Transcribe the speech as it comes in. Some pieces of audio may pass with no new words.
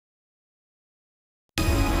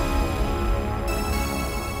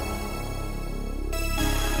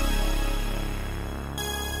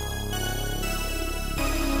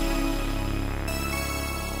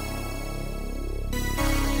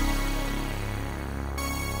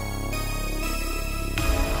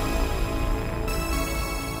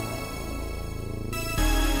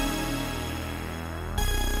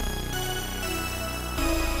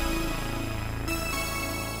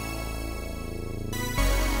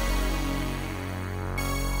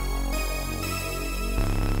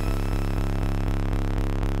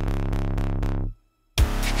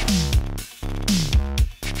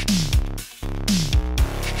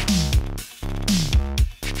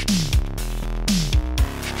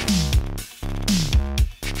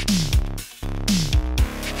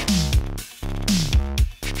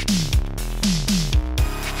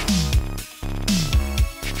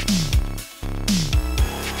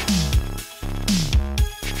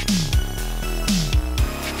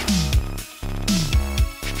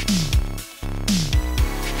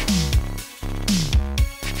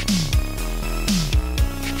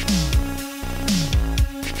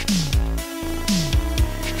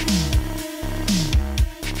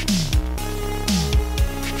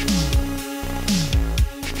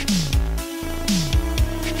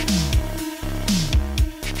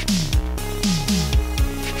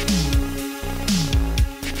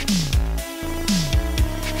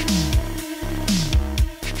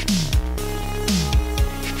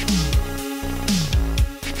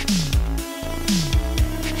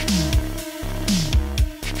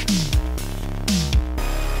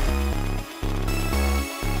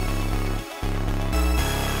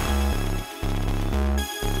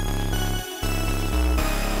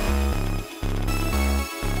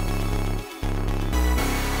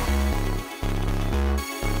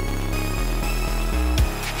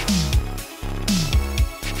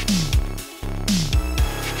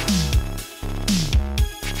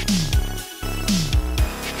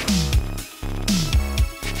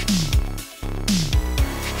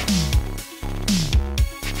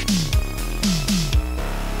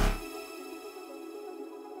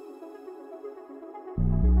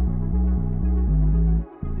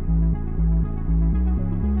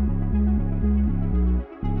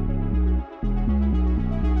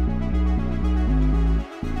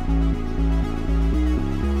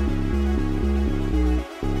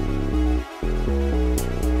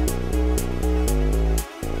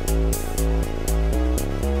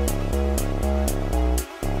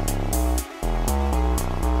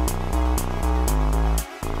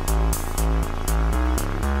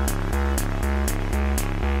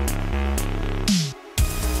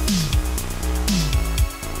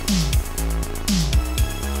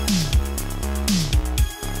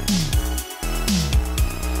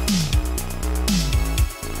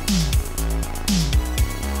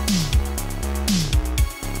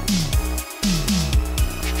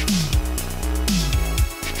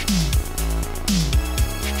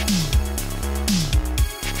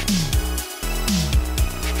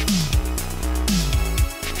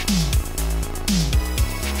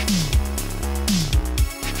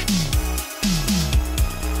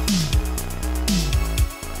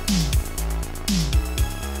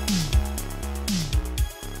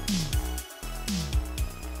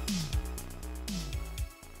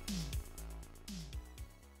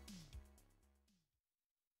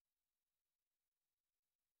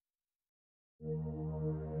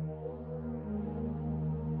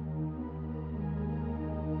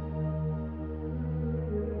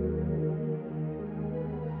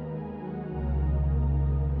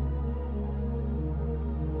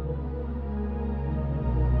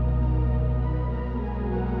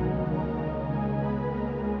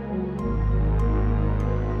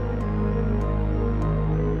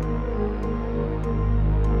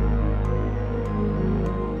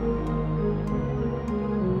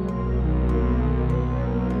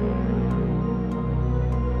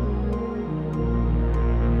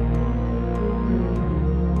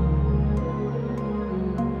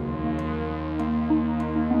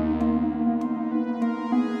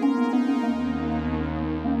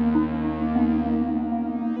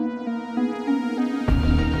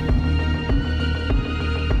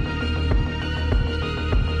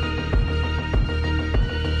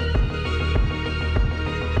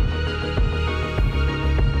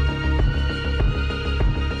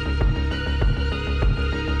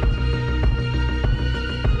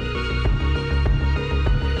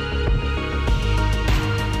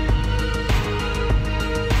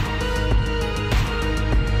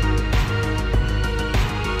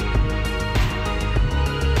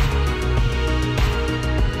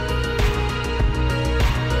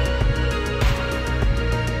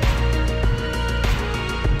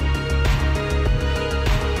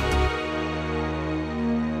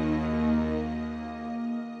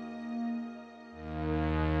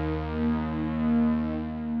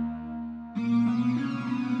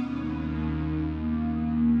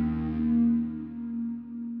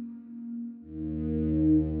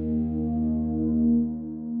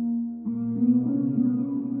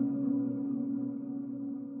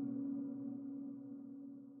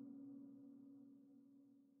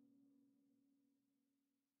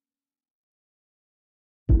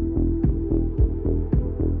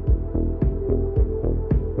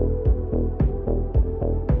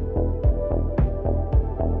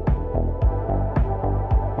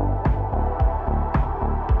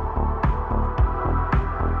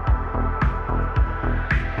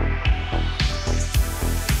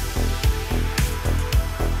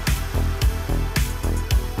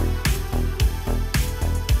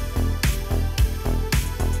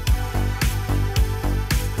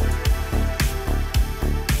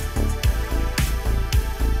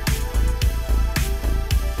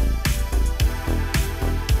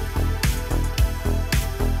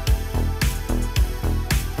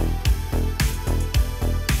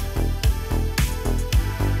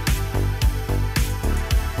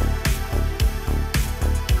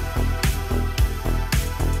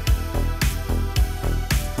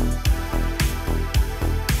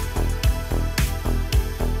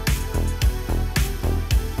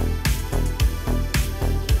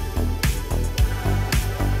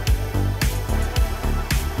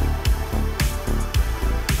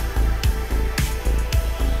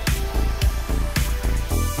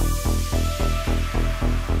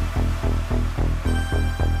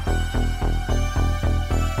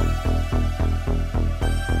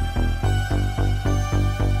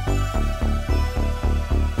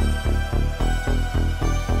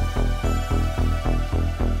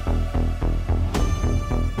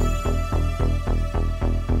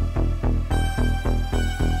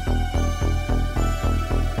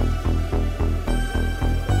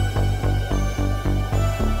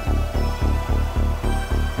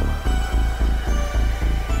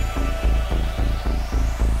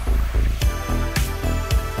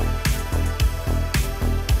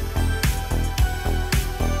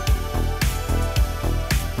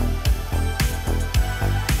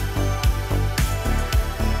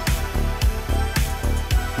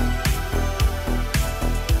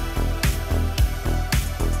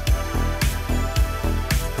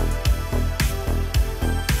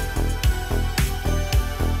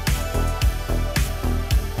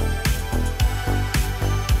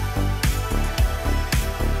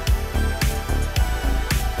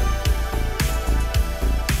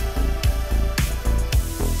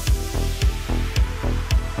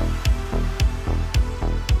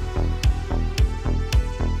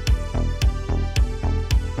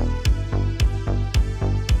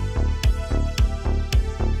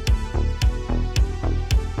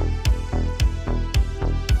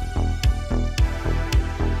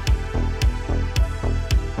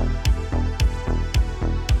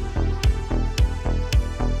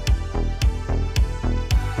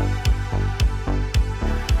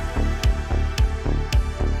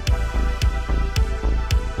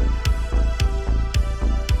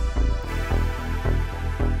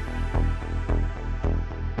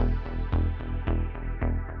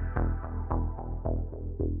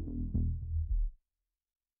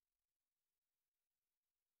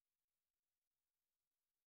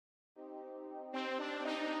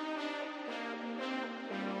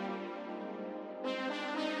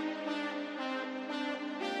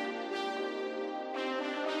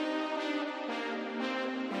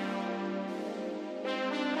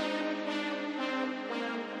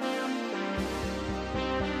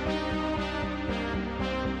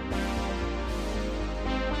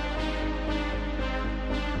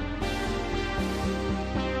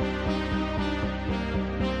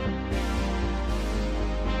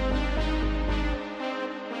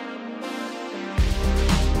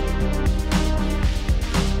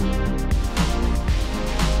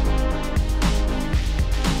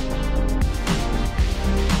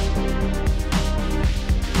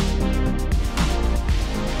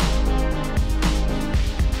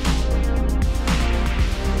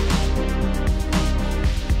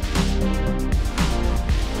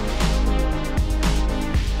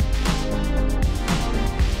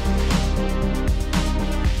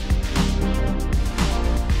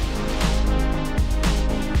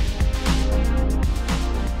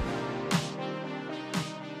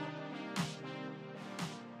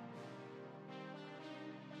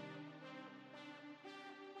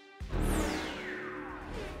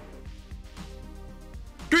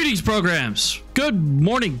Greetings, programs. Good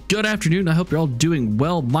morning, good afternoon. I hope you're all doing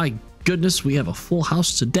well. My goodness, we have a full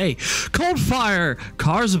house today. Coldfire,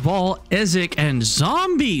 Carzaval, Ezek, and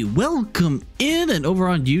Zombie. Welcome in. And over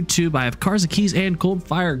on YouTube, I have Keys and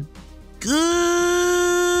Coldfire.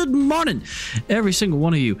 Good morning, every single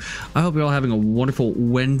one of you. I hope you're all having a wonderful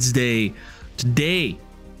Wednesday today.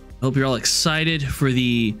 I hope you're all excited for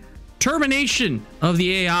the termination of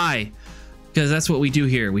the AI, because that's what we do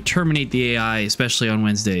here. We terminate the AI, especially on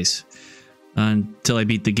Wednesdays, until I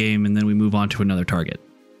beat the game, and then we move on to another target.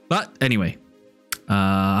 But anyway,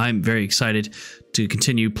 I'm very excited to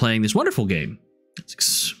continue playing this wonderful game.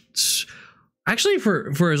 It's actually,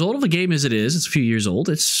 for as old of a game as it is, it's a few years old,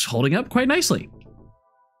 it's holding up quite nicely.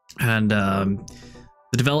 And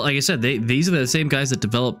like I said, these are the same guys that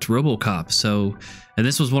developed RoboCop. So, and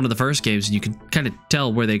this was one of the first games, and you can kind of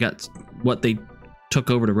tell where they got what they took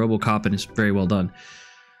over to RoboCop, and it's very well done.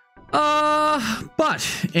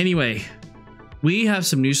 But anyway, we have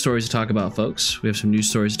some news stories to talk about, folks. We have some news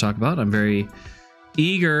stories to talk about. I'm very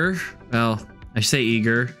eager. Well, I say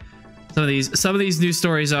eager. Some of these news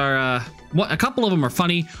stories are a couple of them are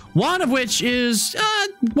funny. One of which is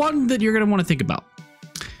one that you're gonna want to think about.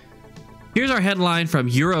 Here's our headline from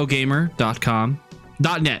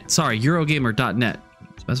Eurogamer.net. Sorry, Eurogamer.net.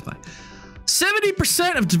 Specify.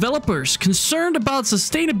 70% of developers concerned about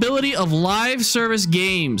sustainability of live service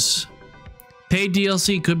games. Paid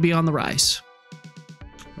DLC could be on the rise.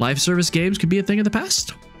 Live service games could be a thing of the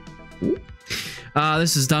past.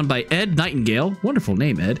 This is done by Ed Nightingale. Wonderful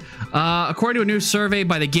name, Ed. According to a new survey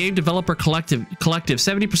by the Game Developer Collective,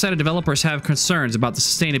 70% of developers have concerns about the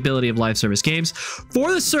sustainability of live service games.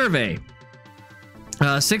 For the survey,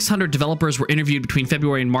 600 developers were interviewed between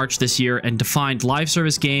February and March this year and defined live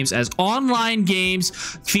service games as online games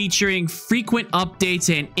featuring frequent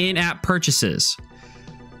updates and in-app purchases.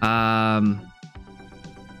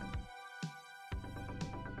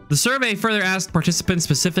 The survey further asked participants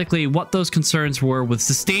specifically what those concerns were, with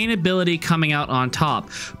sustainability coming out on top.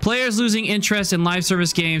 Players losing interest in live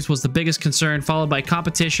service games was the biggest concern, followed by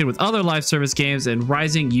competition with other live service games and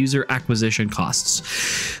rising user acquisition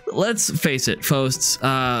costs. Let's face it, folks,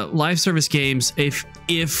 live service games,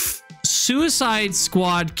 if Suicide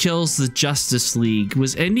Squad kills the Justice League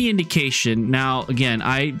was any indication, now again,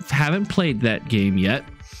 I haven't played that game yet.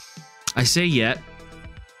 I say yet.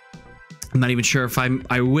 I'm not even sure if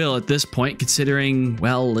I will at this point, considering,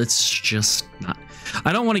 well, it's just not.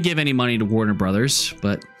 I don't want to give any money to Warner Brothers,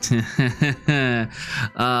 but that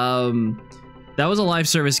was a live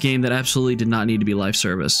service game that absolutely did not need to be live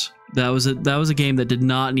service. That was a game that did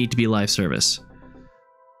not need to be live service.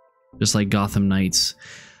 Just like Gotham Knights.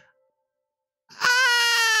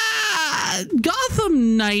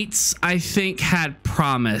 Gotham Knights, I think, had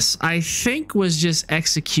promise. I think was just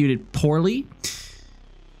executed poorly.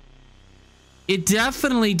 It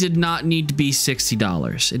definitely did not need to be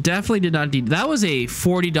 $60. It definitely did not need. That was a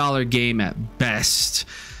 $40 game at best.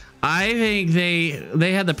 I think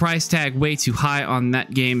they had the price tag way too high on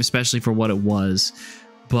that game, especially for what it was.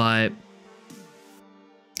 But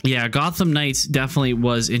yeah, Gotham Knights definitely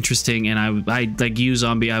was interesting, and I like you,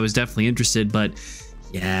 Zombie. I was definitely interested, but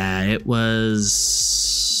yeah, it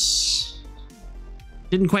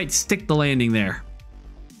didn't quite stick the landing there.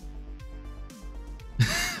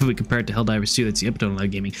 If we compare it to Helldivers 2, that's the epitome of live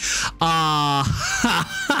gaming.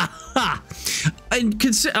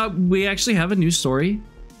 And we actually have a news story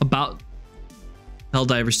about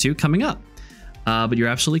Helldivers 2 coming up. But you're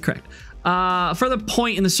absolutely correct. Further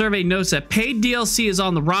point in the survey notes that paid DLC is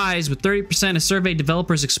on the rise, with 30% of surveyed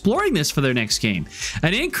developers exploring this for their next game,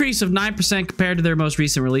 an increase of 9% compared to their most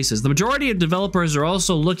recent releases. The majority of developers are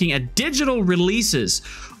also looking at digital releases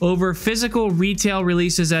over physical retail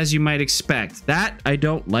releases, as you might expect. That I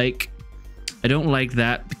don't like. I don't like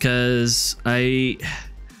that, because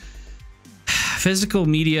physical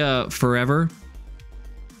media forever,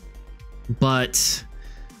 but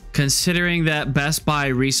considering that Best Buy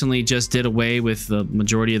recently just did away with the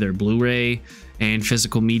majority of their Blu-ray and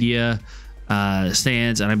physical media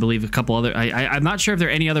stands, and I believe a couple other, I'm not sure if there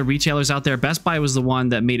are any other retailers out there. Best Buy was the one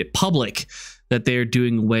that made it public that they're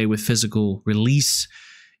doing away with physical release.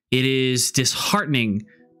 It is disheartening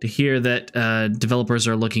to hear that developers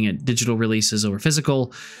are looking at digital releases over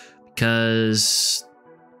physical, because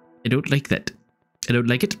I don't like that. I don't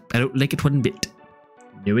like it. I don't like it one bit.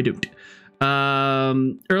 No, I don't.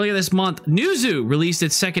 Earlier this month, Newzoo released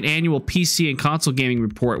its second annual PC and console gaming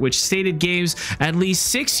report, which stated games at least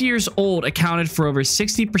 6 years old accounted for over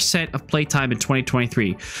 60% of playtime in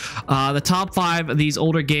 2023. The top 5 of these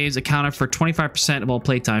older games accounted for 25% of all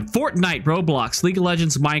playtime: Fortnite, Roblox, League of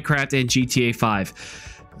Legends, Minecraft, and GTA 5.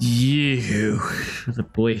 You,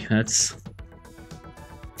 boy, that's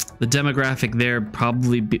the demographic there.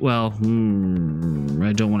 Probably be, well,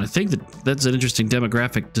 I don't want to think that that's an interesting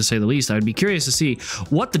demographic to say the least. I would be curious to see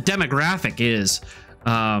what the demographic is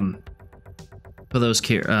for those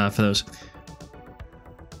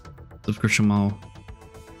subscription model.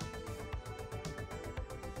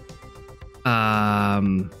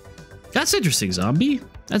 That's interesting, Zombie.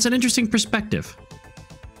 That's an interesting perspective.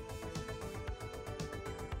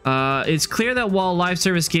 It's clear that while live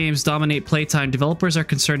service games dominate playtime, developers are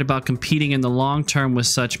concerned about competing in the long term with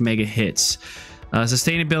such mega hits.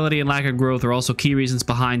 Sustainability and lack of growth are also key reasons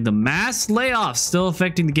behind the mass layoffs still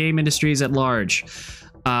affecting the game industries at large.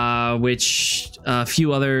 Which a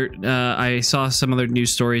few other I saw some other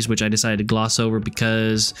news stories which I decided to gloss over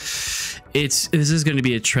because this is going to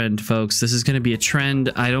be a trend, folks. This is going to be a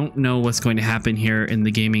trend. I don't know what's going to happen here in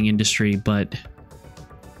the gaming industry, but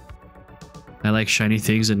I like shiny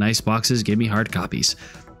things and nice boxes. Give me hard copies.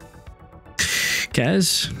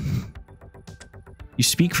 Kaz, you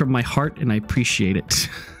speak from my heart and I appreciate it.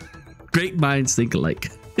 Great minds think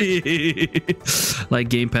alike. Like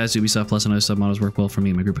Game Pass, Ubisoft Plus, and other submodels work well for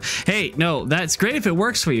me and my group. Hey, no, that's great if it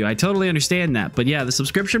works for you. I totally understand that. But yeah, the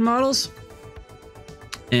subscription models,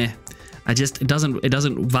 it doesn't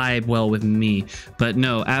vibe well with me. But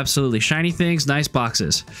no, absolutely, shiny things, nice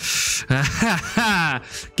boxes.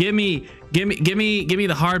 give me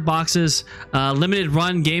the hard boxes. Limited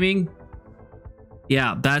run gaming.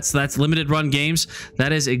 Yeah, that's limited run games.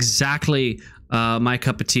 That is exactly my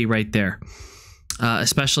cup of tea right there.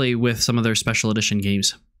 Especially with some of their special edition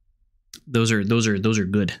games. Those are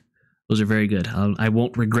good. Those are very good. I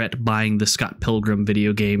won't regret buying the Scott Pilgrim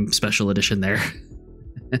video game special edition there.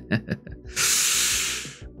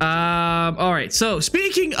 All right. So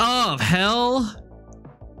speaking of hell,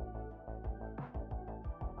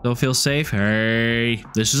 don't feel safe. Hey,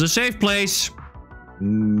 this is a safe place.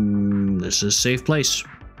 This is a safe place.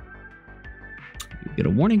 You get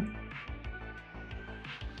a warning.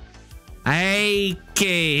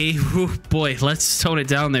 Okay, ooh, boy, let's tone it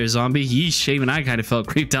down there, Zombie. Yeesh, even I kind of felt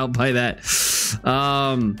creeped out by that.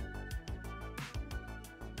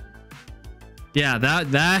 Yeah,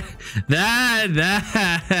 that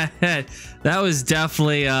was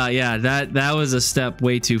definitely yeah, that was a step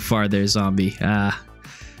way too far there, Zombie. Yeah,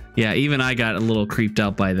 even I got a little creeped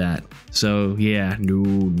out by that. So yeah,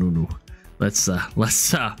 no. Let's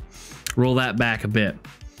roll that back a bit.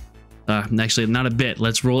 Actually, not a bit.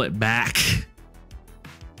 Let's roll it back.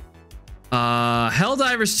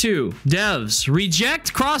 Helldivers 2 devs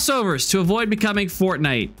reject crossovers to avoid becoming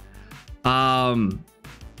Fortnite.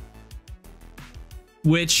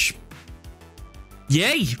 Which,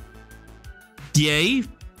 yay,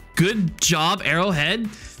 good job, Arrowhead.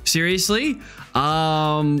 Seriously,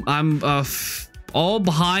 I'm all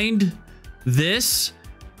behind this.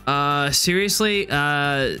 Seriously,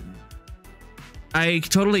 I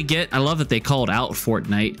totally get. I love that they called out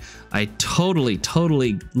Fortnite. I totally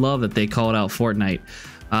love that they called out Fortnite.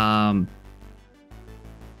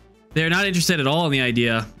 They're not interested at all in the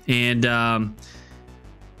idea, and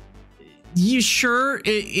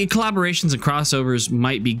collaborations and crossovers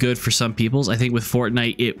might be good for some peoples. I think with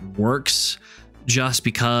Fortnite it works just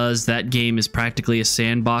because that game is practically a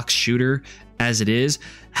sandbox shooter as it is.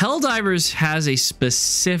 Helldivers has a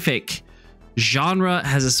specific genre,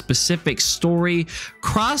 has a specific story.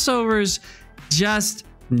 Crossovers just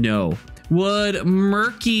no, would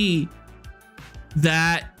murky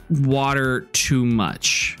that water too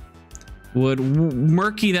much.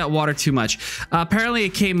 Apparently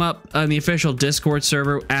it came up on the official Discord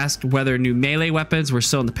server, asked whether new melee weapons were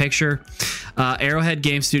still in the picture. Arrowhead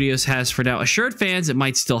Game Studios has for now assured fans it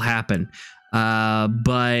might still happen,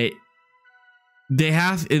 but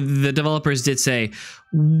the developers did say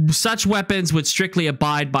such weapons would strictly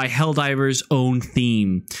abide by Helldivers' own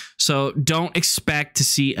theme. So don't expect to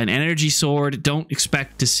see an energy sword. Don't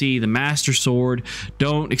expect to see the Master Sword.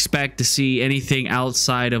 Don't expect to see anything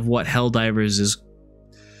outside of what Helldivers is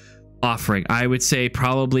offering. I would say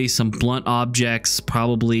probably some blunt objects,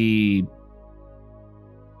 probably...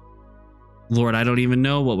 Lord, I don't even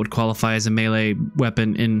know what would qualify as a melee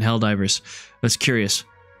weapon in Helldivers. That's curious.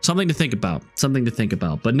 Something to think about.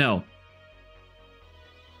 But no.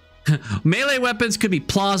 Melee weapons could be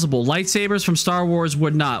plausible. Lightsabers from Star Wars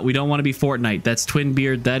would not. We don't want to be Fortnite. That's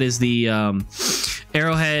Twinbeard. That is the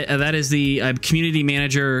Arrowhead. That is the community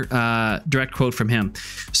manager direct quote from him.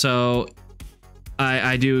 So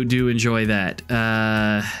I do enjoy that.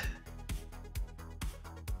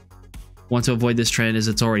 want to avoid this trend as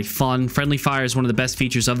it's already fun. Friendly fire is one of the best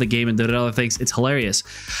features of the game, and the other things, it's hilarious.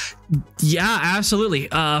 Yeah, absolutely.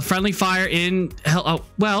 Friendly fire in hell. Oh,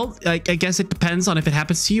 well, I guess it depends on if it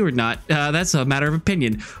happens to you or not. That's a matter of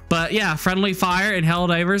opinion. But yeah, friendly fire in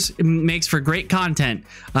Helldivers makes for great content.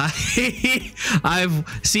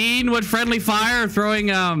 I've seen what friendly fire throwing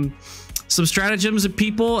some stratagems at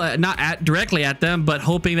people, not directly at them, but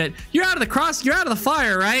hoping that you're out of the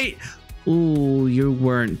fire, right? Ooh, you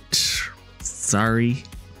weren't. Sorry.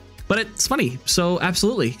 But it's funny. So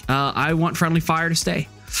absolutely. I want friendly fire to stay.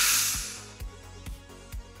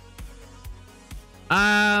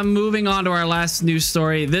 Moving on to our last news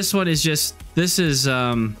story. This one is just, this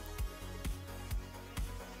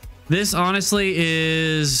honestly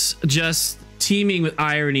is just teeming with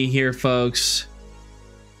irony here, folks.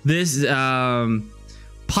 This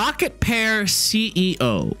Pocket Pair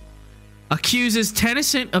CEO accuses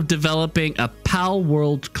Tencent of developing a Pal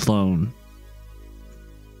World clone.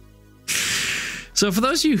 So for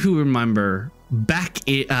those of you who remember back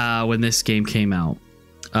when this game came out,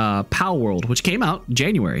 Pal World, which came out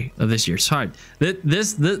January of this year. Sorry,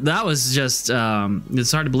 that was just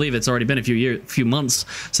it's hard to believe it's already been a few months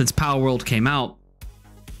since Pal World came out.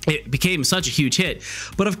 It became such a huge hit.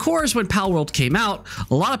 But of course, when Pal World came out,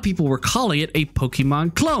 a lot of people were calling it a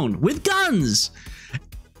Pokemon clone with guns.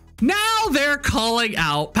 Now they're calling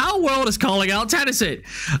out, Pal World is calling out Tencent.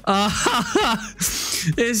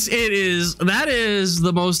 That is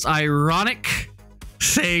the most ironic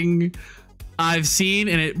thing I've seen,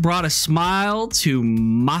 and it brought a smile to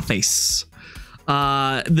my face.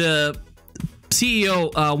 The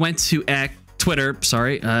CEO went to Twitter,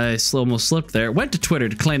 sorry, I almost slipped there, went to Twitter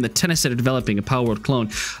to claim that Tencent are developing a Pal World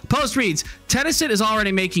clone. Post reads, Tencent is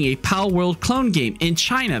already making a Pal World clone game. In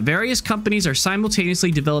China, various companies are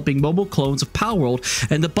simultaneously developing mobile clones of Pal World,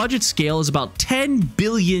 and the budget scale is about 10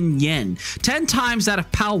 billion yen, 10 times that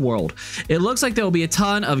of Pal World. It looks like there will be a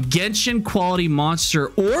ton of Genshin quality monster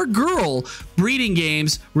or girl breeding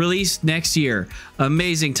games released next year.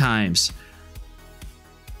 Amazing times.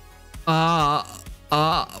 Well,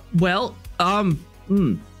 a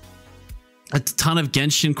ton of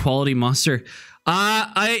Genshin quality monster.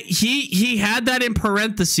 He had that in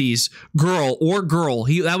parentheses, girl or girl.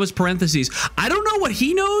 That was parentheses. I don't know what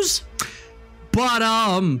he knows, but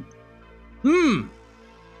all I'm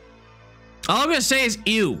gonna say is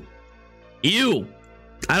ew.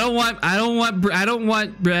 I don't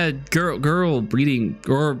want girl breeding,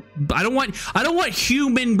 or I don't want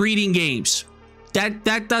human breeding games.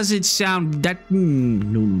 That doesn't sound that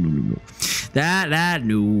no. I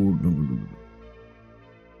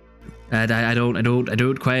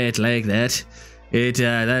don't quite like that.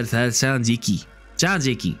 That sounds icky.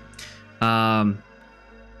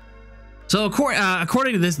 So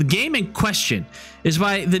according to this, the game in question is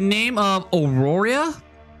by the name of Auroria,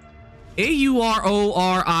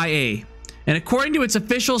 Auroria. And according to its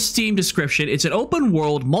official Steam description, it's an open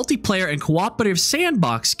world, multiplayer, and cooperative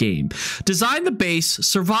sandbox game. Design the base,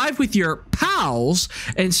 survive with your pals,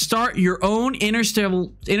 and start your own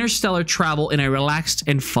interstellar travel in a relaxed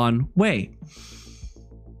and fun way.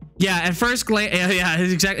 Yeah, at first glance, yeah,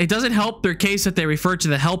 exactly. It doesn't help their case that they refer to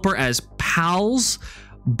the helper as pals,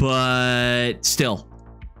 but still.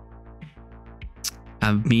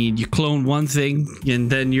 I mean, you clone one thing and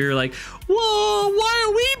then you're like, whoa, why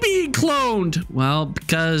are we being cloned? Well,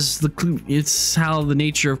 because it's how the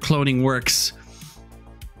nature of cloning works.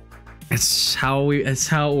 It's how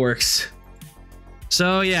it works.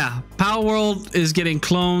 So yeah, Pal World is getting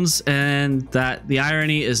clones, and that the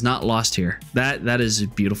irony is not lost here. That is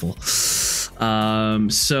beautiful.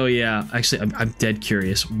 So yeah, actually I'm dead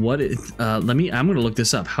curious. What is, I'm gonna look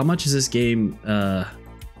this up. How much is this game?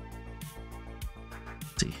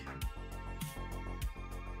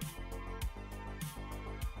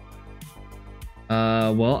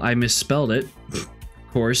 Well, I misspelled it, of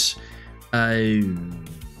course. Let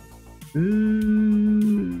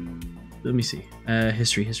me see.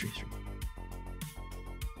 History.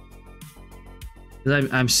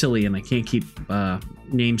 I'm silly and I can't keep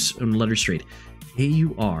names and letters straight.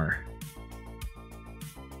 AUR.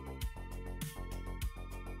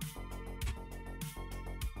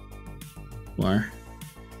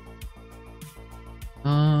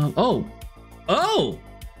 Oh!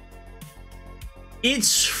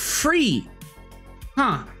 It's free.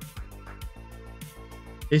 Huh.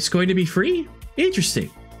 It's going to be free?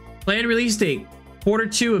 Interesting. Planned release date,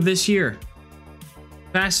 Q2 of this year.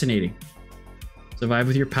 Fascinating. Survive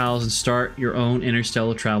with your pals and start your own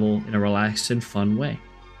interstellar travel in a relaxed and fun way.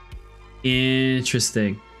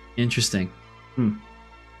 Interesting.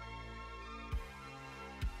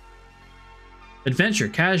 Adventure,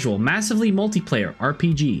 casual, massively multiplayer,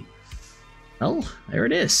 RPG. Well, there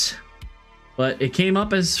it is. But it came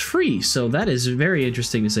up as free, so that is very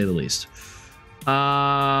interesting to say the least.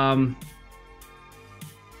 100%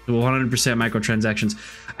 microtransactions.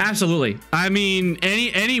 Absolutely. I mean,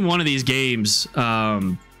 any one of these games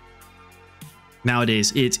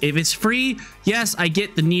nowadays, if it's free, yes, I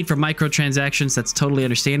get the need for microtransactions. That's totally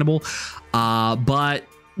understandable. But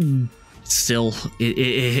still,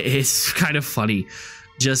 it's kind of funny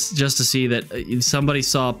just to see that somebody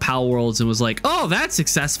saw Pal Worlds and was like, oh, that's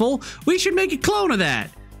successful, we should make a clone of that.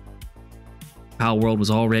 Pal World was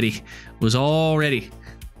already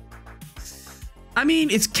I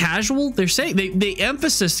mean, it's casual. They're saying they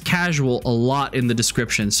emphasize casual a lot in the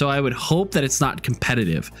description, so I would hope that it's not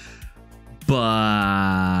competitive, but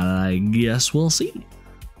I guess we'll see.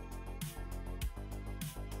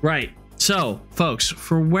 Right, so folks,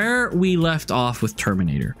 for where we left off with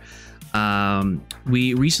Terminator,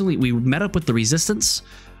 we met up with the Resistance.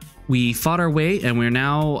 We fought our way, and we're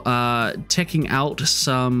now taking out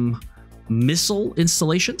some missile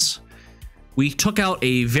installations. We took out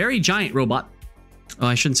a very giant robot. Oh,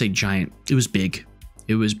 I shouldn't say giant. It was big.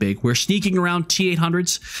 It was big. We're sneaking around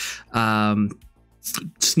T-800s.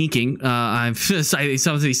 Sneaking.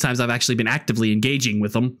 Some of these times I've actually been actively engaging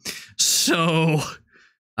with them. So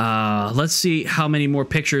let's see how many more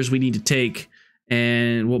pictures we need to take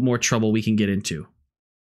and what more trouble we can get into.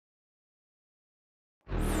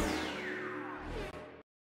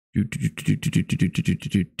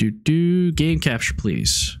 Game capture,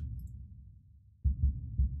 please.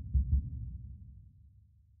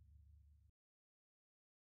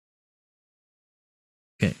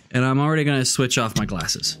 Okay, and I'm already gonna switch off my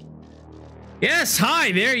glasses. Yes,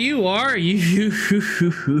 hi, there you are.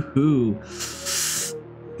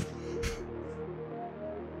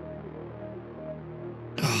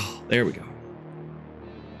 Oh, there we go.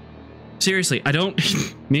 Seriously, I don't,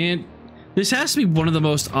 man, this has to be one of the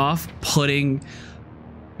most off-putting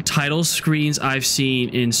title screens I've seen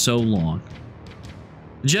in so long.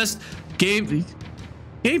 Just game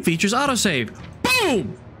features autosave.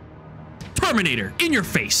 Boom! Terminator in your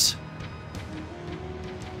face.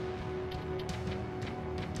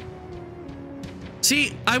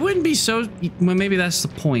 See, I wouldn't be so, well, maybe that's the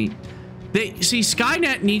point.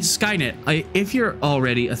 Skynet needs Skynet. If you're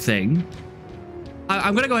already a thing,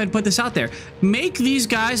 I'm gonna go ahead and put this out there. Make these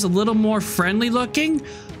guys a little more friendly looking.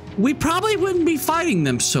 We probably wouldn't be fighting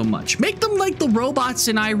them so much. Make them like the robots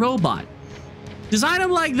in iRobot. Design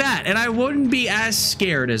them like that, and I wouldn't be as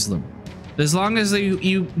scared as them. As long as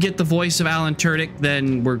you get the voice of Alan Tudyk,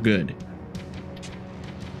 then we're good.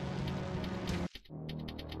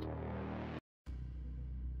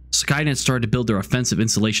 Skynet started to build their offensive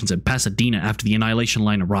installations in Pasadena after the Annihilation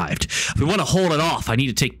Line arrived. If we want to hold it off, I need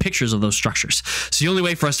to take pictures of those structures. It's the only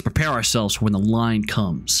way for us to prepare ourselves for when the line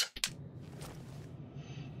comes.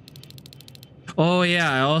 Oh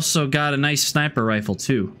yeah, I also got a nice sniper rifle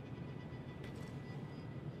too.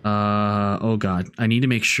 Oh god, I need to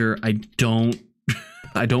make sure I don't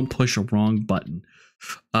push a wrong button.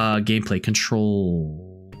 Gameplay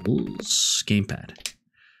controls, gamepad.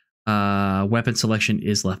 Weapon selection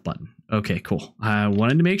is left button. Okay, cool. I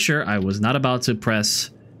wanted to make sure I was not about to press.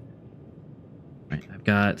 All right, I've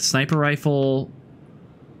got sniper rifle,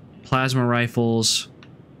 plasma rifles.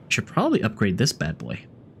 Should probably upgrade this bad boy.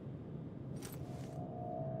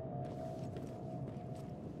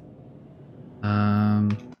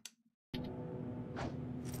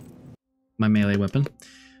 My melee weapon.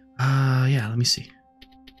 Yeah, let me see.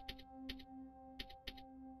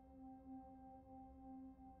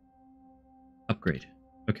 Upgrade.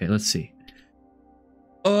 Okay, let's see.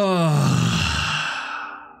 Oh.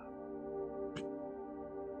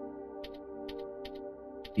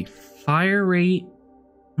 The fire rate.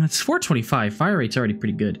 It's 425. Fire rate's already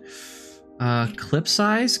pretty good. Clip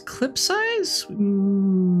size. Clip size?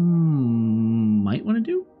 Might want to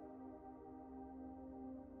do.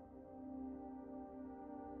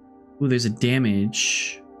 Ooh, there's a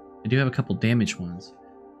damage. I do have a couple damage ones.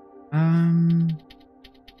 Yeah,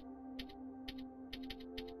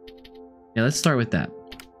 let's start with that.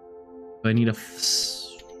 So I need a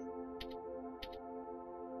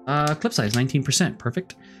clip size 19%.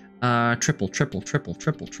 Perfect. Triple.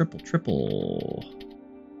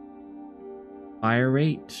 Fire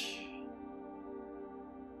rate.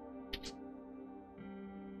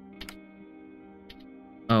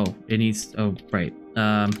 Oh, it needs, oh, right.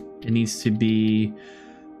 It needs to be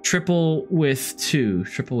triple with 2.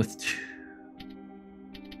 Triple with 2.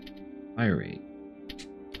 Fire rate.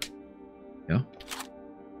 Go.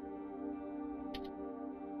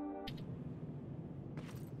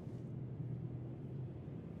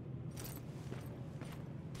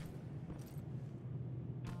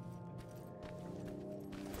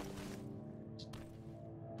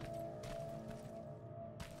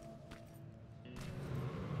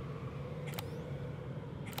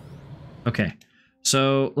 Okay.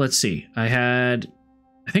 So let's see. I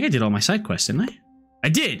think I did all my side quests, didn't I? I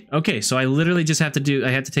did. Okay. So I literally just have to I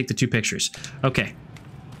have to take the 2 pictures. Okay.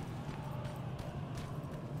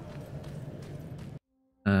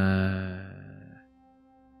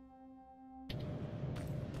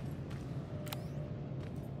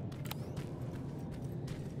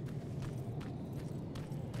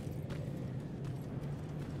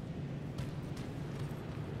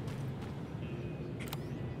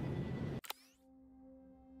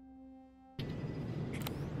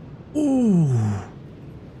 Ooh.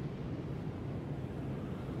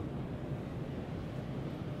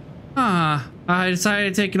 I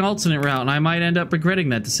decided to take an alternate route, and I might end up regretting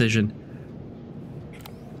that decision.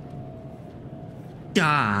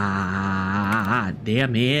 God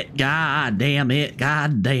damn it. God damn it.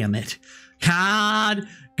 God damn it. God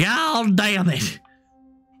damn it.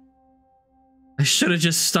 I should have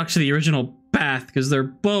just stuck to the original path, because they're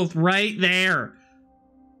both right there.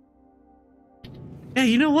 Yeah,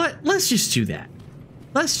 you know what? Let's just do that.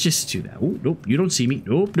 Let's just do that. Oh, nope, you don't see me.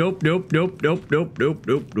 Nope, nope, nope, nope, nope, nope, nope,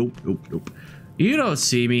 nope, nope, nope, nope. You don't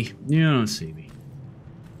see me. You don't see me.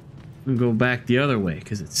 I'm gonna go back the other way,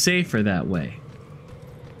 because it's safer that way.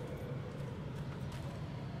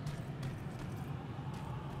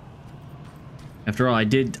 After all, I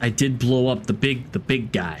did blow up the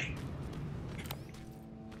big guy.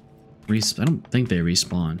 I don't think they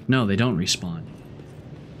respawn. No, they don't respawn.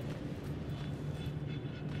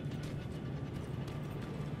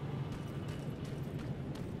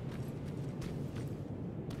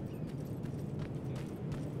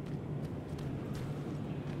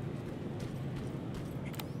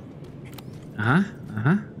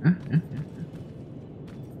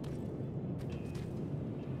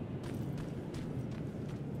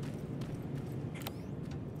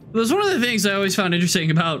 That's one of the things I always found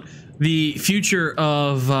interesting about the future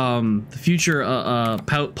of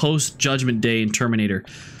post Judgment Day in Terminator.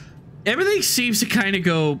 Everything seems to kind of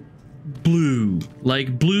go blue,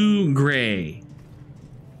 like blue-gray.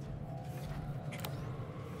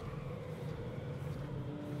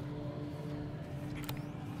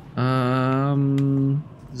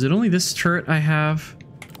 Is it only this turret I have?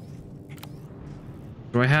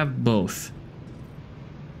 Do I have both?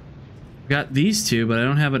 I've got these two, but I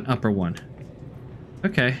don't have an upper one.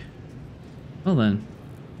 Okay. Well then.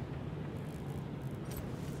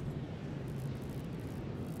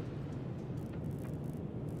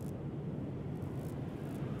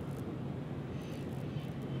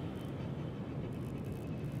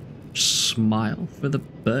 Smile for the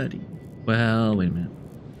birdie. Well, wait a minute.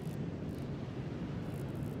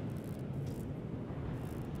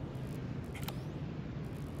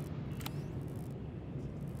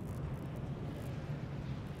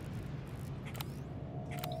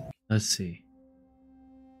 Let's see.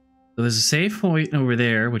 So there's a safe point over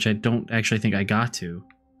there, which I don't actually think I got to.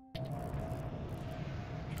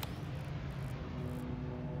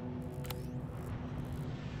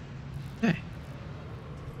 Okay.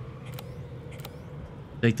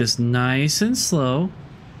 Take this nice and slow.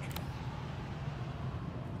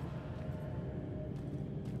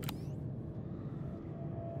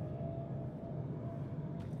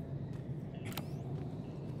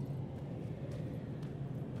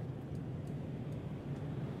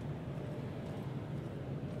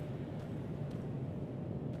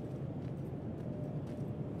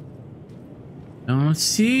 Don't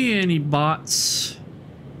see any bots.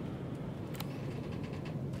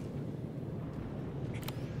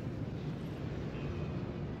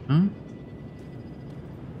 Huh?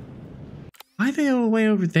 Why are they all the way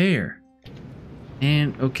over there?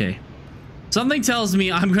 And okay. Something tells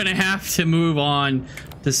me I'm gonna have to move on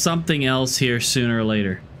to something else here sooner or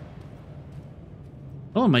later.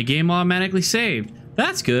 Oh, my game automatically saved.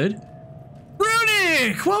 That's good.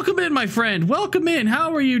 Runic! Welcome in, my friend. Welcome in.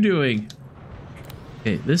 How are you doing?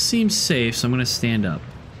 Okay, this seems safe, so I'm gonna stand up.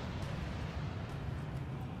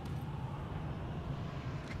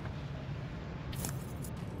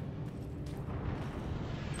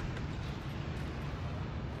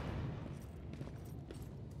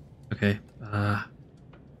 Okay,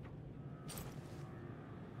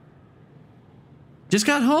 just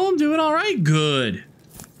got home, doing all right? Good.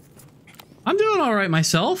 I'm doing all right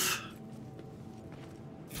myself.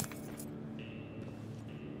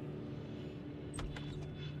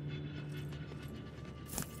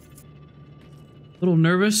 A little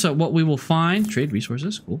nervous at what we will find. Trade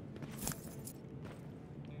resources, cool.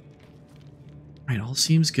 All right, all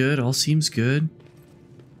seems good, all seems good.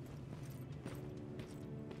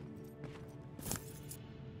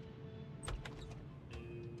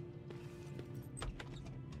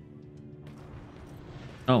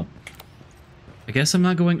 Oh, I guess I'm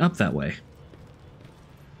not going up that way.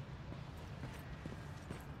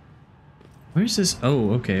 Where's this? Oh,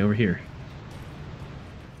 okay, over here.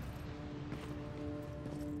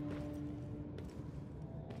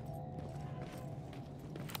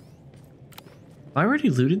 I already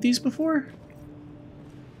looted these before?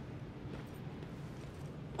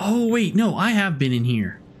 Oh, wait, no, I have been in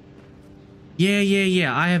here.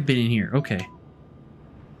 Yeah, I have been in here. Okay.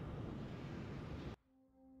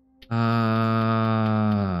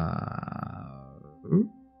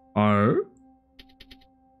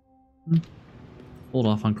 Hold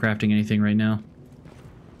off on crafting anything right now.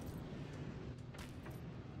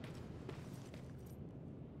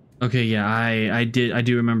 Okay, yeah, I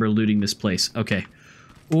do remember looting this place. Okay.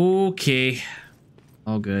 Okay.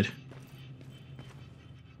 All good.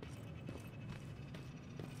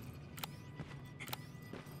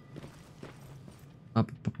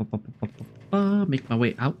 Make my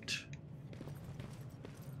way out.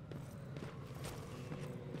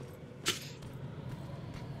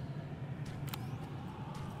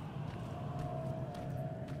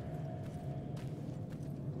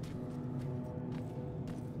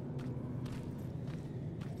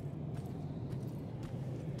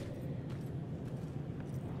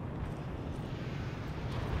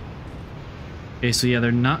 Okay, so yeah,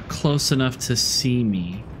 they're not close enough to see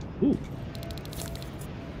me. Ooh.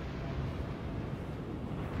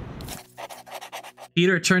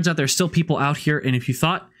 Peter, it turns out there's still people out here, and if you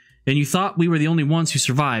thought we were the only ones who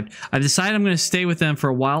survived, I've decided I'm going to stay with them for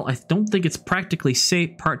a while. I don't think it's practically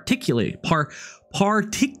safe, particularly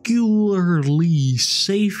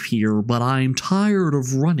safe here, but I'm tired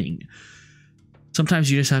of running. Sometimes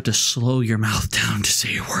you just have to slow your mouth down to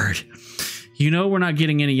say a word. You know we're not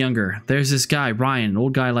getting any younger. There's this guy, Ryan, an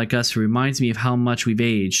old guy like us, who reminds me of how much we've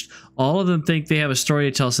aged. All of them think they have a story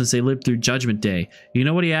to tell since they lived through Judgment Day. You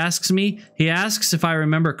know what he asks me? He asks if I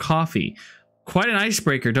remember coffee. Quite an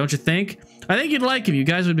icebreaker, don't you think? I think you'd like him. You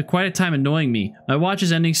guys would be quite a time annoying me. My watch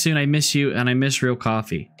is ending soon. I miss you, and I miss real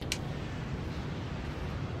coffee.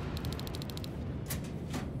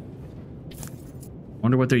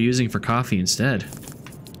 Wonder what they're using for coffee instead.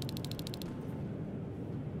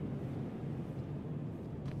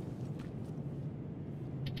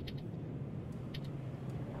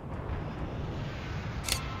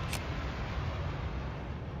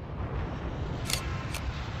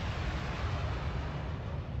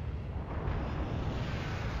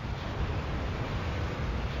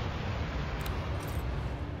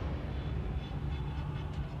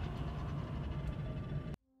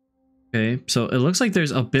 Okay, so it looks like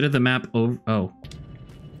there's a bit of the map over. Oh.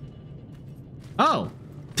 Oh!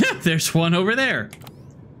 There's one over there.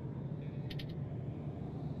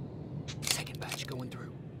 Second batch going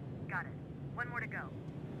through. Got it. One more to go.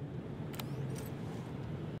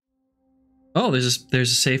 Oh, there's a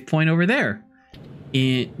save point over there.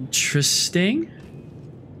 Interesting.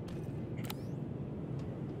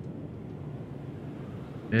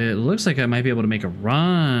 It looks like I might be able to make a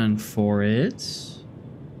run for it.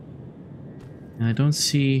 I don't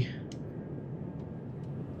see...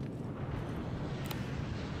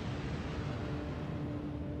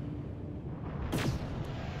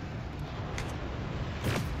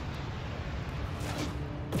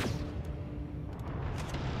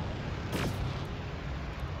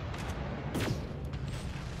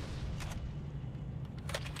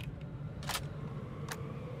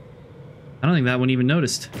 I don't think that one even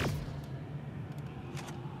noticed.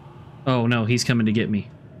 Oh no, he's coming to get me.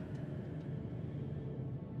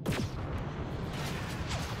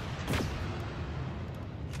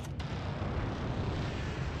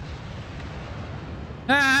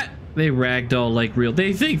 They ragdoll like real.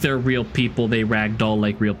 They think they're real people. They ragdoll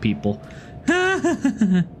like real people.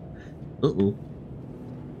 Uh-oh.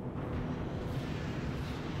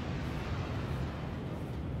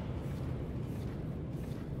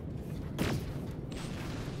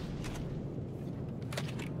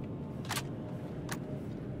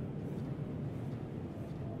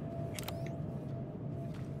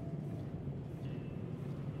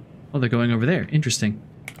 Oh, they're going over there. Interesting.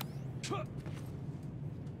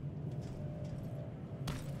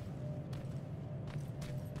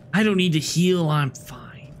 I don't need to heal, I'm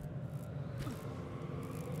fine.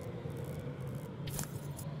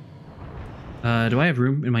 Do I have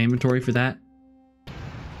room in my inventory for that?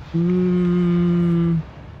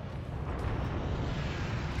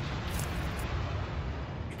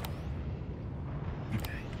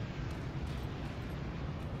 Okay.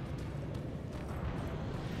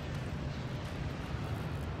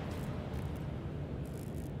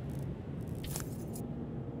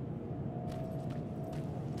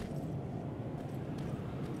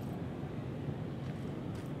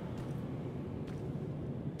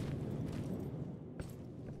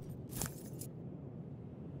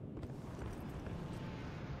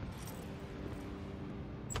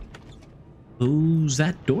 Close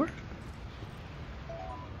that door.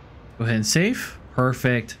 Go ahead and save.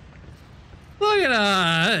 Perfect. Look at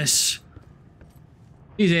us.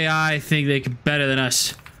 These AI think they can better than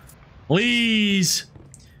us. Please.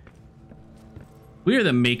 We are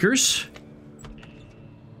the makers.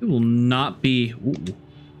 We will not be... Ooh.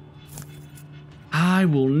 I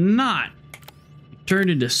will not be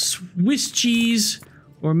turned into Swiss cheese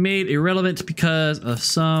or made irrelevant because of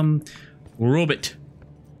some robot.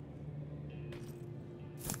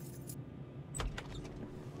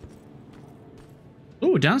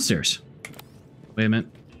 Oh, downstairs. Wait a minute.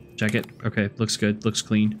 Check it. Okay, looks good. Looks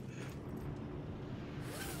clean.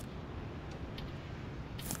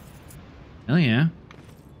 Hell yeah.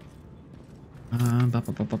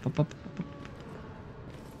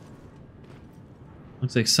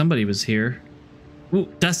 Looks like somebody was here.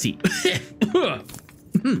 Ooh, dusty. At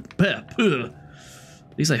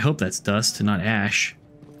least I hope that's dust and not ash.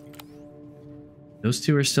 Those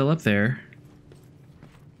two are still up there.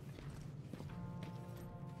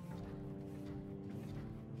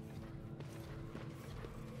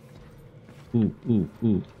 Ooh.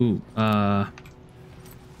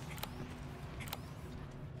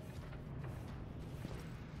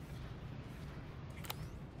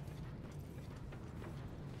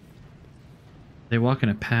 They walk in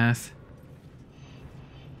a path.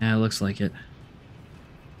 Yeah, it looks like it.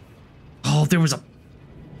 Oh, there was a...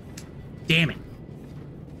 Damn it.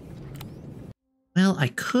 Well, I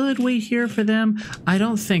could wait here for them. I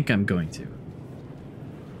don't think I'm going to.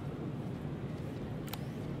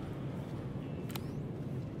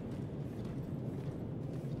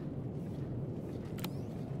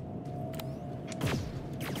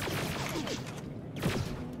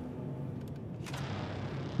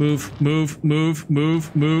 Move.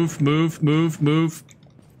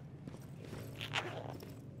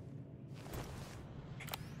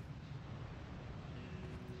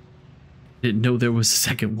 Didn't know there was a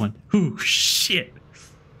second one. Ooh, shit.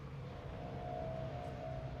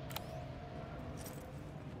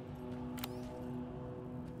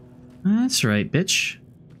 That's right, bitch.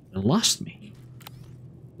 You lost me.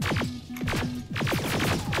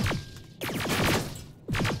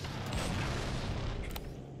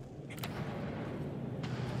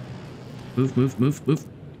 Move.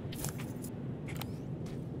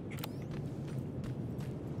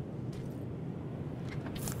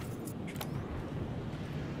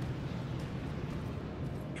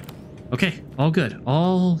 Okay, all good.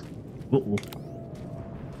 All... Whoa.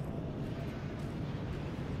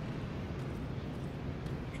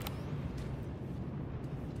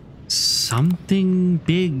 Something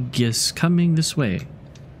big is coming this way.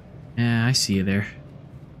 Yeah, I see you there.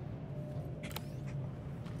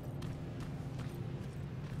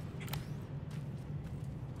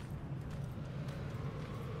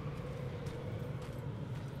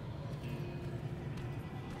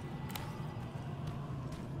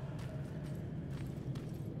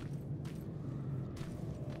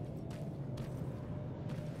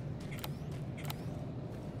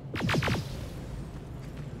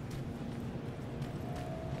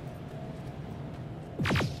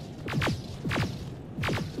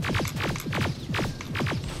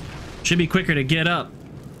 Should be quicker to get up.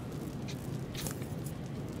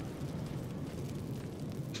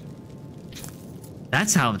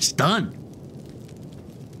 That's how it's done.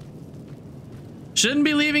 Shouldn't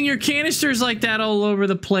be leaving your canisters like that all over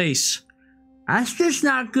the place. That's just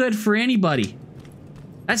not good for anybody.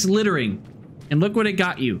 That's littering. And look what it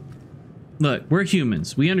got you. Look, we're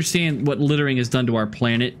humans. We understand what littering has done to our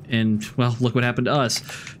planet. And, well, look what happened to us.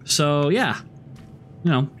 So, yeah.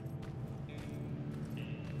 You know.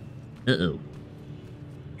 Uh-oh.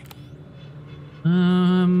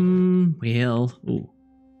 Well, ooh.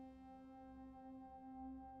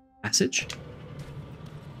 Passage?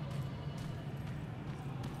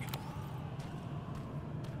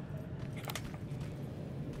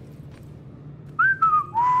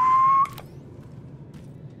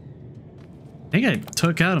 I think I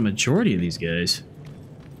took out a majority of these guys.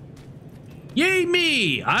 Yay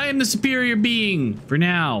me! I am the superior being, for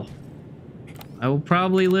now. I will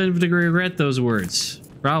probably live to regret those words.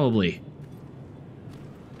 Probably.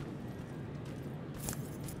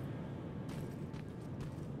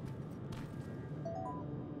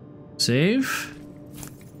 Save.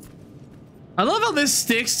 I love how this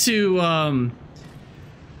sticks to, oh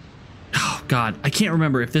god, I can't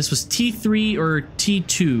remember if this was T3 or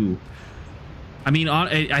T2. I mean,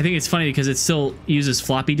 I think it's funny because it still uses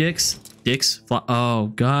floppy disks. Oh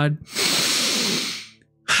god.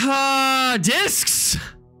 Discs.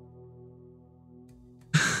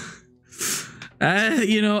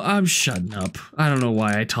 You know, I'm shutting up. I don't know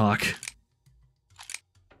why I talk.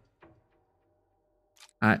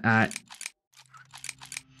 I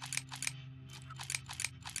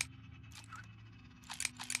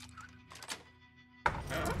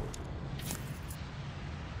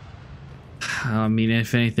mean,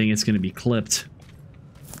 if anything, it's going to be clipped.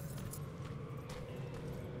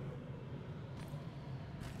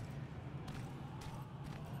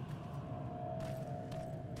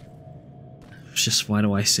 It's just, why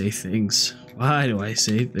do I say things? Why do I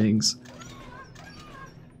say things?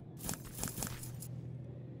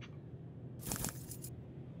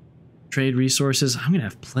 Trade resources. I'm gonna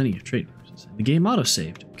have plenty of trade resources. The game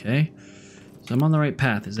auto-saved, okay? So I'm on the right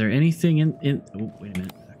path. Is there anything in oh, wait a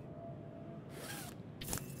minute.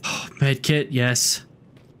 Oh, medkit, yes.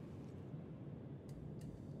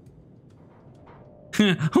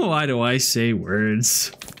 Why do I say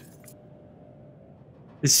words?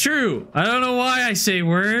 It's true. I don't know why I say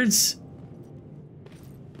words.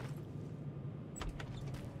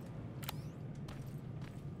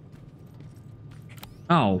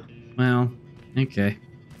 Oh, well, okay.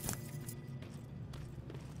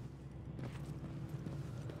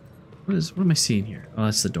 What am I seeing here? Oh,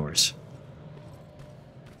 that's the doors.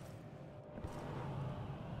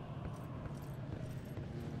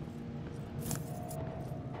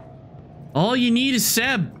 All you need is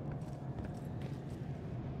Seb.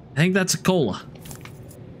 I think that's a cola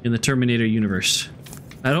in the Terminator universe.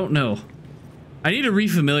 I don't know. I need to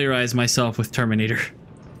refamiliarize myself with Terminator,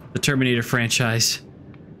 the Terminator franchise.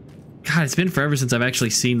 God, it's been forever since I've actually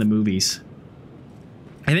seen the movies.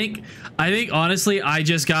 I think honestly, I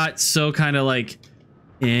just got so kind of like,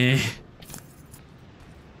 eh.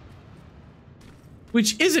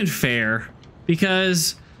 Which isn't fair,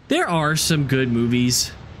 because there are some good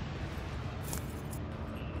movies.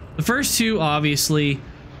 The first two, obviously.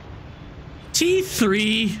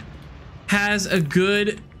 T3 has a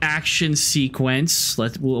good action sequence.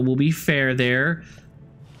 We'll be fair there.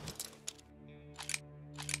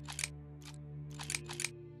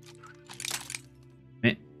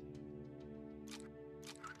 Man.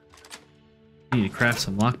 I need to craft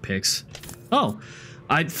some lockpicks. Oh,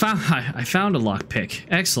 I found a lockpick.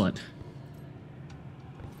 Excellent.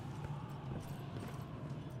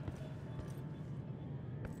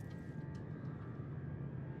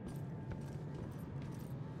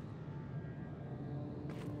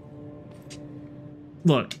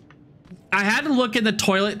 Look, I had to look in the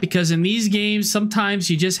toilet because in these games, sometimes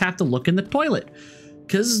you just have to look in the toilet.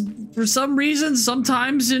 Because for some reason,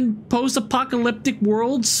 sometimes in post-apocalyptic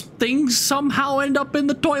worlds, things somehow end up in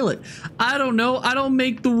the toilet. I don't know. I don't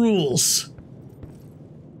make the rules.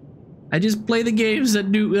 I just play the games that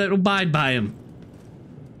abide by them.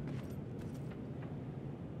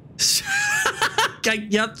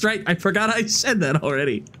 Yeah, that's right. I forgot I said that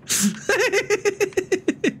already.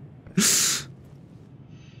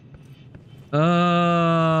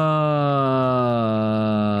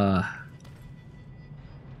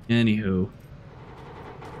 Anywho.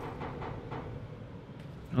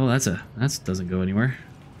 Oh, that doesn't go anywhere.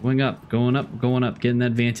 Going up, going up, going up, getting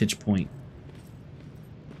that vantage point.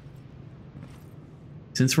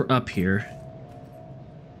 Since we're up here.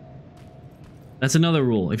 That's another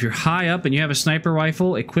rule. If you're high up and you have a sniper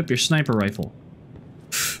rifle, equip your sniper rifle.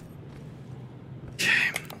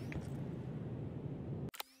 Okay.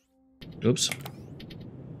 Oops.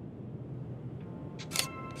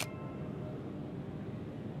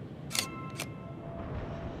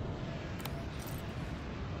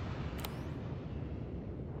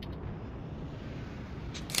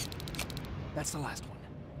 That's the last one.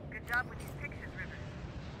 Good job with these pictures, Rivers.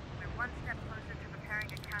 We're one step closer to preparing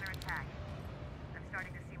a counterattack. I'm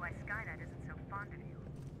starting to see why Skynet isn't so fond of you.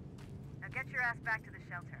 Now get your ass back to the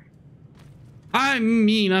shelter. I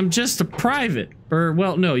mean, I'm just a private. Or,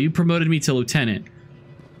 well, no, you promoted me to lieutenant.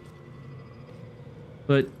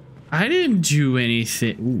 But I didn't do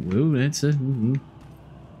anything. Ooh, that's a...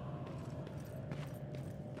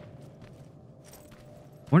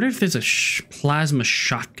 Wonder if there's a plasma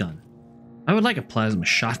shotgun. I would like a plasma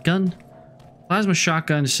shotgun. Plasma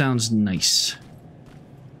shotgun sounds nice.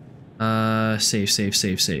 Save, save,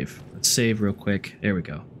 save, save. Let's save real quick. There we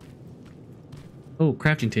go. Oh,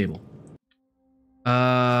 crafting table.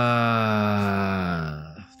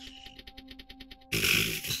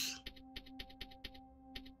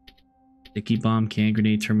 Sticky bomb, can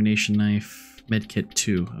grenade, termination knife, medkit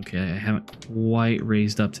 2. Okay, I haven't quite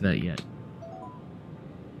raised up to that yet.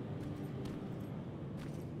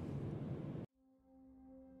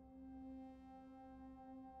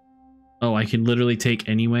 Oh, I can literally take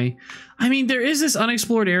anyway. I mean, there is this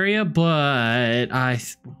unexplored area, but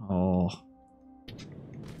oh.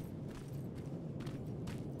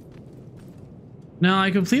 No,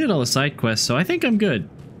 I completed all the side quests, so I think I'm good.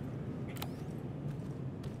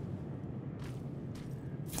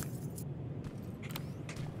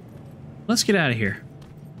 Let's get out of here.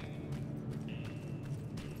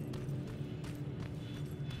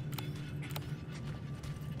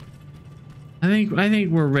 I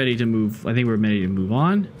think we're ready to move. I think we're ready to move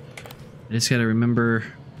on. I just gotta remember.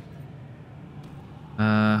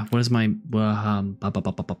 What is my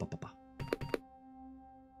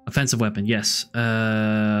offensive weapon? Yes.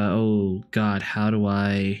 Oh God, how do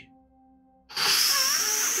I?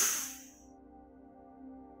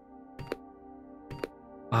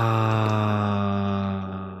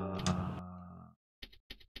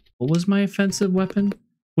 What was my offensive weapon?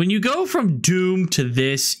 When you go from Doom to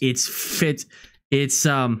this, it's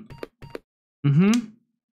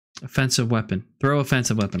offensive weapon. Throw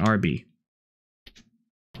offensive weapon, RB.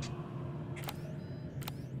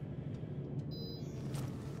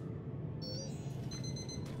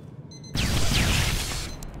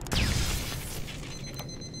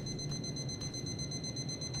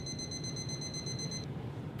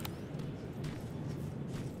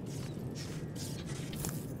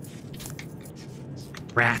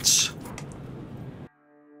 Rats.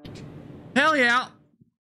 Hell yeah.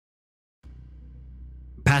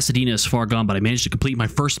 Pasadena is far gone, but I managed to complete my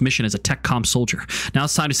first mission as a tech comm soldier. Now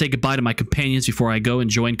it's time to say goodbye to my companions before I go and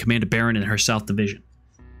join Commander Barron in her South Division.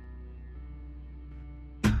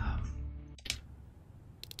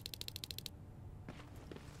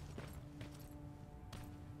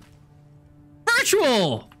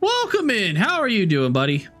 Virtual! Welcome in. How are you doing,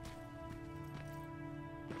 buddy?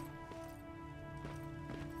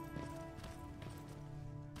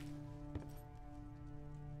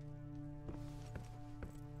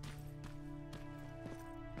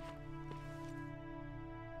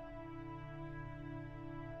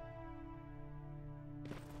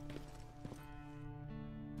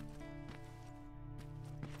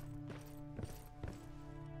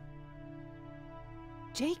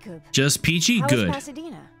 Jacob. Just peachy? How Good. was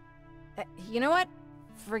Pasadena? You know what?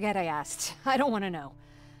 Forget I asked. I don't want to know.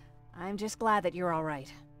 I'm just glad that you're all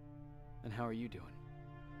right. And how are you doing?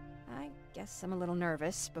 I guess I'm a little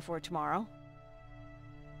nervous before tomorrow.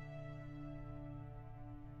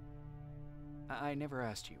 I never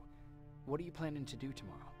asked you. What are you planning to do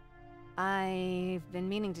tomorrow? I've been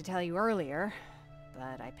meaning to tell you earlier,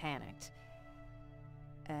 but I panicked.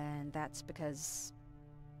 And that's because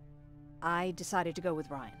I decided to go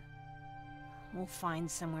with Ryan. We'll find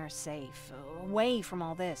somewhere safe, away from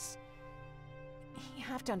all this. You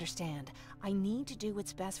have to understand, I need to do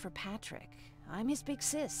what's best for Patrick. I'm his big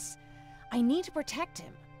sis. I need to protect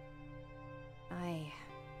him. I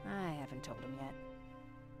haven't told him yet.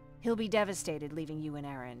 He'll be devastated leaving you and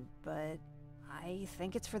Aaron, but I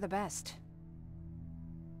think it's for the best.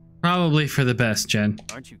 Probably for the best, Jen.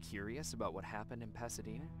 Aren't you curious about what happened in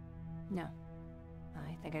Pasadena? No.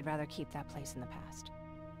 I think I'd rather keep that place in the past.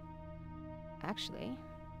 Actually,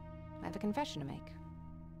 I have a confession to make.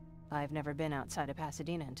 I've never been outside of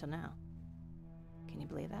Pasadena until now. Can you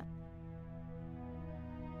believe that?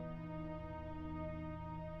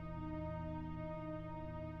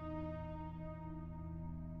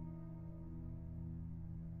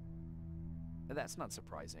 That's not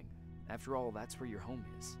surprising. After all, that's where your home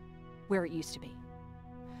is. Where it used to be.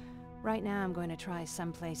 Right now, I'm going to try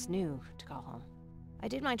someplace new to call home. I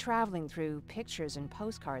did my traveling through pictures and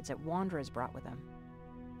postcards that wanderers brought with them.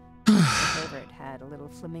 My favorite had a little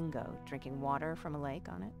flamingo drinking water from a lake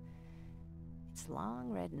on it. Its long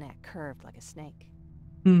red neck curved like a snake.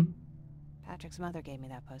 Patrick's mother gave me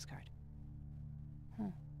that postcard.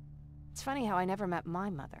 It's funny how I never met my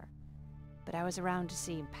mother, but I was around to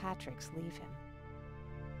see Patrick's leave him.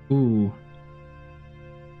 Ooh.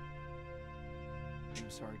 I'm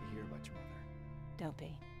sorry to hear about your mother. Don't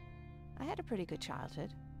be. I had a pretty good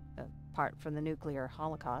childhood, apart from the nuclear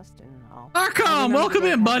holocaust and all. Arkham, welcome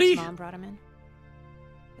in, buddy. Mom brought him in.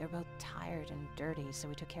 They were both tired and dirty, so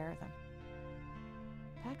we took care of them.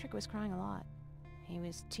 Patrick was crying a lot. He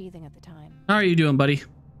was teething at the time. How are you doing, buddy?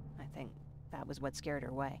 I think that was what scared her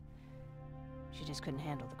away. She just couldn't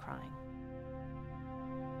handle the crying.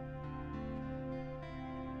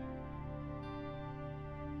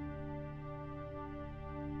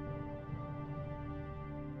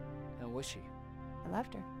 How was she? I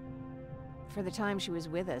loved her. For the time she was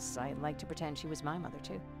with us, I liked to pretend she was my mother,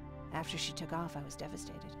 too. After she took off, I was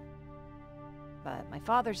devastated. But my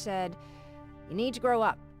father said, "You need to grow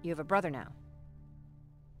up. You have a brother now."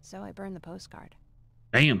 So I burned the postcard.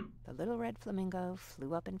 Damn. The little red flamingo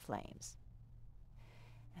flew up in flames.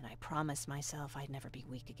 And I promised myself I'd never be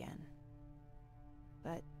weak again.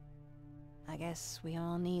 But I guess we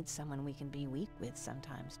all need someone we can be weak with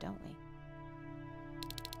sometimes, don't we?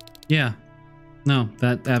 Yeah. No,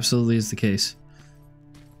 that absolutely is the case.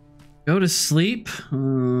 Go to sleep?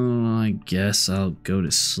 I guess I'll go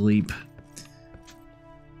to sleep.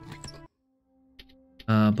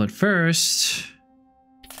 But first...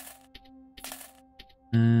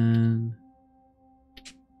 And...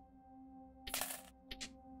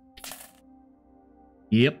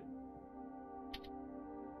 Yep.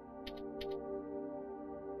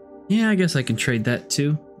 Yeah, I guess I can trade that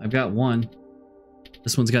too. I've got one.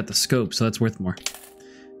 This one's got the scope, so that's worth more.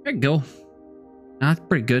 There you go. That's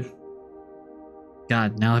pretty good.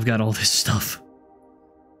 God, now I've got all this stuff.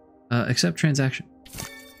 Accept transaction.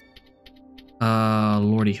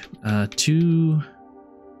 Lordy. Two...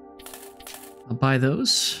 I'll buy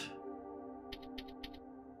those.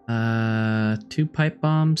 2 pipe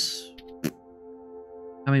bombs.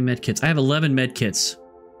 How many med kits? I have 11 med kits.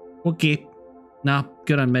 Okay. Nah,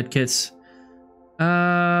 good on med kits. Go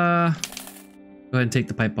ahead and take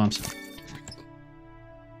the pipe bombs.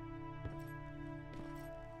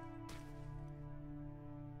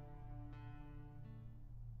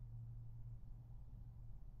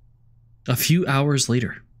 A few hours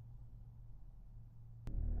later.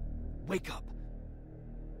 Wake up.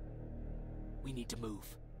 We need to move.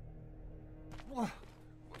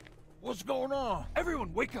 What's going on?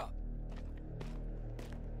 Everyone, wake up!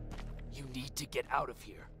 You need to get out of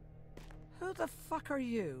here. Who the fuck are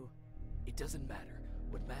you? It doesn't matter.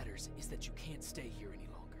 What matters is that you can't stay here any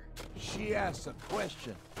longer. She asked a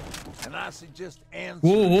question, and I suggest answer.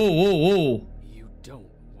 Whoa, whoa, whoa, whoa. You don't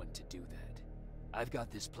want to do that. I've got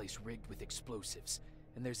this place rigged with explosives,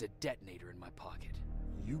 and there's a detonator in my pocket.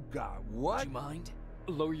 You got what? Do you mind?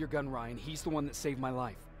 Lower your gun, Ryan. He's the one that saved my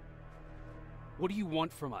life. What do you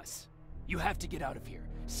want from us? You have to get out of here.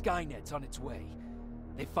 Skynet's on its way.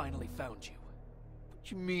 They finally found you. What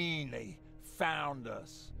you mean they found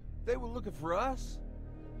us? They were looking for us?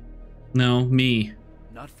 No, me.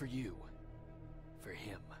 Not for you. For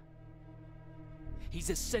him. He's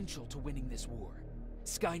essential to winning this war.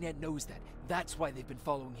 Skynet knows that. That's why they've been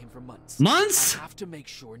following him for months. Months? I have to make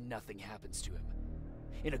sure nothing happens to him.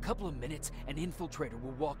 In a couple of minutes, an infiltrator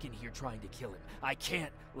will walk in here trying to kill him. I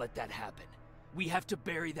can't let that happen. We have to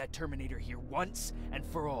bury that Terminator here once and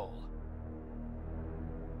for all.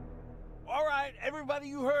 All right, everybody,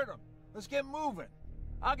 you heard him. Let's get moving.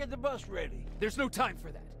 I'll get the bus ready. There's no time for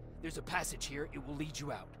that. There's a passage here. It will lead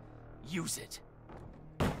you out. Use it.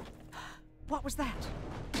 What was that?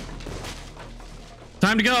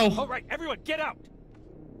 Time to go. All right, everyone, get out!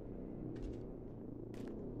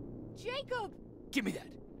 Jacob! Give me that.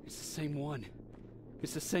 It's the same one.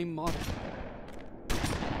 It's the same model.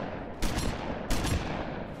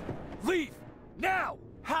 Leave! Now!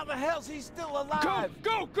 How the hell's he still alive?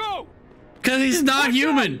 Go! Go! Because he's not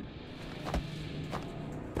human.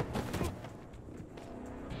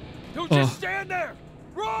 Don't just stand there!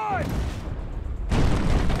 Run!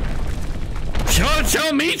 Don't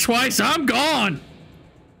tell me twice, I'm gone.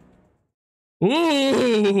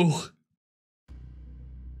 Ooh.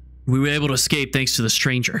 We were able to escape thanks to the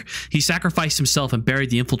stranger. He sacrificed himself and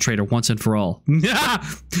buried the infiltrator once and for all.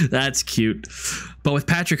 That's cute. But with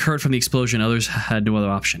Patrick hurt from the explosion, others had no other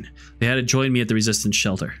option. They had to join me at the resistance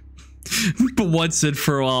shelter. But once and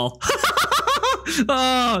for all.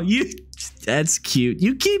 Oh, that's cute.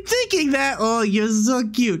 You keep thinking that. Oh, you're so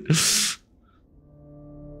cute.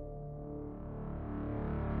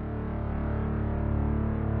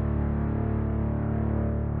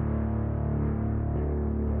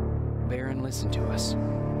 Baron listened to us.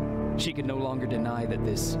 She could no longer deny that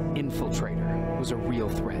this infiltrator was a real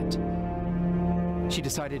threat. She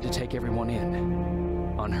decided to take everyone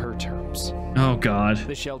in, on her terms. Oh, God.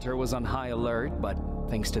 The shelter was on high alert, but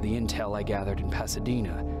thanks to the intel I gathered in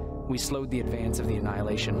Pasadena, we slowed the advance of the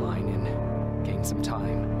Annihilation Line and gained some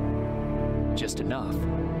time. Just enough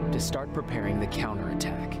to start preparing the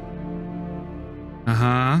counterattack.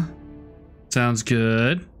 Uh-huh. Sounds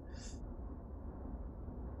good.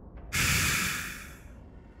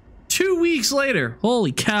 2 weeks later.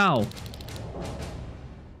 Holy cow.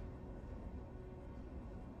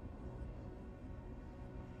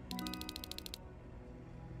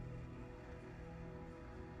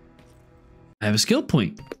 I have a skill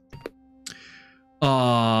point.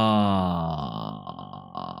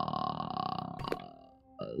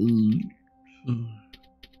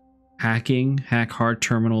 Hacking, hack hard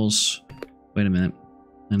terminals. Wait a minute.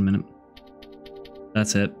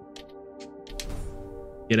 That's it.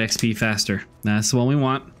 Get XP faster. That's the one we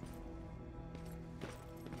want.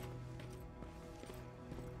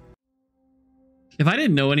 If I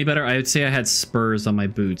didn't know any better, I would say I had spurs on my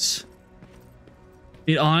boots.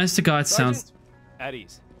 It honest to God sounds... Sergeant? At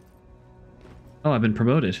ease. Oh, I've been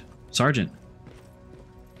promoted. Sergeant.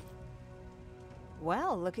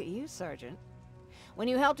 Well, look at you, Sergeant. When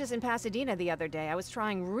you helped us in Pasadena the other day, I was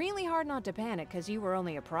trying really hard not to panic because you were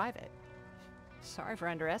only a private. Sorry for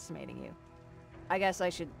underestimating you. I guess I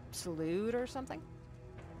should salute or something?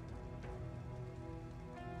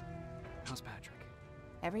 How's Patrick?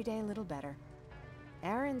 Every day a little better.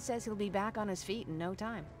 Aaron says he'll be back on his feet in no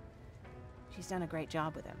time. She's done a great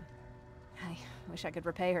job with him. I wish I could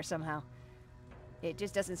repay her somehow. It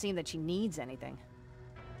just doesn't seem that she needs anything.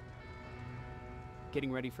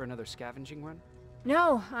 Getting ready for another scavenging run?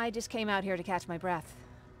 No, I just came out here to catch my breath.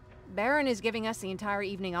 Baron is giving us the entire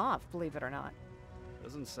evening off, believe it or not.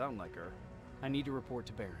 Doesn't sound like her. I need to report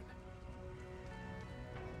to Baron.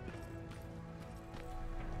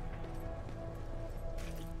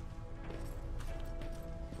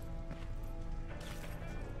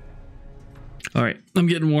 All right, I'm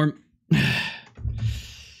getting warm.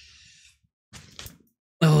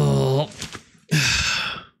 Oh.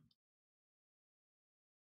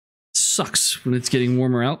 Sucks when it's getting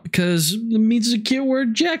warmer out because it means I can't wear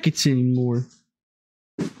jackets anymore.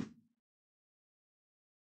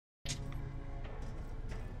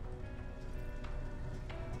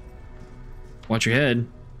 Watch your head.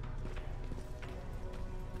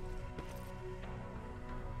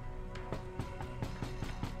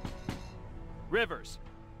 Rivers,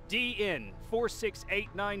 DN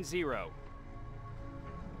 46890.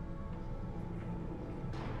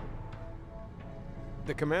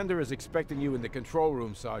 The commander is expecting you in the control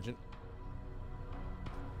room, Sergeant.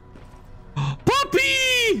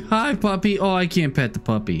 Puppy! Hi, puppy. Oh, I can't pet the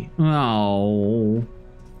puppy. Oh.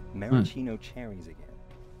 Maraschino cherries again.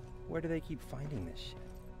 Where do they keep finding this shit?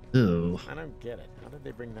 Ew. I don't get it. How did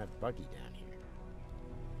they bring that buggy down here?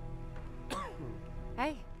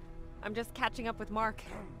 Hey, I'm just catching up with Mark.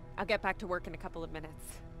 I'll get back to work in a couple of minutes.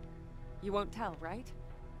 You won't tell, right?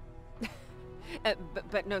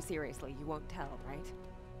 But no, seriously, you won't tell, right?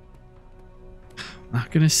 Not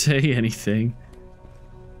gonna say anything.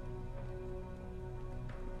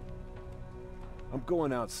 I'm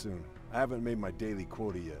going out soon. I haven't made my daily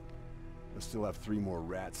quota yet. I still have 3 more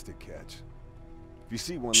rats to catch. If you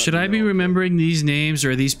see one, should I be remembering these names,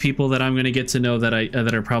 or are these people that I'm gonna get to know that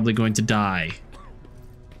that are probably going to die?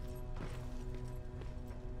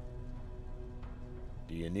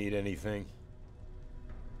 Do you need anything?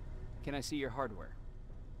 Can I see your hardware?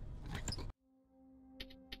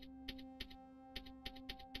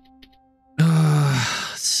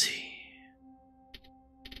 Let's see.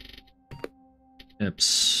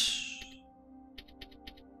 Tips.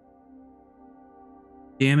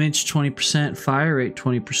 Damage 20%, fire rate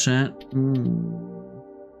 20%.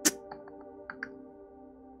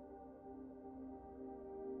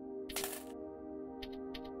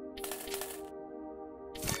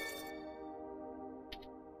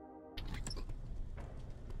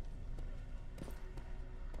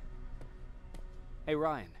 Hey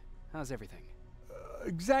Ryan, how's everything?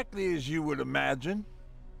 Exactly as you would imagine.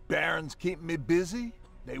 Baron's keeping me busy.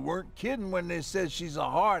 They weren't kidding when they said she's a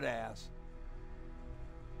hard ass.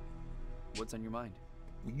 What's on your mind?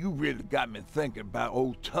 You really got me thinking about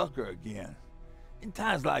old Tucker again. In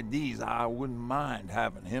times like these, I wouldn't mind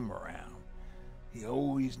having him around. He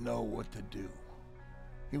always know what to do.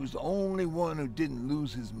 He was the only one who didn't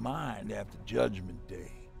lose his mind after Judgment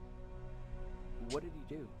Day. What did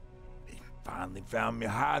he do? He finally found me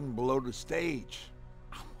hiding below the stage.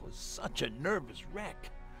 I was such a nervous wreck.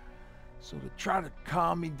 So to try to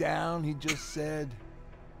calm me down, he just said,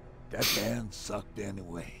 that band sucked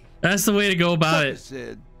anyway. That's the way to go about it. He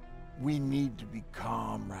said, we need to be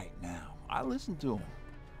calm right now. I listened to him.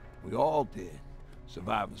 We all did.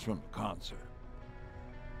 Survivors from the concert.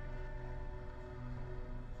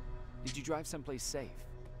 Did you drive someplace safe?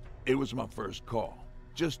 It was my first call.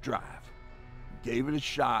 Just drive. Gave it a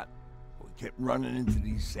shot. We kept running into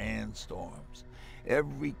these sandstorms.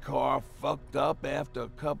 Every car fucked up after a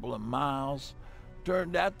couple of miles.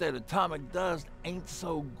 Turned out that atomic dust ain't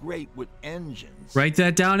so great with engines. Write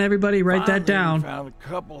that down, everybody. Write that down. We found a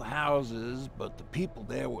couple houses, but the people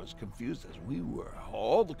there were as confused as we were.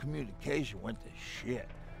 All the communication went to shit.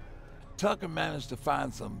 Tucker managed to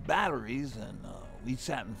find some batteries, and we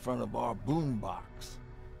sat in front of our boombox.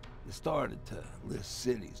 They started to list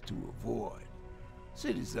cities to avoid.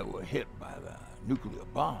 Cities that were hit by the nuclear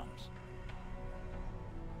bombs.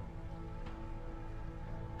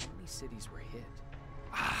 How many cities were hit?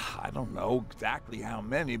 I don't know exactly how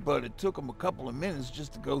many, but it took them a couple of minutes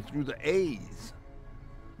just to go through the A's.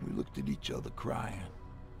 We looked at each other crying.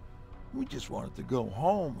 We just wanted to go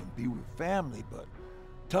home and be with family, but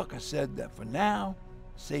Tucker said that for now,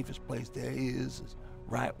 Safest place there is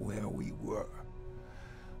right where we were.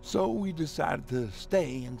 So we decided to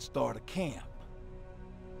stay and start a camp.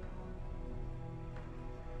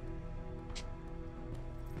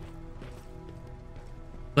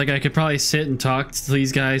 Like, I could probably sit and talk to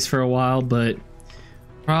these guys for a while, but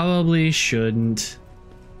probably shouldn't.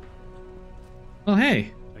 Oh,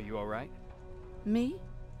 hey. Are you all right? Me?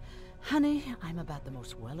 Honey, I'm about the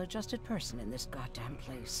most well-adjusted person in this goddamn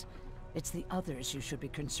place. It's the others you should be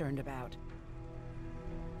concerned about.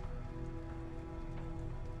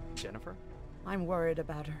 Jennifer? I'm worried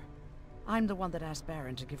about her. I'm the one that asked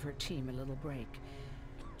Baron to give her team a little break.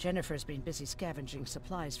 Jennifer's been busy scavenging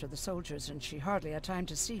supplies for the soldiers, and she hardly had time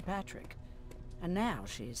to see Patrick. And now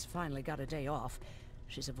she's finally got a day off.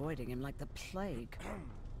 She's avoiding him like the plague.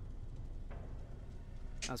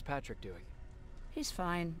 How's Patrick doing? He's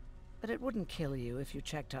fine, but it wouldn't kill you if you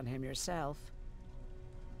checked on him yourself.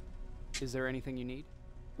 Is there anything you need?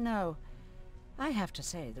 No. I have to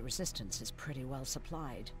say the Resistance is pretty well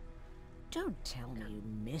supplied. Don't tell me you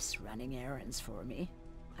miss running errands for me.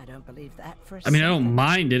 I don't believe that for a I mean, I second. don't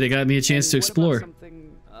mind it. It got me a chance to What explore. about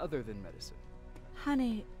something other than medicine?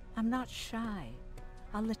 Honey, I'm not shy.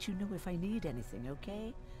 I'll let you know if I need anything,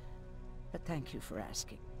 okay? But thank you for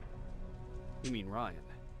asking. You mean Ryan?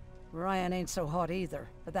 Ryan ain't so hot either,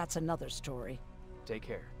 but that's another story. Take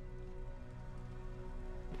care.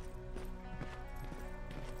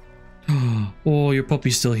 Oh, your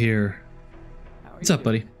puppy's still here. How are What's you up,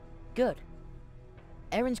 buddy? doing? Good.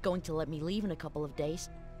 Erin's going to let me leave in a couple of days.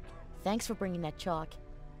 Thanks for bringing that chalk.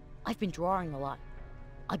 I've been drawing a lot.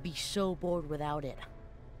 I'd be so bored without it.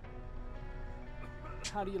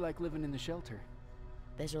 How do you like living in the shelter?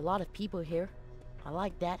 There's a lot of people here. I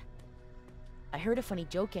like that. I heard a funny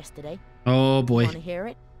joke yesterday. Oh, boy. Want to hear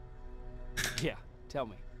it? Yeah, tell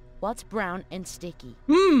me. What's brown and sticky?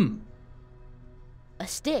 A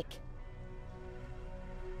stick.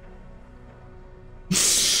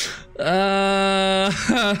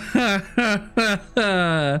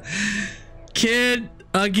 Kid,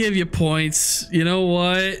 I'll give you points. You know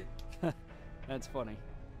what? That's funny.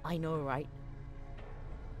 I know, right?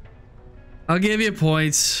 I'll give you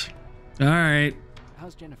points. All right.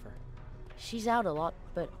 How's Jennifer? She's out a lot,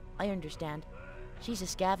 but I understand. She's a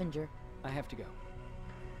scavenger. I have to go.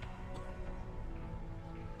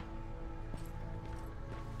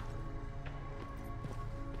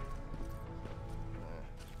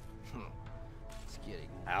 It's getting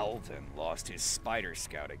Alvin lost his spider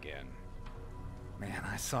scout again. Man,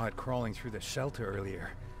 I saw it crawling through the shelter earlier.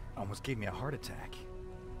 Almost gave me a heart attack.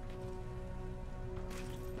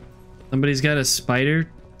 Somebody's got a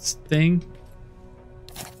spider thing.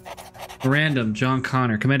 Random, John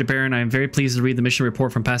Connor. Commander Baron, I am very pleased to read the mission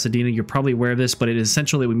report from Pasadena. You're probably aware of this, but it is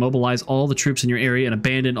essential that we mobilize all the troops in your area and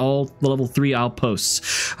abandon all level 3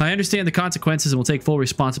 outposts. I understand the consequences and will take full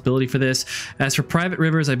responsibility for this. As for Private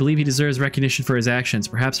Rivers, I believe he deserves recognition for his actions.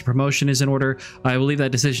 Perhaps a promotion is in order. I will leave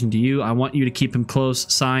that decision to you. I want you to keep him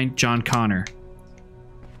close. Signed, John Connor.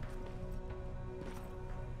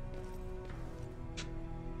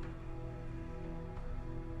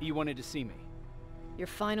 You wanted to see me? You're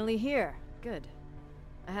finally here. Good.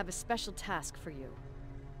 I have a special task for you.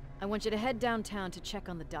 I want you to head downtown to check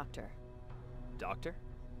on the doctor. Doctor?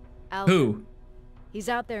 Alvin. Who? He's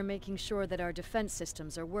out there making sure that our defense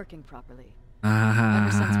systems are working properly. Ever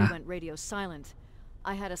since we went radio silent,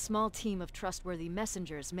 I had a small team of trustworthy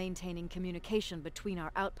messengers maintaining communication between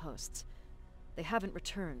our outposts. They haven't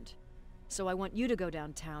returned, so I want you to go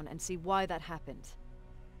downtown and see why that happened.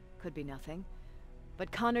 Could be nothing.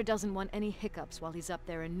 But Connor doesn't want any hiccups while he's up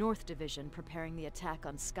there in North Division preparing the attack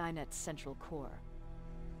on Skynet's central core.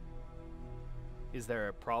 Is there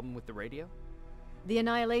a problem with the radio? The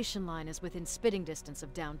Annihilation Line is within spitting distance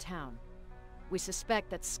of downtown. We suspect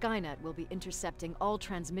that Skynet will be intercepting all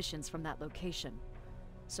transmissions from that location.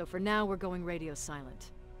 So for now, we're going radio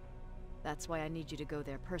silent. That's why I need you to go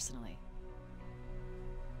there personally.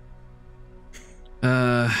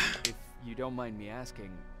 If you don't mind me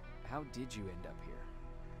asking, how did you end up here?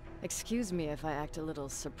 Excuse me if I act a little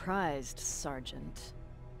surprised, Sergeant.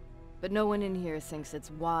 But no one in here thinks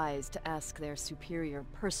it's wise to ask their superior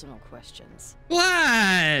personal questions.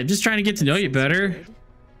 What? Just trying to get to know you better.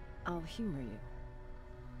 I'll humor you.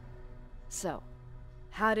 So,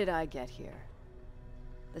 how did I get here?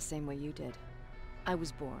 The same way you did. I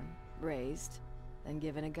was born, raised, then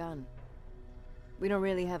given a gun. We don't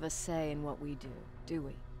really have a say in what we do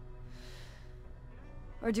we?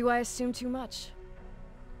 Or do I assume too much?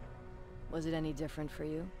 Was it any different for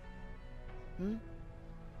you?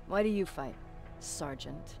 Why do you fight,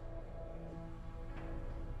 Sergeant?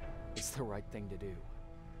 It's the right thing to do.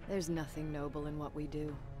 There's nothing noble in what we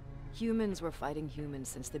do. Humans were fighting humans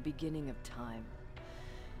since the beginning of time.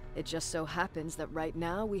 It just so happens that right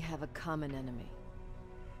now we have a common enemy.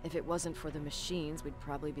 If it wasn't for the machines, we'd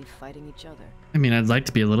probably be fighting each other. I mean, I'd like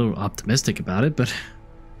to be a little optimistic about it, but...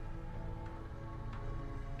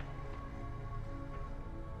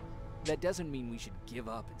 That doesn't mean we should give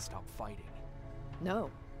up and stop fighting. No,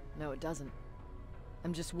 it doesn't.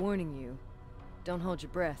 I'm just warning you. Don't hold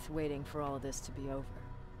your breath waiting for all of this to be over.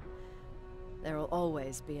 There will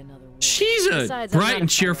always be another war. She's a bright and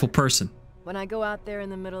cheerful person. When I go out there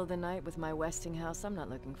in the middle of the night with my Westinghouse, I'm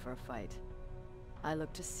not looking for a fight. I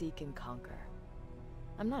look to seek and conquer.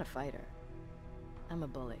 I'm not a fighter. I'm a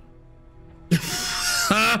bully.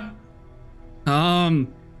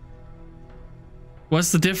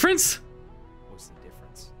 What's the difference? What's the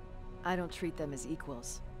difference? I don't treat them as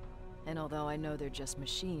equals. And although I know they're just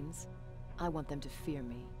machines, I want them to fear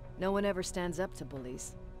me. No one ever stands up to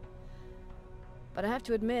bullies. But I have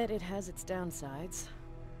to admit, it has its downsides.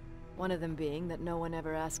 One of them being that no one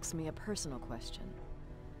ever asks me a personal question.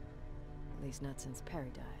 At least not since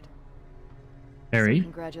Perry died. Perry? So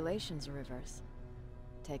congratulations, Rivers.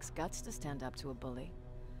 Takes guts to stand up to a bully.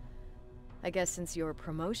 I guess since your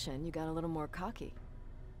promotion, you got a little more cocky.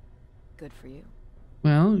 Good for you.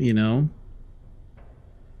 Well, you know.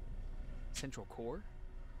 Central Core?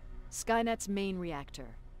 Skynet's main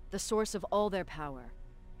reactor. The source of all their power.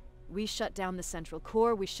 We shut down the Central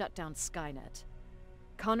Core, we shut down Skynet.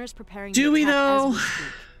 Connor's preparing Do we though? As we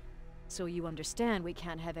speak. So you understand we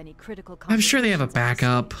can't have any critical I'm sure they have a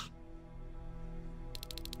backup.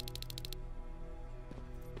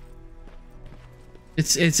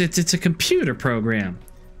 It's a computer program.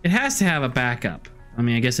 It has to have a backup. I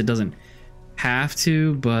mean, I guess it doesn't have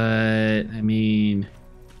to, but I mean,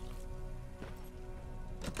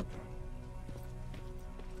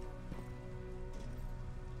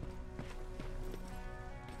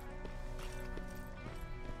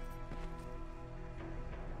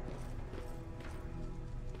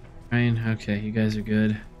 Ryan, okay, you guys are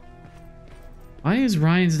good. Why is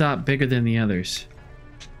Ryan's dot bigger than the others?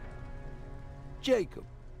 Jacob.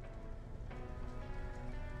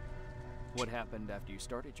 What happened after you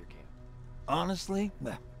started your camp? Honestly,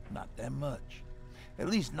 well, not that much. At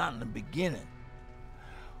least not in the beginning.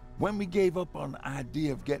 When we gave up on the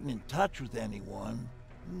idea of getting in touch with anyone,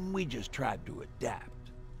 we just tried to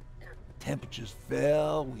adapt. Temperatures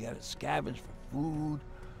fell, we had to scavenge for food.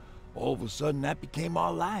 All of a sudden, that became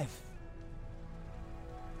our life.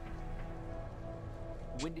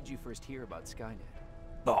 When did you first hear about Skynet?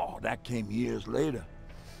 Oh, that came years later.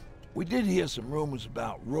 We did hear some rumors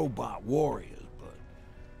about robot warriors, but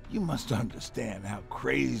you must understand how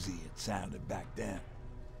crazy it sounded back then.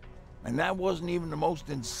 And that wasn't even the most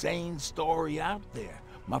insane story out there.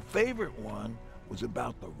 My favorite one was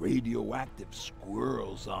about the radioactive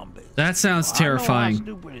squirrel zombies. That sounds terrifying. I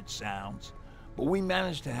know how stupid it sounds, but we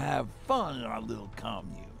managed to have fun in our little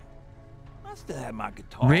commune. I still have my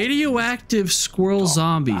guitar. Radioactive squirrel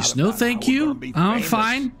zombies. No thank you. I'm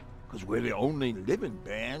fine. Because we're the only living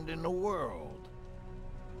band in the world.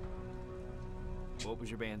 What was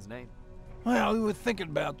your band's name? Well, we were thinking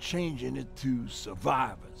about changing it to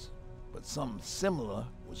Survivors, but something similar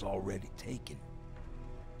was already taken.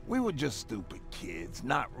 We were just stupid kids,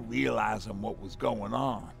 not realizing what was going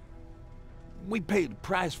on. We paid the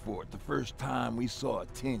price for it the first time we saw a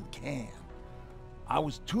tin can. I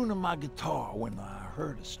was tuning my guitar when I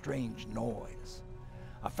heard a strange noise.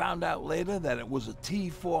 I found out later that it was a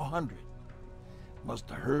T-400. Must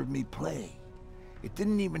have heard me play. It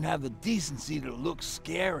didn't even have the decency to look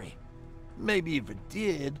scary. Maybe if it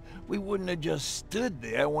did, we wouldn't have just stood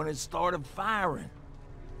there when it started firing.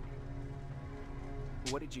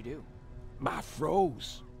 What did you do? I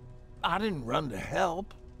froze. I didn't run to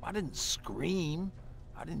help. I didn't scream.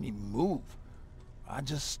 I didn't even move. I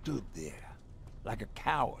just stood there, like a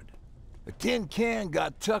coward. The tin can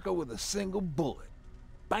got Tucker with a single bullet.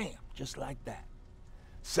 Bam, just like that.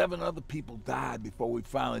 7 other people died before we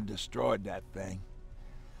finally destroyed that thing.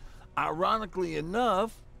 Ironically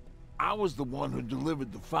enough, I was the one who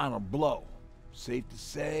delivered the final blow. Safe to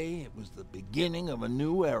say, it was the beginning of a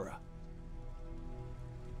new era.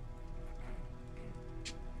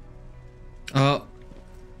 Oh.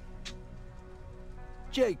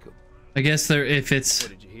 Jacob. I guess if it's...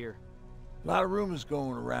 What did you hear? A lot of rumors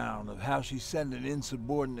going around of how she's sending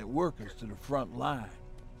insubordinate workers to the front line.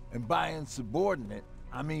 And by insubordinate,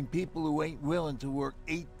 I mean people who ain't willing to work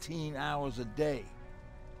 18 hours a day.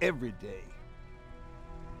 Every day.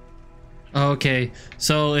 Okay,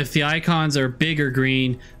 so if the icons are big or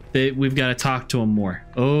green, we've got to talk to them more.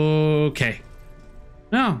 Okay.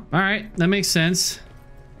 No, alright, that makes sense.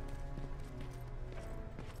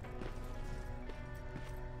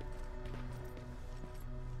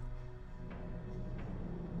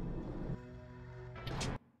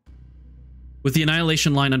 With the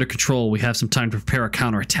Annihilation line under control, we have some time to prepare a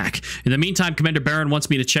counterattack. In the meantime, Commander Barron wants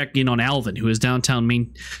me to check in on Alvin, who is downtown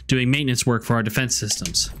doing maintenance work for our defense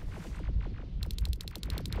systems.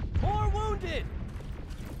 More wounded!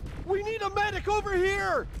 We need a medic over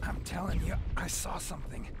here! I'm telling you, I saw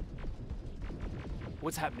something.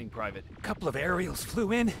 What's happening, Private? A couple of aerials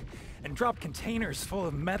flew in and dropped containers full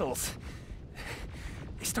of metals.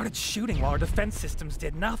 They started shooting while our defense systems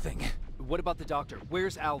did nothing. What about the doctor?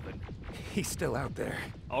 Where's Alvin? He's still out there.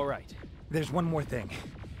 All right. There's one more thing.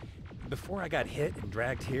 Before I got hit and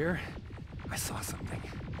dragged here, I saw something.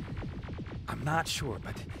 I'm not sure,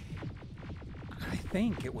 but I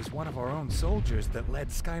think it was one of our own soldiers that led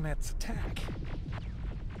Skynet's attack.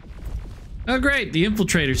 Oh great, the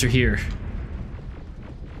infiltrators are here.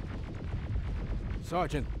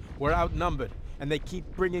 Sergeant, we're outnumbered, and they keep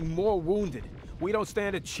bringing more wounded. We don't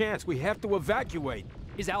stand a chance. We have to evacuate.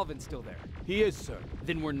 Is Alvin still there? He is, sir.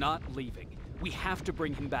 Then we're not leaving. We have to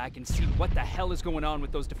bring him back and see what the hell is going on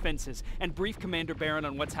with those defenses and brief Commander Barron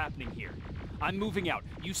on what's happening here. I'm moving out.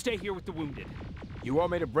 You stay here with the wounded. You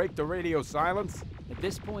want me to break the radio silence? At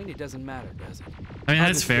this point, it doesn't matter, does it? I mean,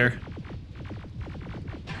 that's fair.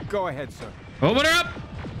 Go ahead, sir. Open her up!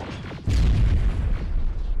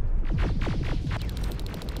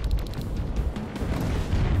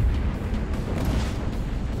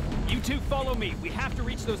 You two follow me. We have to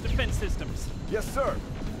reach those defense systems. Yes, sir.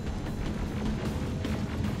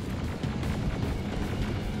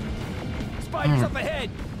 Spiders up ahead!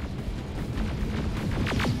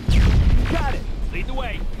 Got it! Lead the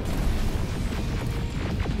way.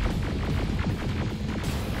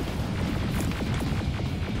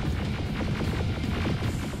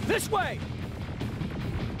 This way!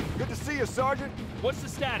 Good to see you, Sergeant. What's the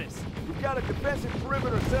status? We've got a defensive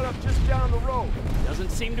perimeter set up just down the road. Doesn't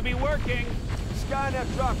seem to be working.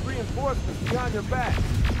 Skynet dropped reinforcements behind your back.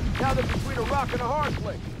 Now they're between a rock and a hard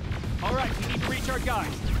place. All right, we need to reach our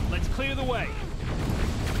guys. Let's clear the way.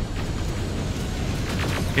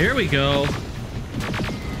 Here we go.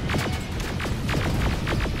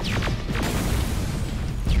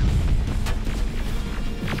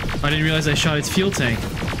 I didn't realize I shot its fuel tank.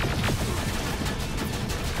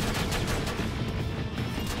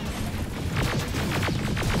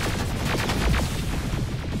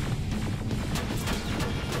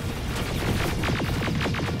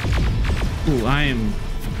 Ooh, I am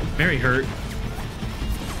very hurt.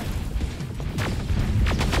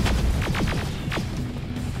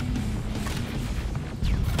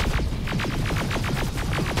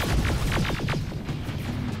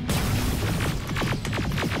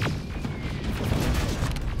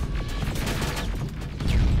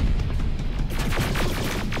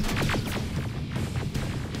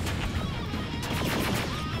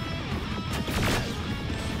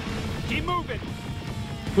 Keep moving.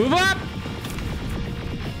 Move up!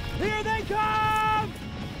 Here they come!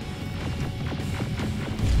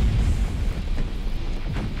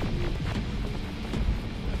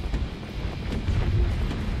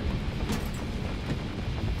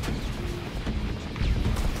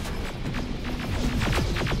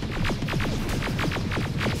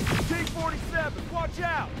 T-47, watch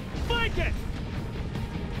out! Flank it!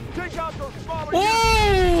 Take out those smaller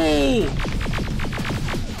Oh!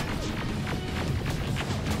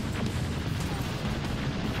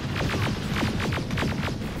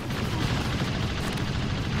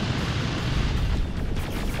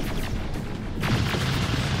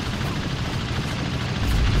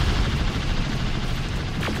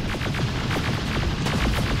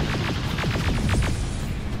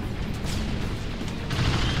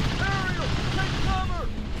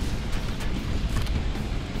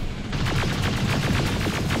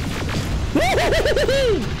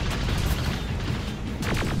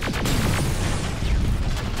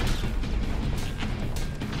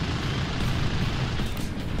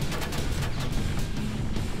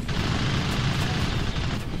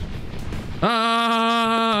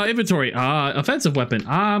 Inventory. Offensive weapon.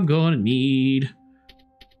 I'm gonna need.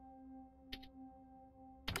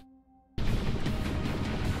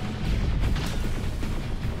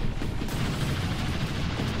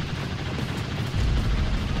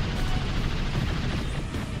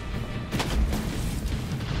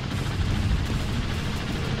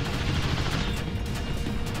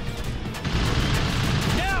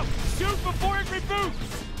 Now, shoot before it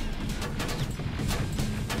reboots!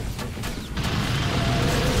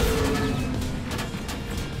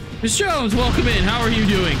 Miss Jones, welcome in. How are you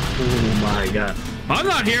doing? Oh my god. I'm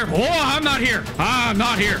not here. Oh, I'm not here. I'm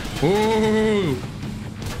not here. Oh.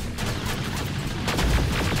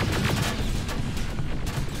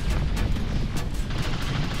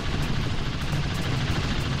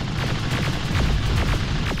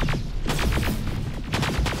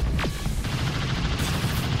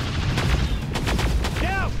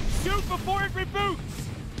 Reload before it reboots!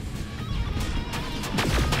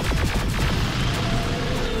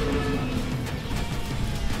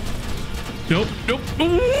 Nope, nope.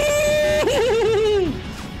 Ooh!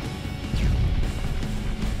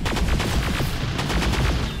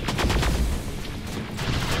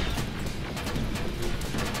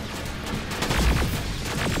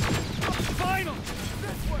 Final!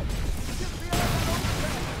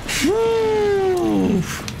 Whew.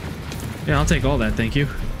 Yeah, I'll take all that, thank you.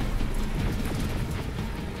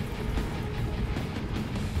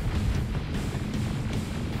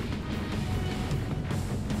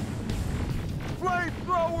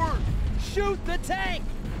 Flamethrower! Shoot the tank!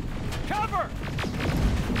 Cover!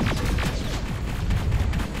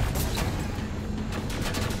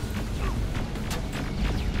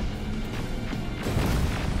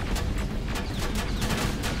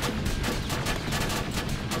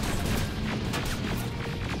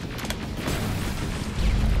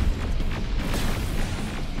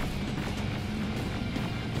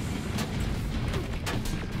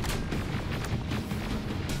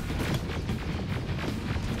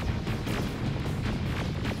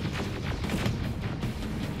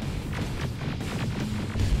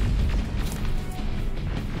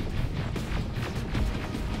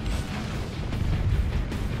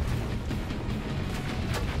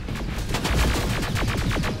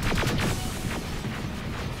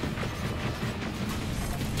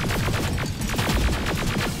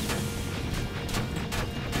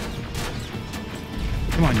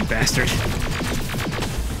 Come on, you bastard.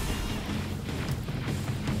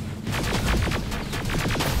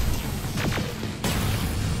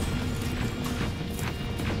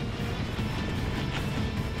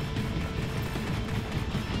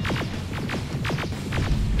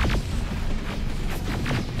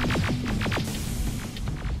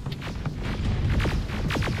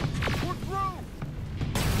 We're through!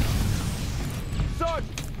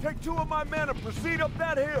 Sergeant, take 2 of my men and proceed up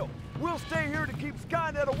that hill. We'll stay here to keep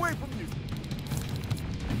Skynet away from you.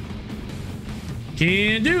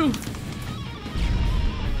 Can do.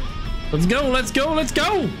 Let's go, let's go, let's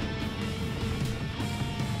go.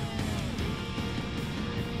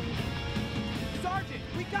 Sergeant,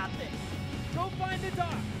 we got this. Go find the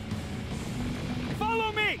dog.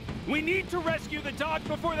 Follow me. We need to rescue the dog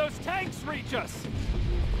before those tanks reach us.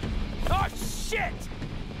 Oh, shit!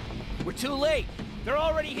 We're too late. They're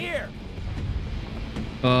already here.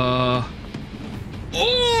 Oh!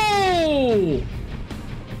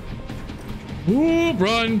 Ooh,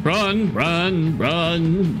 run, run, run,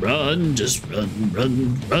 run, run, just run,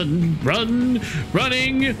 run, run, run,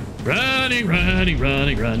 running, running, running,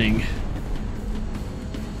 running, running.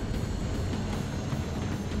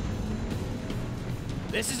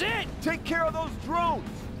 This is it. Take care of those drones.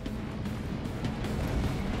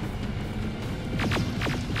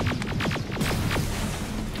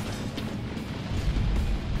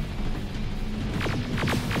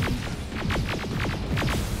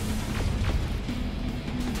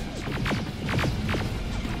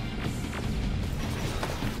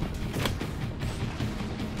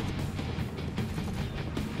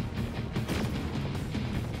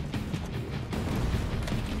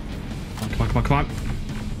 Come on, come on.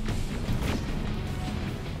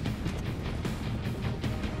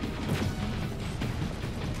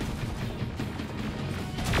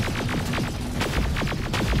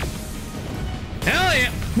 Hell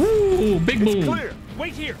yeah! Woo! Big boom. It's clear.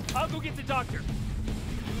 Wait here. I'll go get the doctor.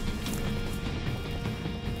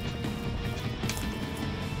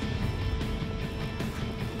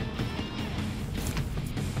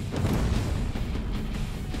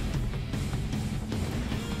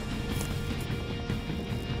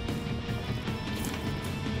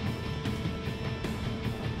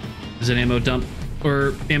 There's an ammo dump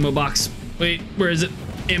or ammo box. Wait, where is it?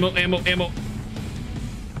 Ammo, ammo, ammo.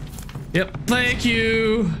 Yep, thank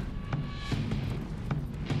you.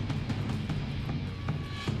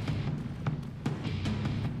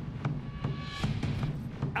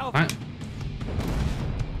 Alpha.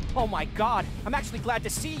 Oh my God, I'm actually glad to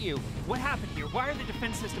see you. What happened here? Why are the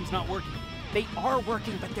defense systems not working? They are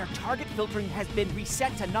working, but their target filtering has been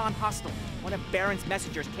reset to non-hostile. One of Baron's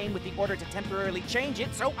messengers came with the order to temporarily change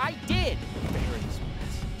it, so I did. Baron's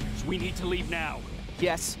messengers. We need to leave now.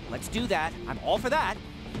 Yes, let's do that. I'm all for that.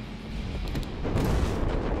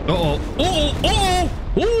 Uh-oh. Uh-oh.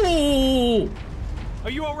 Uh-oh.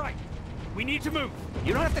 Are you all right? We need to move.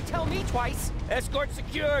 You don't have to tell me twice. Escort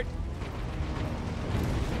secured.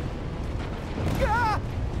 Ah!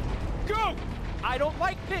 Go! I don't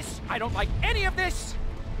like this. I don't like any of this.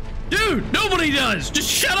 Dude, nobody does. Just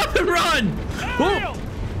shut up and run. Ariel!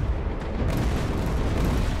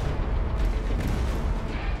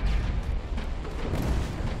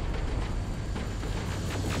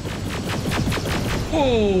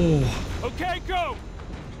 Okay, go!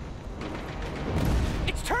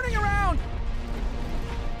 It's turning around!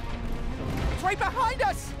 It's right behind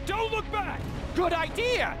us! Don't look back! Good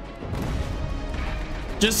idea!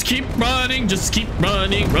 Just keep running, just keep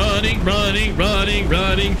running, running, running, running,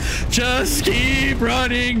 running. Just keep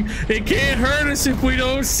running. It can't hurt us if we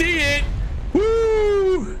don't see it.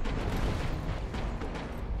 Woo!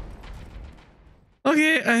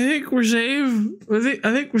 Okay, I think we're safe.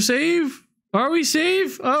 I think we're safe. Are we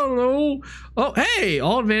safe? I don't know. Oh, hey!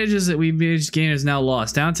 All advantages that we managed to gain is now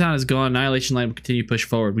lost. Downtown is gone. Annihilation line will continue to push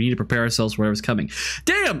forward. We need to prepare ourselves for whatever's coming.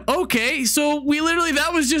 Damn! Okay, so we literally,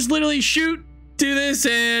 that was just literally shoot, do this,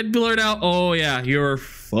 and blurt out, oh yeah, you're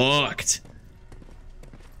fucked.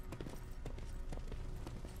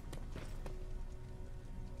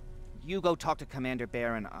 You go talk to Commander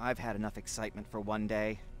Baron. I've had enough excitement for one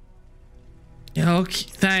day. Yeah, okay,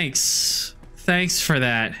 thanks. Thanks for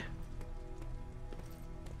that.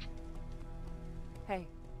 Hey,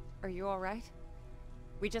 are you all right?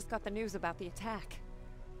 We just got the news about the attack.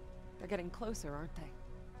 They're getting closer, aren't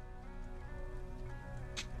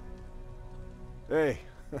they? Hey,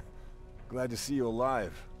 glad to see you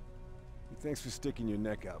alive. Thanks for sticking your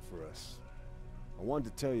neck out for us. I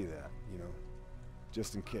wanted to tell you that, you know,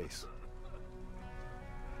 just in case.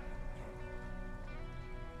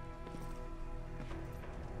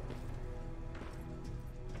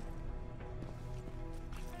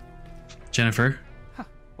 Jennifer? Huh,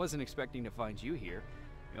 wasn't expecting to find you here.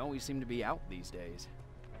 You always seem to be out these days.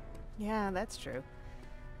 Yeah, that's true.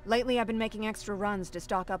 Lately, I've been making extra runs to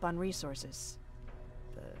stock up on resources.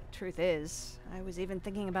 The truth is, I was even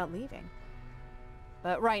thinking about leaving.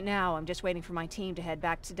 But right now, I'm just waiting for my team to head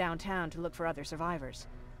back to downtown to look for other survivors.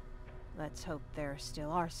 Let's hope there still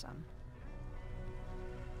are some.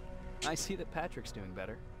 I see that Patrick's doing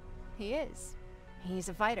better. He is. He's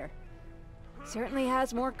a fighter. Certainly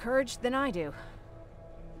has more courage than I do.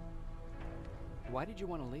 Why did you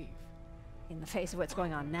want to leave? In the face of what's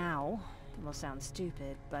going on now, it will sound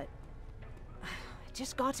stupid, but it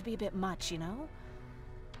just got to be a bit much, you know?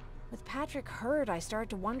 With Patrick hurt, I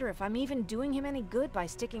started to wonder if I'm even doing him any good by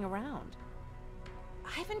sticking around.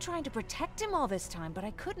 I've been trying to protect him all this time, but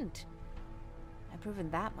I couldn't. I've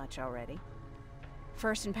proven that much already.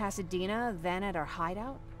 First in Pasadena, then at our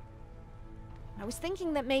hideout. I was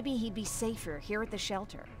thinking that maybe he'd be safer here at the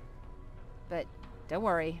shelter. But don't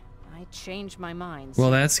worry, I changed my mind. Well,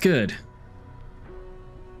 that's good.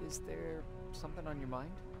 Is there something on your mind?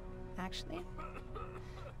 Actually,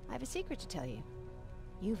 I have a secret to tell you.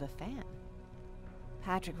 You've a fan.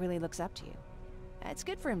 Patrick really looks up to you. It's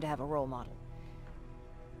good for him to have a role model.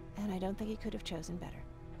 And I don't think he could have chosen better.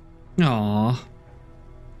 Aww.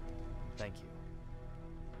 Thank you.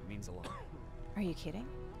 It means a lot. Are you kidding?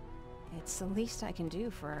 It's the least I can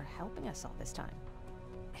do for helping us all this time.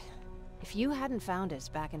 If you hadn't found us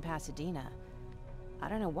back in Pasadena, I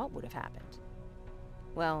don't know what would have happened.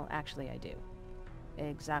 Well, actually I do.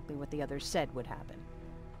 Exactly what the others said would happen.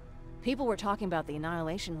 People were talking about the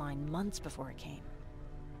Annihilation line months before it came.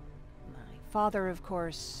 My father, of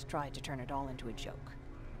course, tried to turn it all into a joke.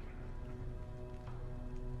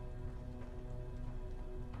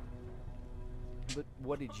 But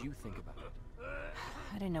what did you think about it?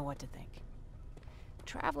 I didn't know what to think.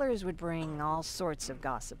 Travelers would bring all sorts of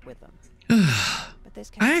gossip with them. But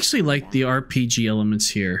this I actually like the RPG elements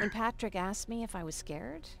here. When Patrick asked me if I was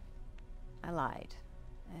scared, I lied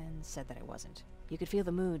and said that I wasn't. You could feel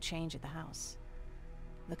the mood change at the house.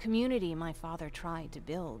 The community my father tried to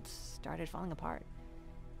build started falling apart.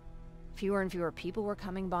 Fewer and fewer people were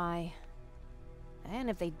coming by, and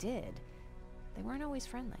if they did, they weren't always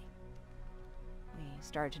friendly. We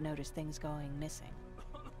started to notice things going missing.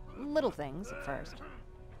 Little things at first.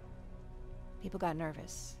 People got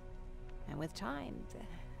nervous, and with time,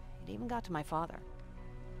 it even got to my father.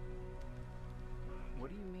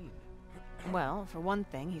 What do you mean? Well, for one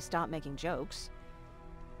thing, he stopped making jokes.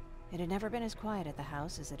 It had never been as quiet at the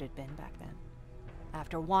house as it had been back then.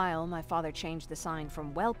 After a while, my father changed the sign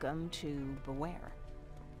from welcome to beware.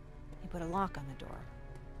 He put a lock on the door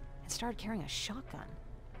and started carrying a shotgun.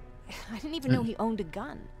 I didn't even know he owned a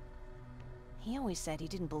gun. He always said he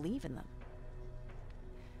didn't believe in them.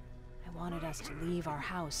 I wanted us to leave our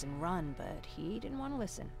house and run, but he didn't want to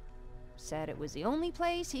listen. Said it was the only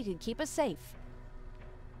place he could keep us safe.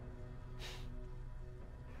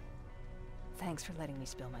 Thanks for letting me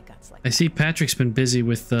spill my guts like that. I see Patrick's been busy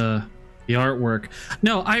with the artwork.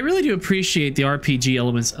 No, I really do appreciate the RPG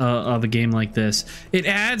elements of a game like this. It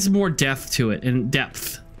adds more depth to it, and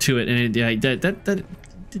it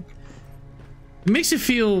makes it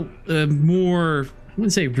feel more, I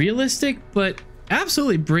wouldn't say realistic, but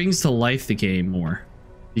absolutely brings to life the game more.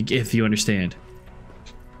 If you understand.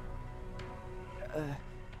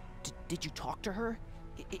 Did you talk to her?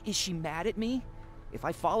 Is she mad at me? If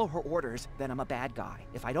I follow her orders, then I'm a bad guy.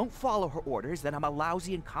 If I don't follow her orders, then I'm a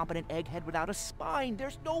lousy, incompetent egghead without a spine.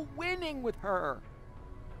 There's no winning with her.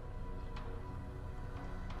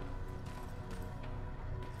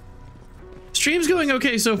 Stream's going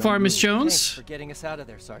okay so far, Miss Jones. Thanks for getting us out of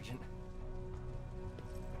there, Sergeant.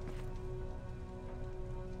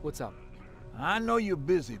 What's up? I know you're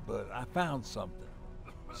busy, but I found something.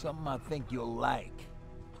 Something I think you'll like.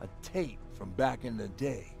 A tape from back in the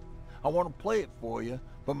day. I want to play it for you,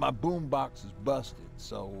 but my boombox is busted,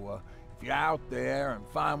 so if you're out there and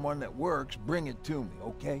find one that works, bring it to me,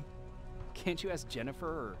 okay? Can't you ask Jennifer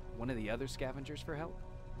or one of the other scavengers for help?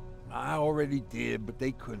 I already did, but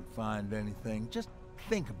they couldn't find anything. Just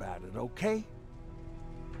think about it, okay?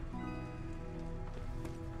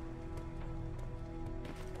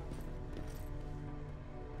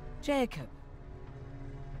 Jacob.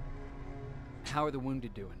 How are the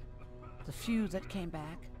wounded doing? The few that came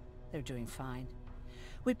back, they're doing fine.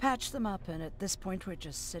 We patched them up, and at this point we're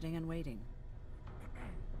just sitting and waiting.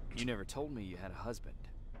 You never told me you had a husband.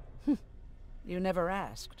 You never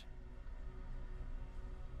asked.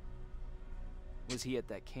 Was he at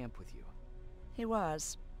that camp with you? He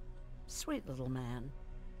was. Sweet little man.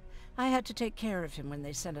 I had to take care of him when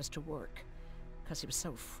they sent us to work, because he was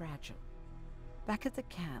so fragile. Back at the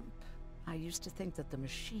camp, I used to think that the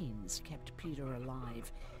machines kept Peter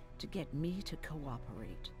alive to get me to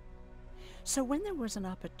cooperate. So when there was an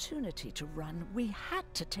opportunity to run, we had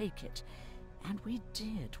to take it. And we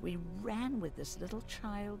did. We ran with this little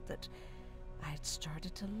child that I had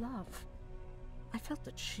started to love. I felt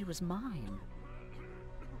that she was mine.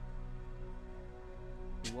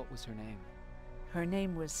 What was her name? Her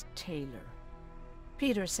name was Taylor.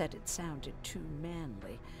 Peter said it sounded too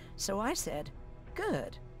manly, so I said,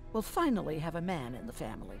 good, we'll finally have a man in the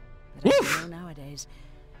family. But as you know nowadays,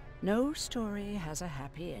 no story has a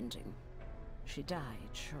happy ending. She died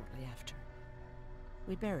shortly after.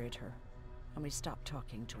 We buried her, and we stopped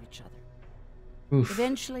talking to each other. Oof.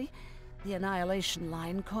 Eventually, the Annihilation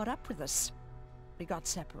Line caught up with us. We got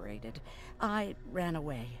separated. I ran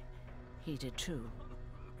away. He did too.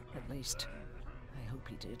 At least, I hope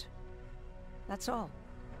he did. That's all.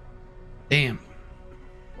 Damn.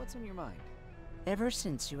 What's on your mind? Ever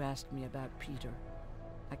since you asked me about Peter,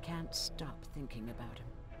 I can't stop thinking about him.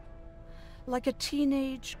 Like a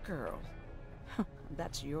teenage girl.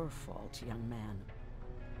 That's your fault, young man.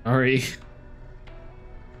 Sorry.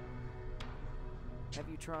 Have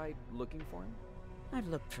you tried looking for him? I've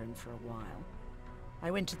looked for him for a while. I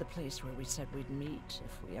went to the place where we said we'd meet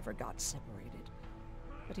if we ever got separated.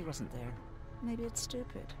 But he wasn't there. Maybe it's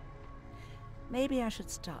stupid. Maybe I should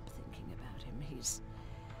stop thinking about him. He's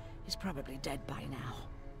probably dead by now.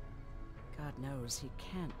 God knows he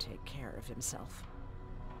can't take care of himself.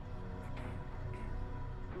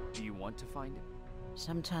 Do you want to find him?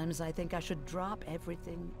 Sometimes I think I should drop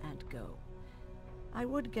everything and go. I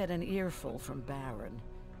would get an earful from Baron,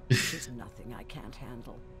 which is nothing I can't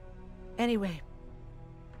handle. Anyway,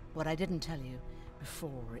 what I didn't tell you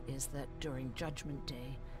before is that during Judgment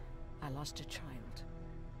Day, I lost a child.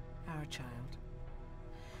 Our child.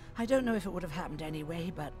 I don't know if it would have happened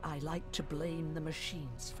anyway, but I like to blame the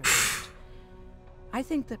machines for that. I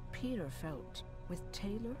think that Peter felt with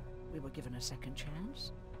Taylor we were given a second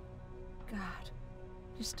chance. God,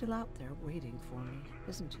 he's still out there waiting for me,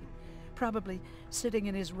 isn't he? Probably sitting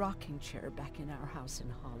in his rocking chair back in our house in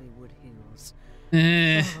Hollywood Hills.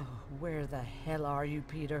 Oh, where the hell are you,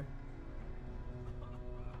 Peter?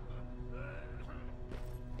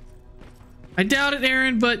 I doubt it,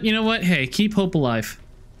 Aaron, but you know what? Hey, keep hope alive.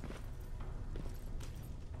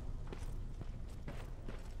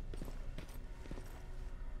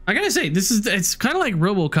 I gotta say, it's kind of like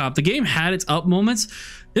RoboCop. The game had its up moments.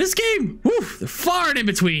 This game, whew, they're far and in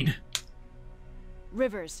between.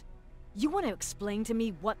 Rivers, you want to explain to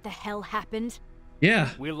me what the hell happened? Yeah.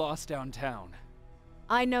 We lost downtown.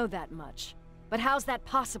 I know that much. But how's that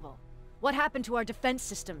possible? What happened to our defense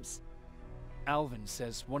systems? Alvin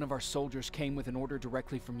says one of our soldiers came with an order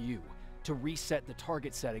directly from you to reset the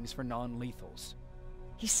target settings for non-lethals.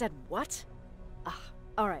 He said what?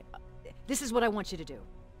 All right. This is what I want you to do.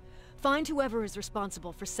 Find whoever is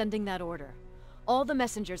responsible for sending that order. All the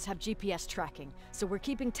messengers have GPS tracking, so we're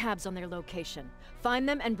keeping tabs on their location. Find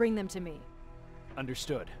them and bring them to me.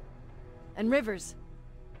 Understood. And Rivers,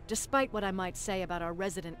 despite what I might say about our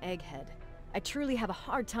resident egghead, I truly have a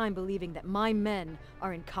hard time believing that my men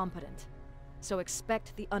are incompetent. So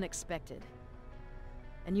expect the unexpected.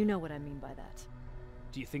 And you know what I mean by that.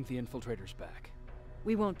 Do you think the infiltrator's back?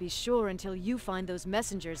 We won't be sure until you find those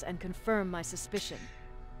messengers and confirm my suspicion.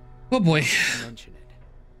 Oh boy. Mention it.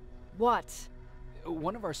 What?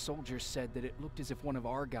 One of our soldiers said that it looked as if one of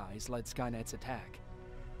our guys led Skynet's attack.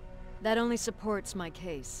 That only supports my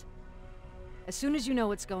case. As soon as you know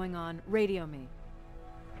what's going on, radio me.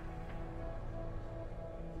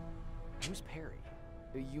 Who's Perry?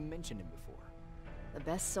 You mentioned him before. The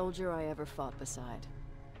best soldier I ever fought beside.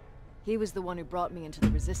 He was the one who brought me into the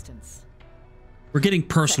Resistance. We're getting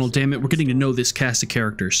personal, damn it. We're getting to know this cast of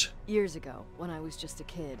characters. Years ago, when I was just a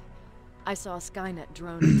kid, I saw a Skynet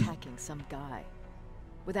drone attacking some guy.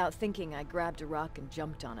 Without thinking, I grabbed a rock and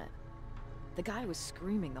jumped on it. The guy was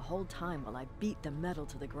screaming the whole time while I beat the metal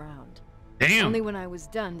to the ground. Damn! Only when I was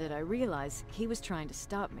done did I realize he was trying to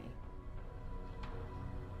stop me.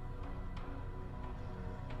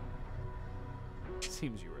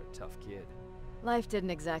 Seems you were a tough kid. Life didn't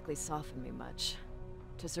exactly soften me much.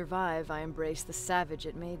 To survive, I embraced the savage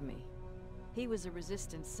it made me. He was a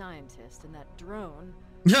Resistance scientist, and that drone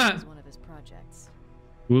was one of his projects.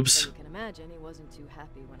 Whoops. So you can imagine he wasn't too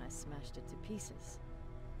happy when I smashed it to pieces.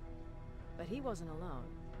 But he wasn't alone.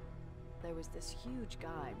 There was this huge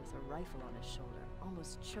guy with a rifle on his shoulder,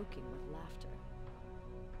 almost choking with laughter.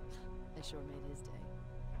 I sure made his day.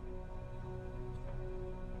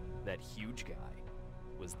 That huge guy.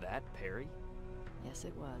 Was that Perry? Yes,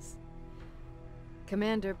 it was.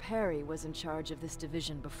 Commander Perry was in charge of this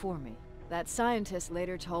division before me. That scientist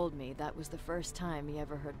later told me that was the first time he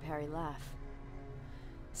ever heard Perry laugh.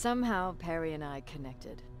 Somehow, Perry and I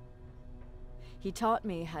connected. He taught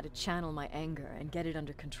me how to channel my anger and get it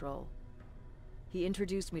under control. He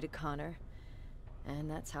introduced me to Connor, and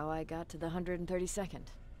that's how I got to the 132nd.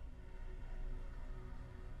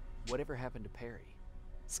 Whatever happened to Perry?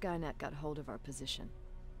 Skynet got hold of our position.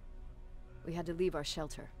 We had to leave our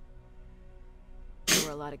shelter. There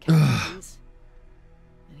were a lot of casualties,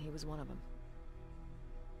 and he was one of them.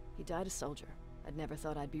 He died a soldier. I'd never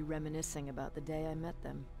thought I'd be reminiscing about the day I met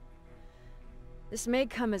them. This may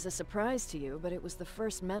come as a surprise to you, but it was the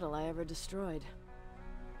first metal I ever destroyed.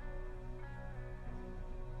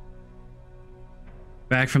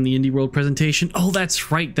 Back from the Indie World presentation. Oh,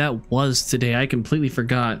 that's right. That was today. I completely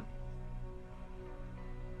forgot.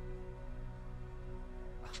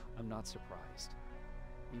 I'm not surprised.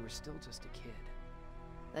 You were still just a kid.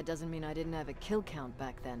 That doesn't mean I didn't have a kill count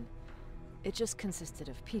back then. It just consisted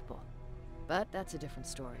of people. But that's a different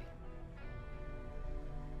story.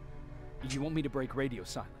 You want me to break radio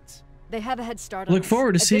silence? They have a head start on Look us.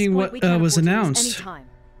 forward to At this seeing point, what we can't was afford to lose announced. any time.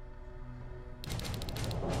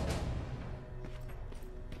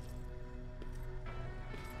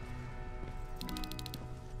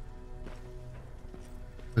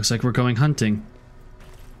 Looks like we're going hunting.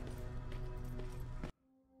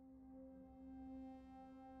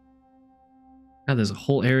 God, there's a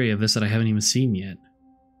whole area of this that I haven't even seen yet.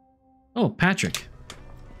 Oh, Patrick.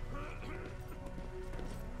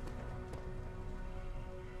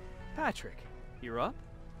 Patrick, you're up?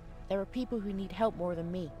 There are people who need help more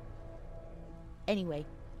than me. Anyway,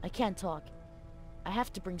 I can't talk. I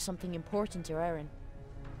have to bring something important to Erin.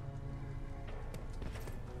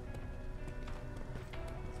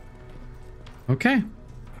 Okay.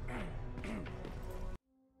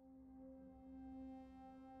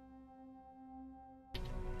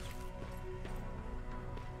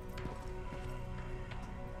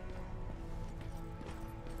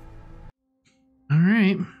 All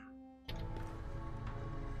right.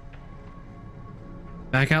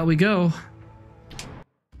 Back out we go.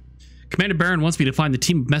 Commander Baron wants me to find the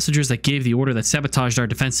team of messengers that gave the order that sabotaged our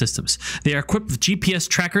defense systems. They are equipped with GPS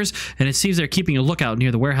trackers, and it seems they're keeping a lookout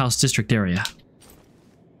near the warehouse district area.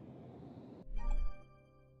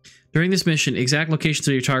 During this mission, exact locations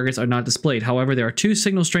of your targets are not displayed. However, there are 2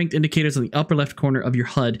 signal strength indicators on the upper left corner of your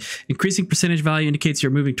HUD. Increasing percentage value indicates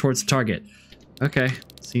you're moving towards the target. Okay,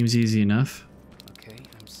 seems easy enough. Okay,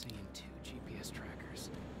 I'm seeing 2 GPS trackers.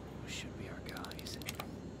 Those should be our guys.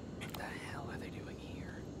 What the hell are they doing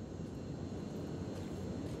here?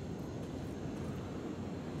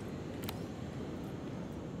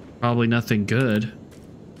 Probably nothing good.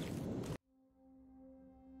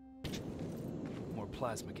 More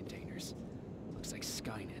plasma containers. Looks like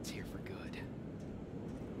Skynet's here for good.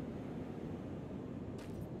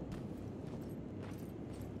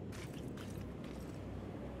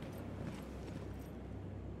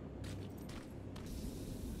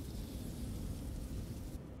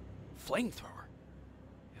 Flamethrower.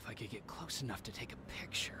 If I could get close enough to take a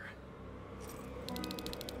picture.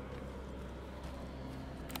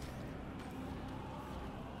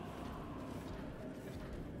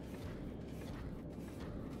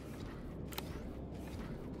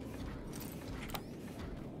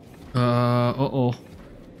 Uh-oh.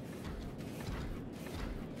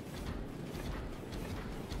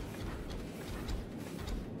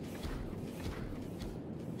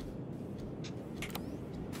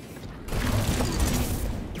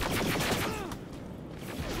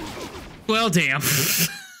 Well, damn.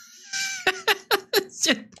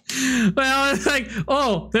 Well, it's like,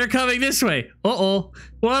 oh, they're coming this way. Uh-oh.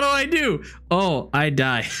 What do I do? Oh, I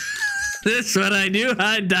die. That's what I do.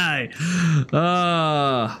 I die.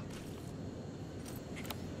 A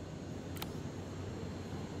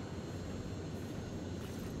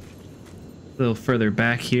little further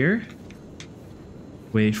back here.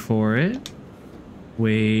 Wait for it.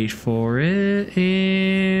 Wait for it.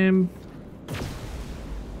 And...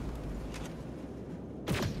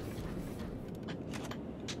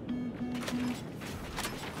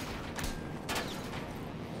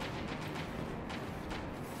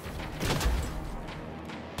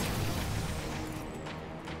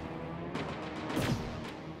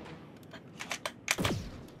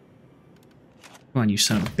 Come on, you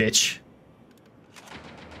son of a bitch.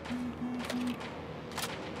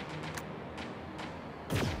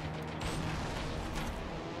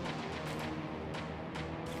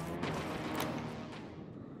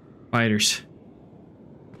 Fighters.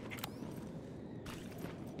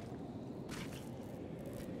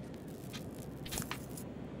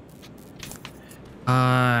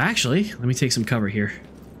 Actually, let me take some cover here.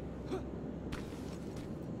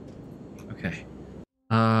 Okay.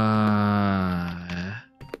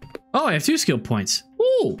 Oh, I have 2 skill points.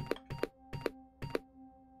 Ooh.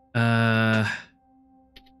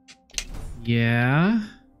 Yeah.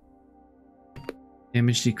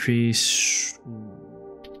 Damage decrease.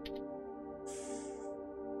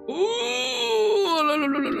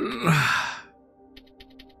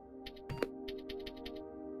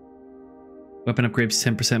 Weapon upgrades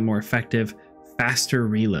 10% more effective. Faster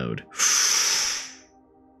reload.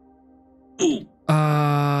 Ooh.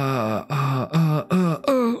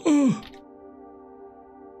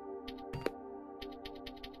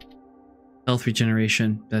 Health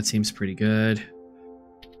regeneration. That seems pretty good.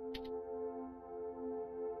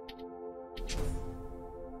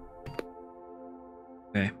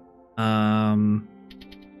 Okay.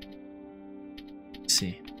 Let's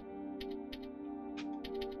see.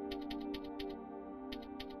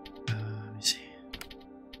 Let me see.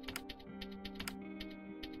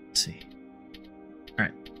 Let's see. All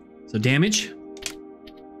right. So damage.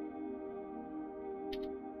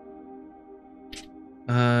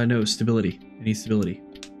 No, stability. I need stability.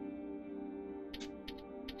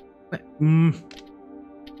 What?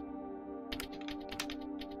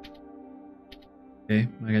 Okay,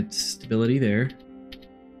 I got stability there.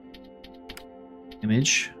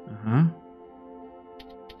 Damage. Uh-huh.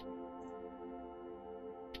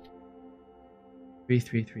 3,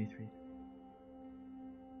 3, 3, 3. I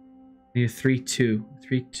need a 3, 2.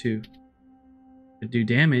 3, 2. To do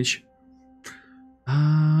damage.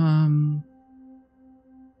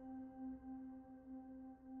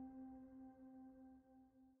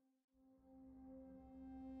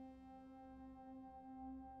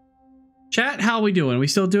 Chat, how are we doing? We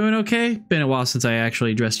still doing okay? Been a while since I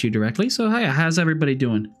actually addressed you directly, so hi, how's everybody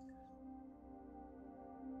doing?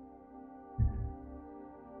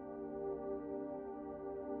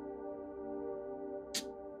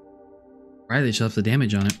 Right, they should have the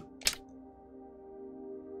damage on it.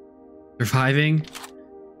 Surviving?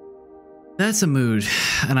 That's a mood,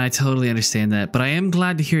 and I totally understand that, but I am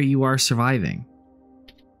glad to hear you are surviving.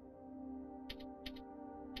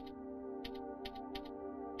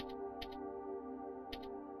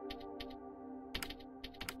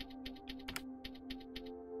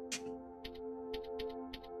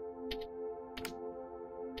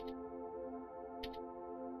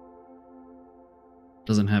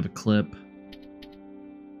 Doesn't have a clip.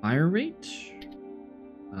 Fire rate?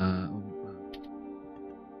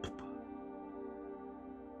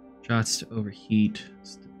 Shots to overheat.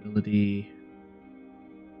 Stability.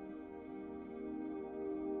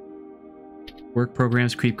 Work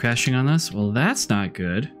programs keep crashing on us? Well, that's not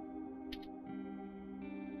good.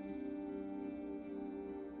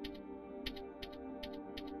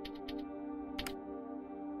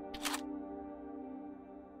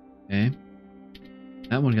 Okay.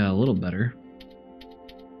 That one got a little better.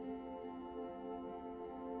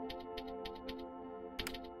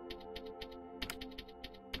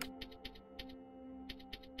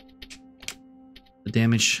 The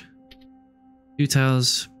damage. 2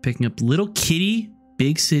 tiles. Picking up Little Kitty,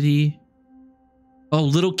 Big City. Oh,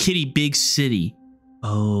 Little Kitty, Big City.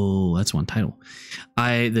 Oh, that's one title.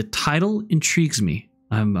 The title intrigues me.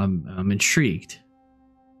 I'm intrigued.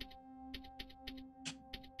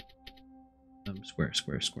 Square,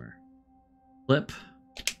 square, square. Flip.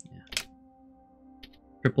 Yeah.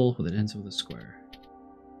 Triple with it ends with a square.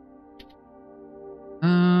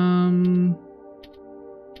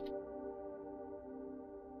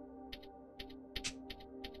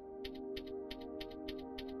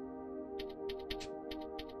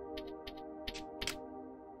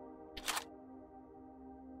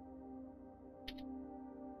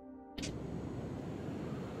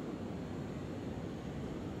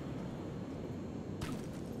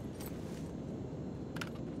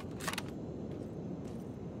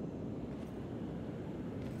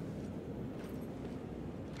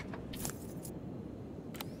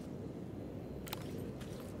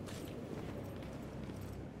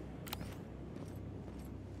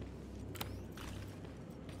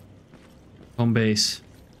 Home base.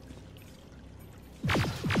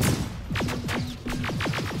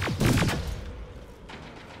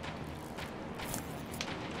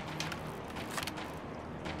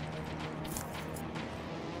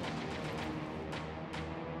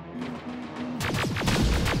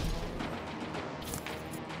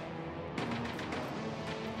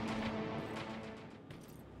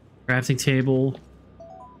 Crafting table.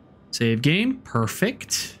 Save game.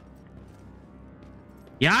 Perfect.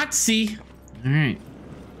 Yahtzee. All right.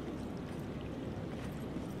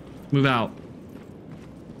 Move out.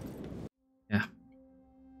 Yeah.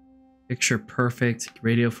 Picture perfect.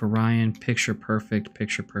 Radio for Ryan. Picture perfect.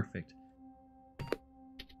 Picture perfect.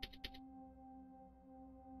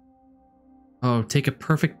 Oh, take a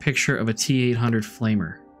perfect picture of a T-800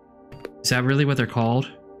 flamer. Is that really what they're called?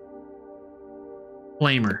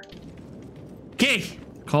 Flamer. Okay.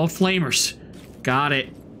 Called flamers. Got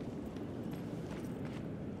it.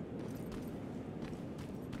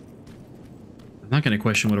 I'm not going to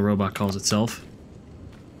question what a robot calls itself.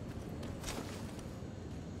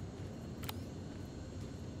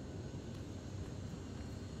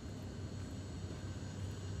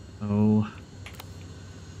 Oh.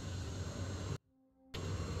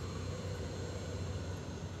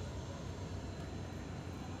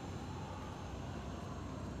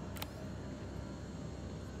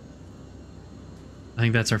 I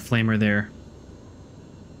think that's our flamer there.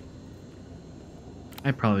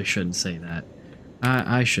 I probably shouldn't say that.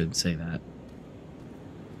 I shouldn't say that.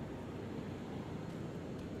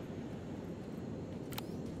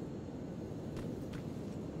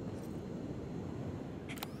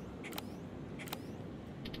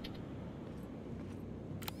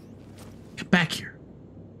 Get back here.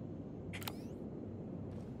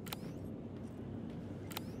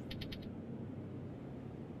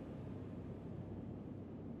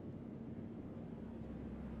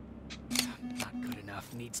 Not good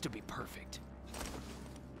enough. Needs to be perfect.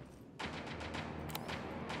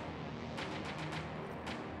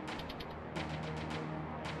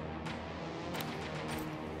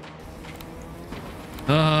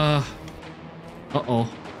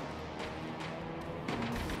 Uh-oh.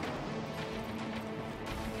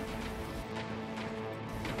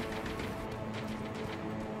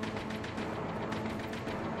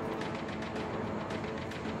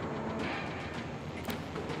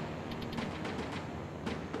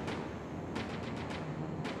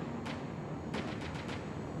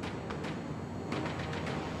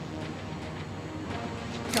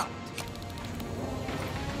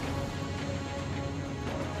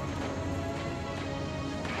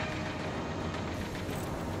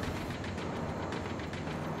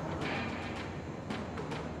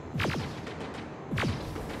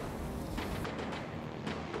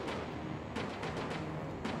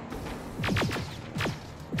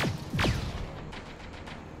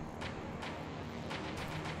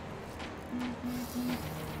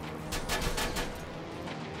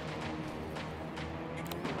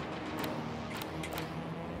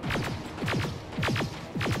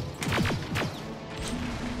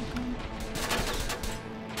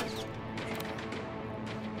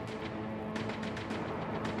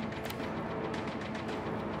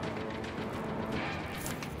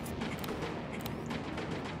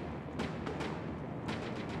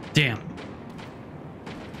 Damn.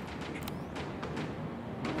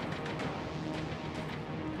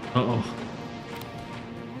 Uh-oh.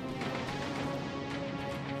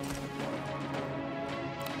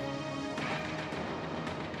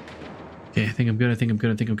 Okay, I think I'm good. I think I'm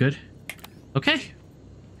good. I think I'm good. Okay.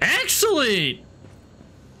 Excellent!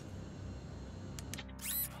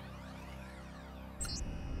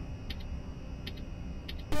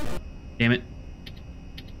 Damn it.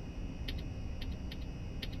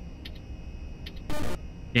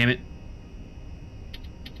 Damn it.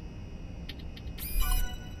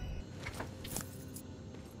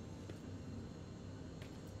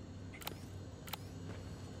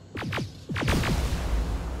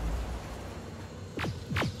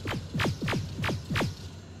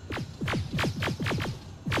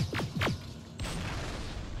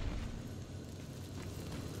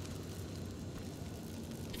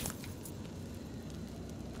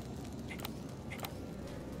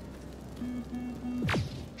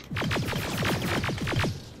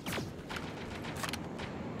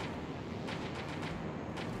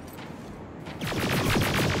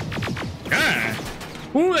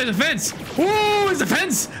 Ooh, there's a fence. Ooh, there's a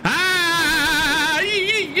fence. Ah!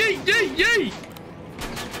 Yay, yay, yay, yay.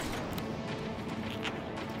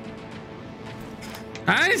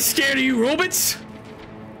 I ain't scared of you, robots.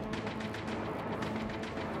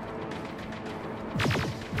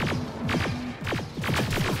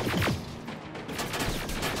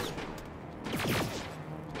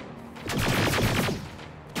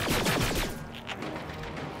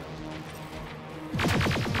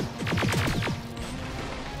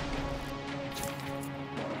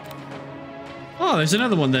 Oh, there's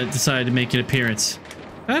another one that decided to make an appearance.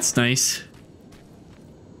 That's nice.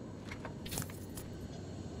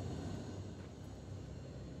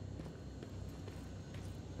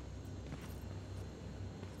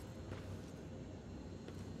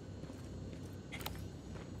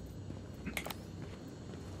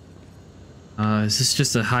 Is this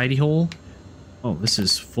just a hidey hole? Oh, this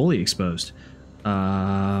is fully exposed.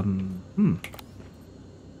 Yeah,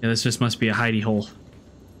 this just must be a hidey hole.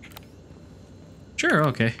 Sure,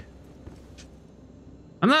 okay.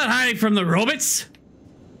 I'm not hiding from the robots.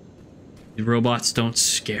 The robots don't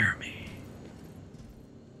scare me.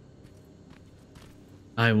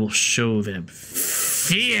 I will show them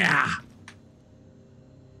fear.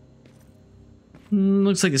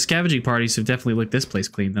 Looks like the scavenging parties have definitely looked this place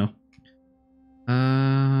clean, though.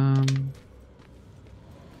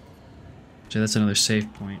 So that's another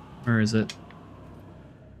save point. Where is it?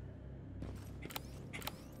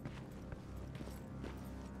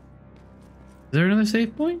 Is there another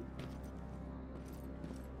save point?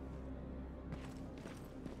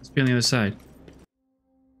 Let's be on the other side.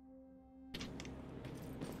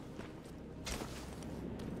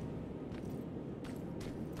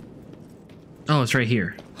 Oh, it's right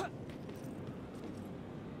here.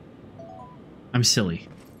 I'm silly.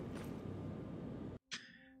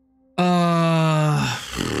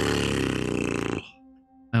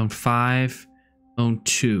 I own 5. Own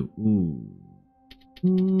 2. Ooh.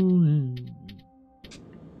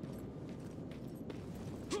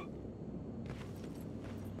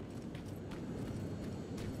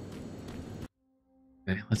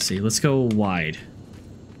 Okay, let's see. Let's go wide.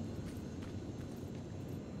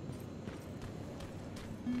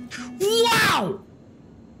 Wow!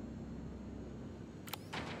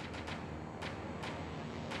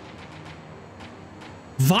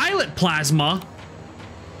 Violet plasma.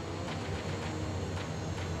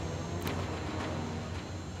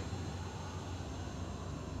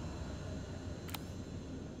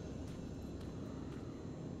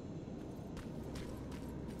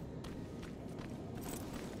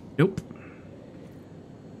 Nope.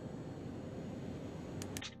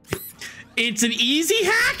 It's an easy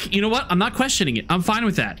hack? You know what? I'm not questioning it. I'm fine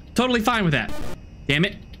with that. Totally fine with that. Damn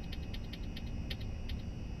it.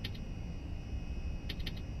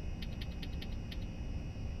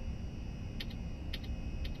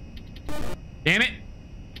 Damn it.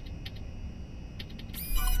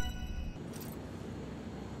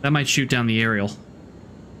 That might shoot down the aerial.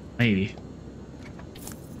 Maybe.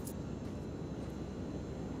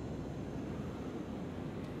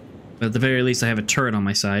 But at the very least, I have a turret on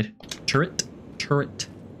my side. Turret? Turret.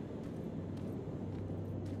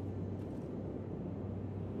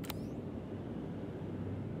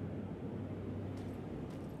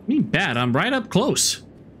 I mean, bad. I'm right up close.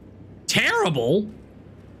 Terrible?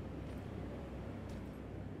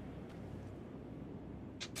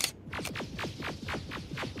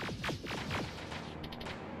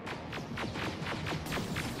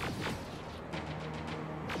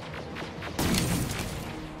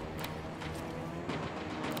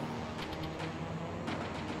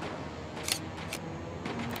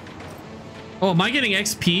 Oh, am I getting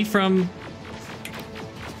XP from...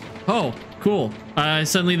 Oh, cool.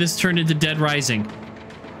 Suddenly this turned into Dead Rising.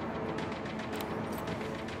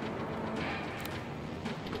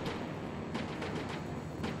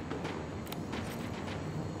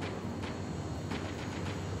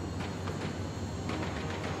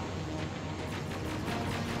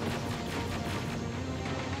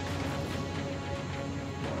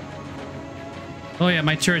 Oh yeah,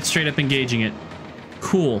 my turret's straight up engaging it.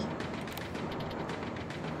 Cool.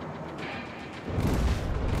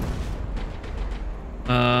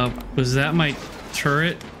 Was that my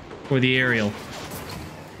turret or the aerial?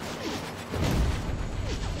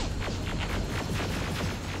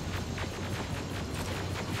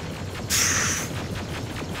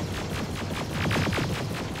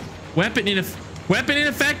 Weapon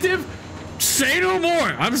ineffective? Say no more.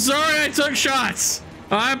 I'm sorry I took shots.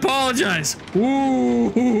 I apologize.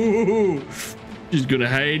 Ooh. She's gonna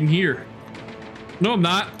hide in here. No, I'm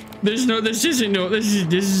not. This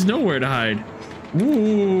is nowhere to hide.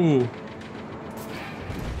 Ooh.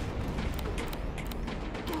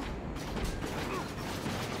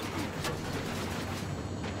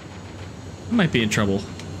 I might be in trouble.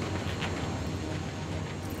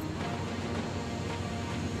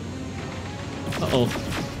 Uh-oh.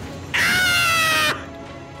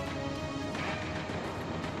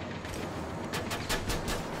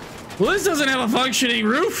 Well, this doesn't have a functioning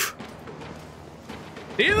roof.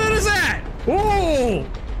 Neither does that. Whoa!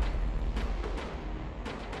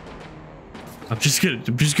 I'm just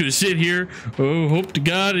gonna sit here. Oh, hope to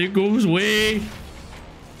God it goes away.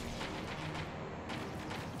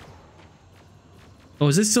 Oh,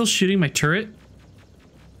 is it still shooting my turret?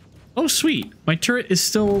 Oh, sweet. My turret is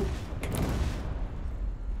still...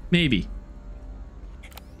 Maybe.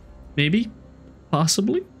 Maybe?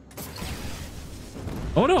 Possibly?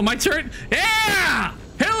 Oh no, my turret! Yeah!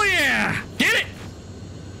 Hell yeah! Get it!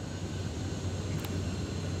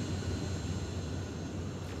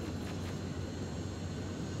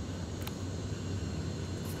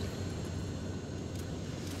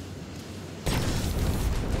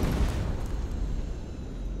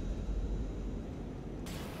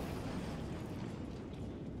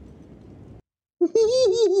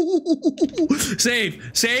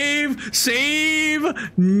 Save! Save!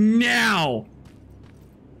 Save! Now!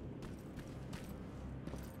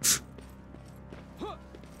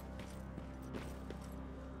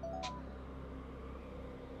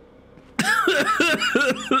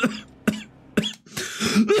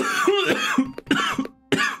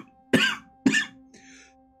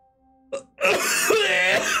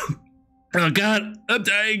 Oh God, I'm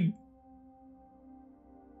dying.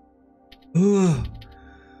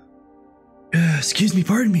 Excuse me,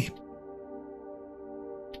 pardon me.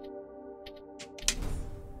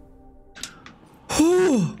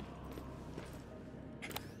 Oh.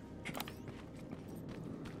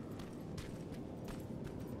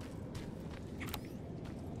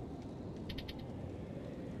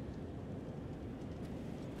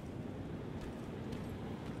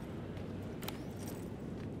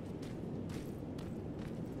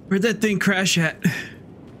 Where'd that thing crash at?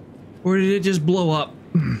 Or did it just blow up?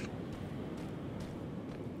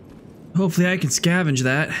 Hopefully I can scavenge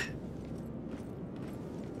that.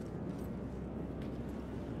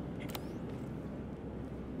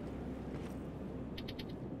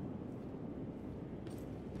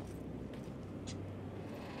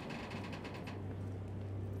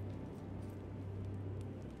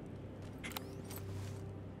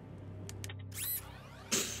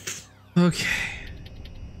 Okay.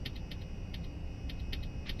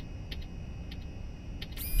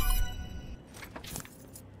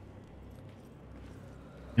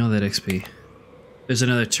 All that XP. There's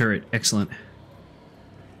another turret. Excellent.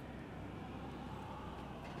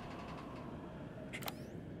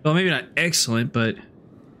 Well, maybe not excellent, but...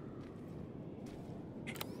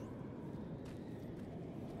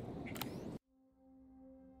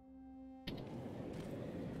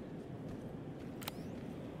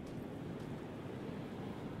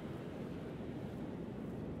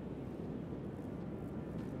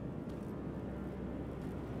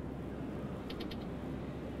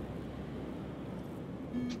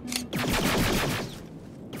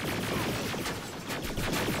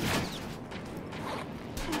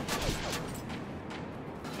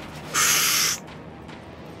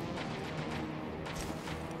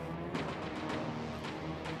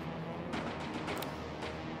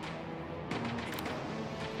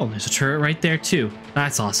 Oh, there's a turret right there too.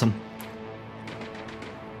 That's awesome.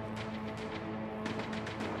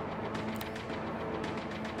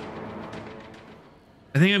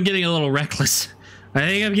 I think I'm getting a little reckless. I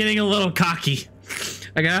think I'm getting a little cocky.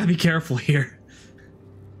 I gotta be careful here.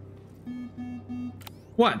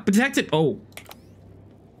 What? Detected? Oh.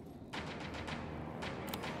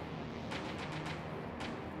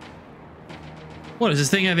 What, does this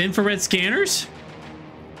thing have infrared scanners?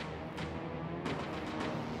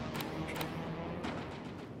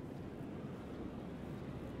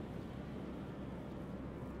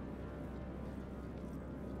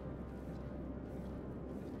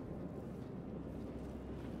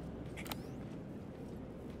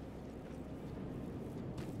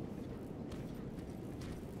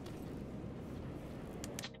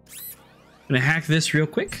 I'm gonna hack this real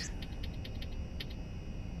quick.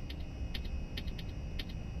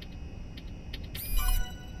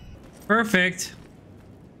 Perfect.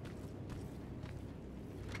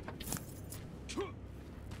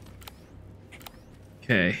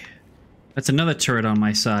 Okay. That's another turret on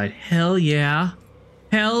my side. Hell yeah.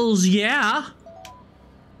 Hells yeah.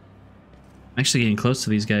 I'm actually getting close to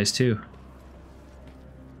these guys too.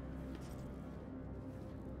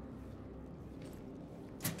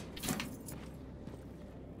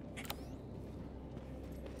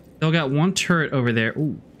 Still got one turret over there.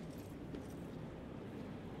 Ooh.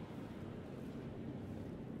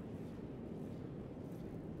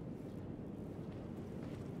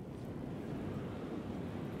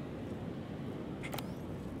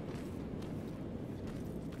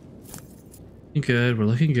 looking good. We're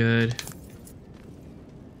looking good.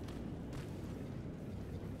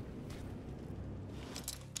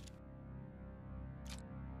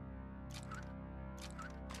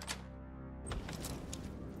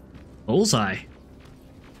 Bullseye.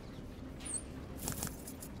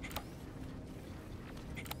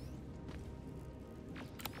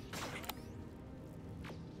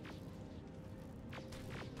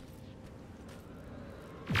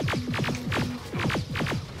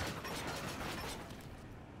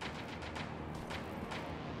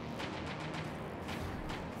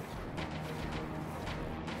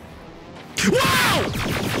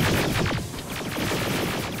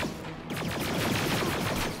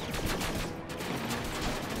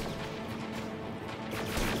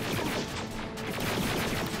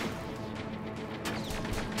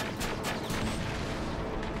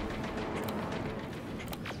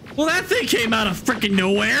 Well, that thing came out of freaking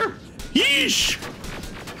nowhere. Yeesh.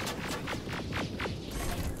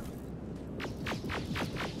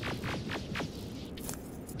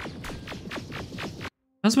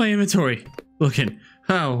 How's my inventory looking?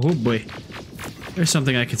 Oh boy. There's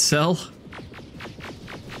something I could sell.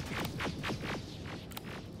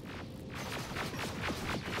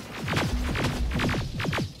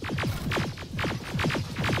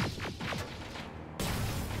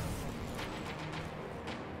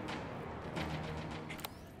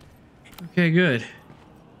 Okay, good.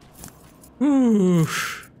 Ooh.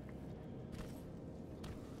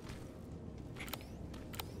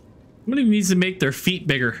 Somebody needs to make their feet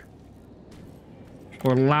bigger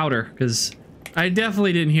or louder, because I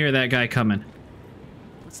definitely didn't hear that guy coming.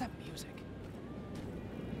 What's that music?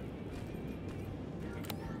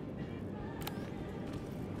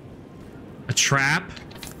 A trap,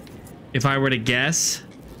 if I were to guess.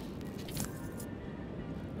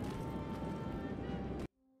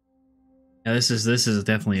 Yeah, this is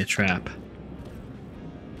definitely a trap.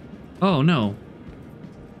 Oh no.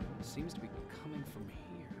 Seems to be coming from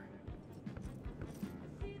here.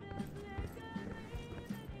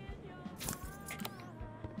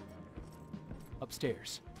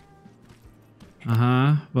 Upstairs.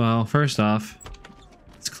 Uh-huh. Well, first off,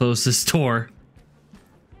 let's close this door.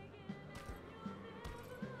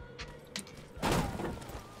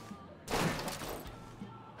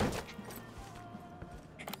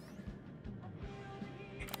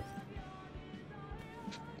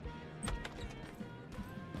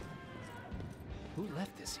 Who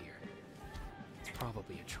left this here? It's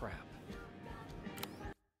probably a trap.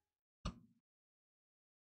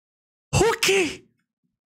 Okay.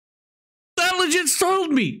 That legit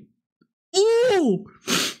startled me. Ooh.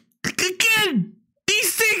 Again,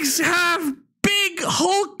 these things have big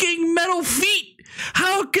hulking metal feet.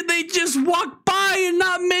 How could they just walk by and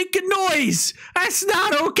not make a noise? That's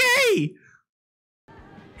not okay.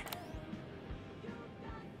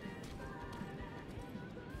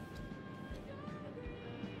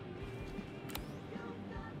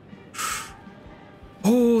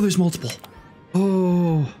 Oh, there's multiple.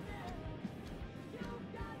 Oh.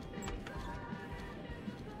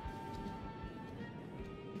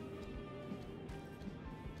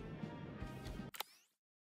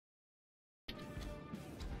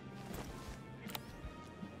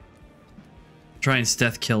 Try and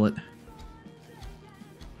stealth kill it.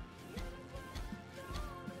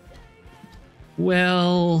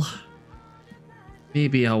 Well,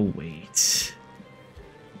 maybe I'll wait.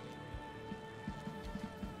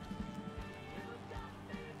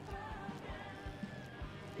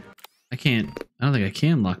 I can't. I don't think I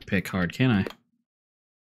can lockpick hard, can I?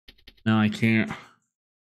 No, I can't.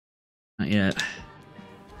 Not yet.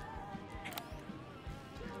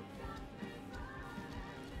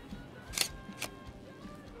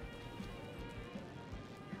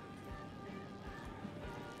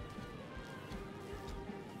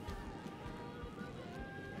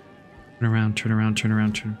 Turn around, turn around, turn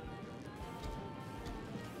around, turn.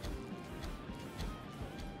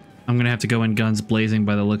 I'm gonna have to go in guns blazing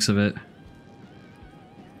by the looks of it.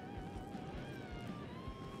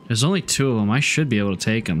 There's only 2 of them. I should be able to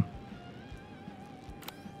take them.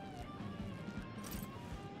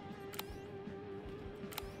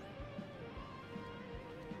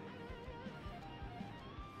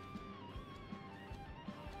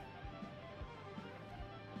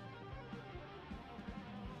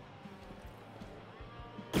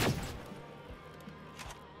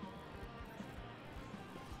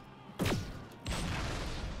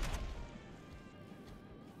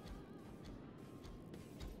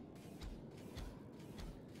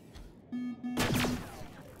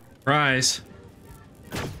 Surprise.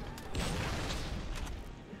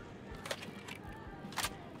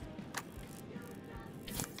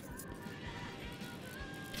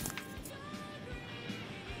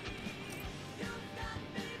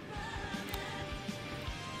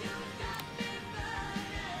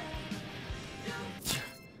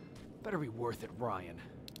 be worth it, Ryan.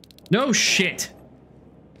 No shit.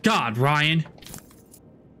 God, Ryan.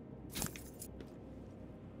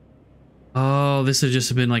 Oh, this would just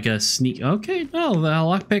have been like a sneak. Okay, no, the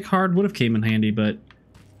lockpick hard would have came in handy, but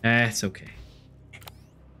it's okay.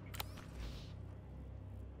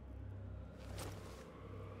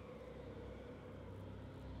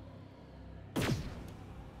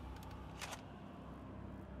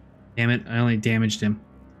 Damn it, I only damaged him.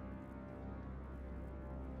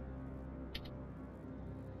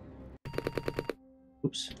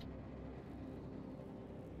 Oops.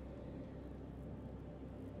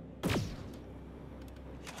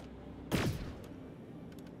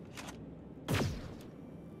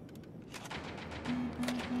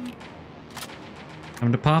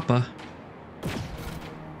 Come to Papa.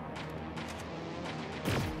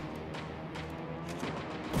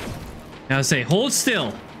 Now say, hold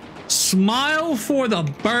still. Smile for the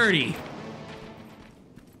birdie.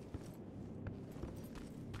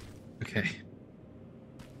 Okay.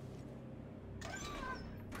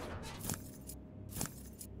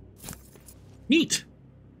 Neat.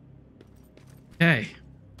 Okay.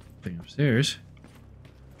 Going upstairs.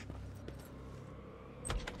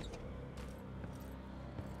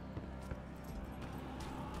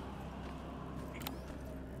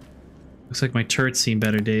 Looks like my turret's seen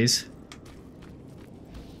better days.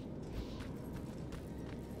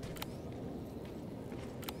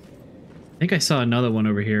 I think I saw another one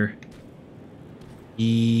over here.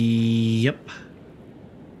 Yep.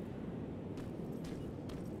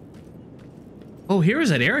 Oh, here was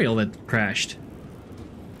that aerial that crashed.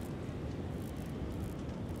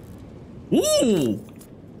 Ooh!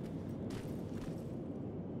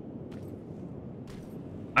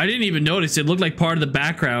 I didn't even notice. It looked like part of the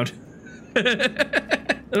background.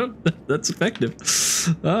 That's effective.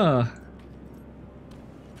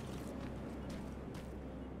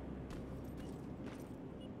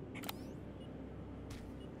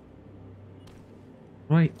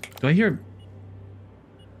 Right. Do I hear?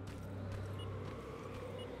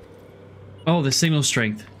 Oh, the signal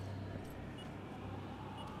strength.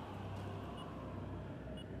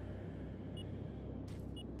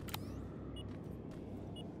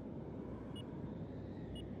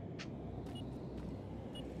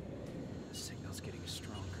 The signal's getting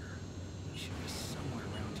stronger. He should be somewhere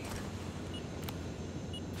around here.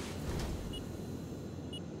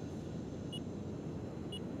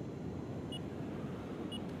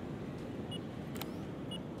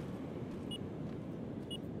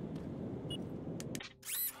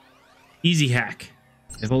 Easy hack.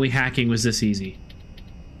 If only hacking was this easy.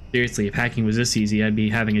 Seriously, if hacking was this easy, I'd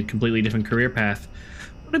be having a completely different career path.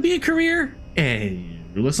 Would it be a career?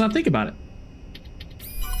 Let's not think about it.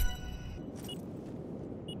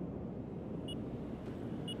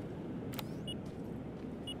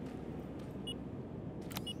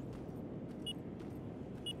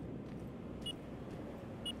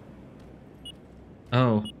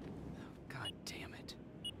 Oh. God damn it.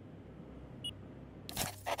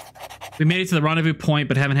 We made it to the rendezvous point,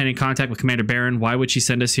 but haven't had any contact with Commander Barron. Why would she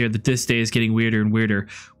send us here? That this day is getting weirder and weirder.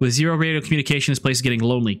 With zero radio communication, this place is getting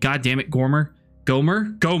lonely. God damn it, Gomer.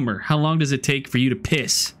 Gomer. How long does it take for you to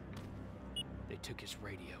piss? They took his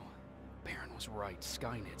radio. Barron was right.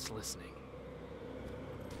 Skynet's listening.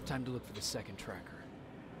 Time to look for the second tracker.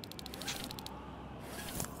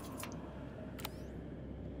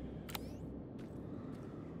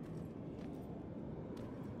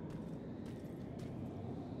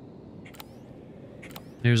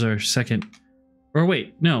 There's our second. Or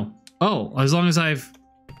wait, no. Oh, as long as I've...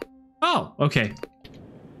 Oh, okay.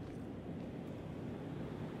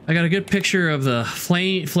 I got a good picture of the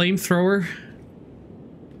flamethrower.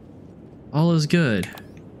 All is good.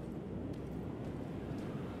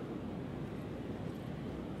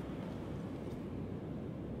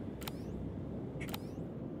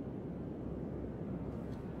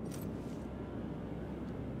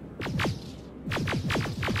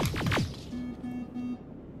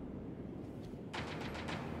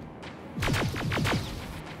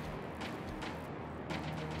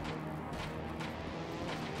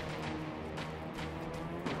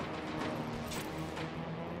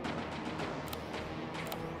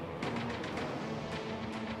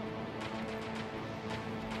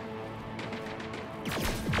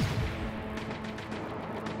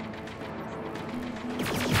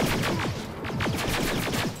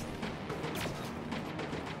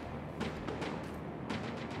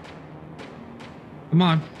 Come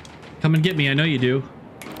on. Come and get me. I know you do.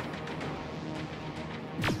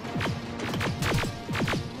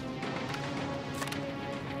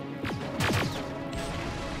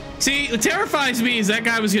 See, what terrifies me is that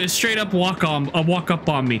guy was gonna straight up walk up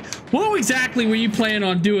on me. What exactly were you planning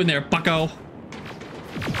on doing there, bucko?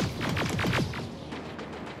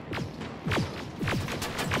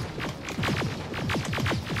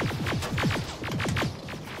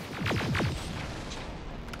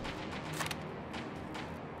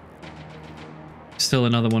 Still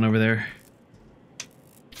another one over there.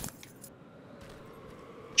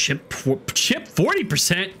 Chip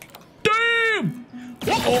 40%. Damn!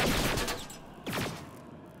 Uh-oh.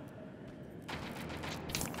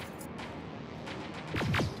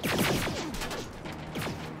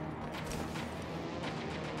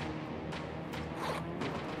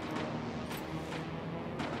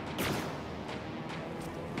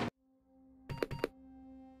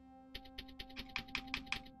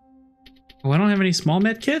 Oh, I don't have any small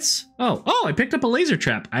med kits? Oh, I picked up a laser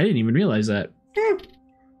trap. I didn't even realize that.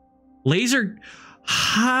 Laser...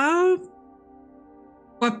 How?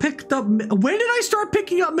 I picked up... When did I start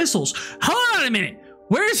picking up missiles? Hold on a minute.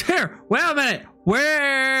 Where's here? Wait a minute.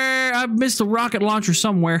 Where? I missed the rocket launcher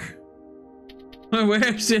somewhere.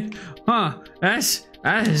 Where's it? Huh. That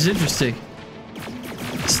is interesting.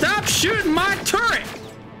 Stop shooting my turret!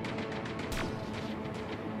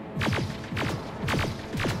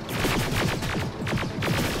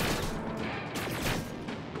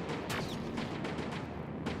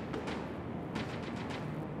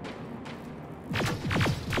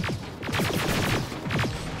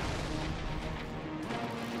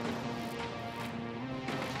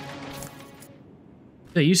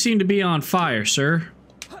 Hey, you seem to be on fire, sir.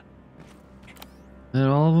 Is that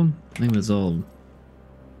all of them? I think that's all of them.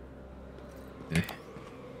 Okay.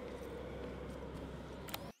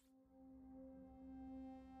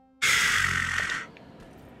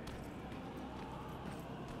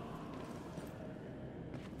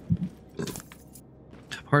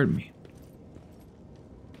 Pardon me.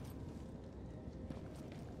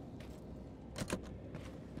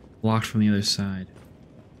 Blocked from the other side.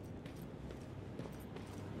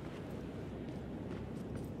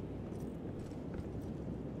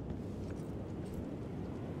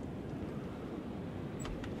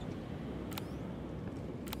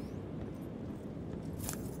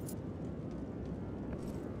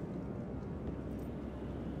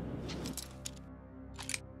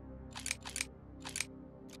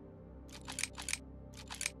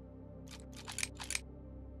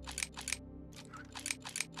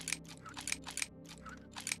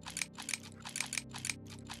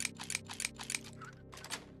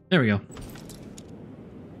 There we go.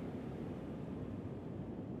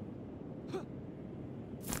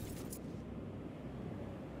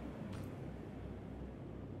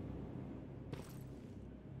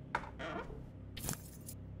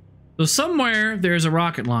 So somewhere there's a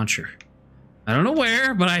rocket launcher. I don't know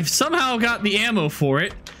where, but I've somehow got the ammo for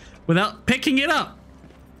it without picking it up,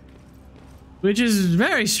 which is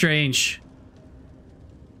very strange.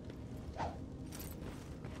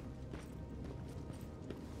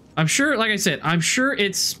 I'm sure, like I said, I'm sure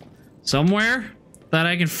it's somewhere that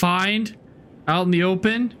I can find out in the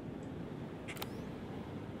open.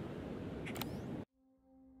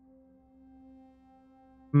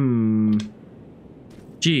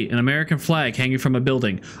 Gee, an American flag hanging from a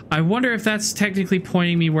building. I wonder if that's technically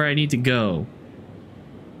pointing me where I need to go.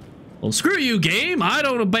 Well, screw you, game. I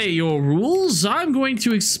don't obey your rules. I'm going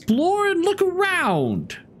to explore and look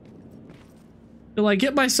around till I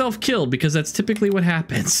get myself killed, because that's typically what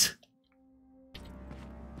happens.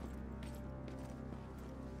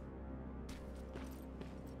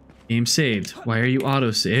 Game saved. Why are you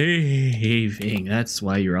auto-saving? That's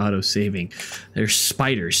why you're auto-saving. There's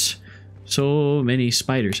spiders. So many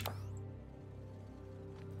spiders.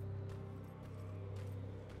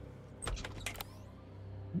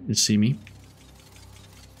 You see me?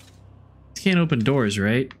 Can't open doors,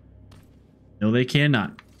 right? No, they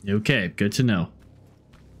cannot. Okay, good to know.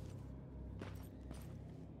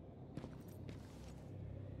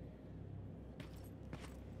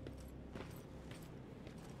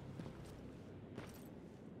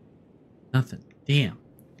 Nothing. Damn.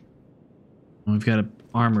 We've got an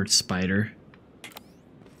armored spider.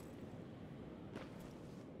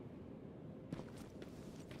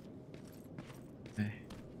 Okay.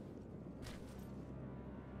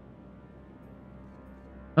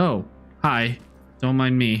 Oh, hi. Don't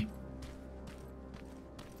mind me.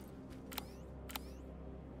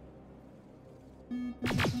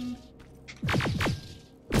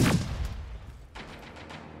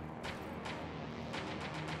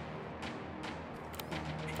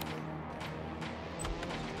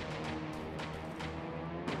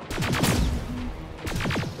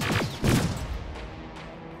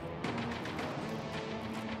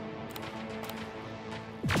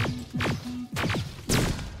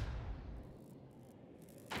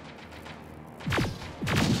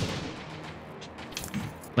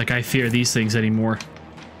 like I fear these things anymore.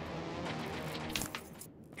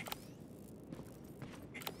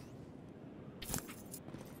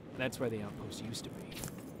 That's where the outpost used to be.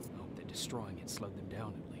 Hope that destroying it slowed them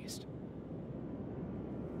down at least.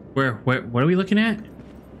 Where, what are we looking at?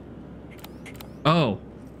 Oh.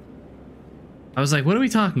 I was like, what are we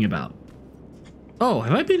talking about? Oh,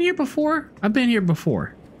 have I been here before? I've been here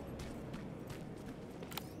before.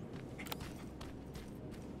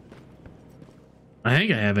 I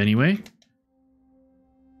think I have anyway.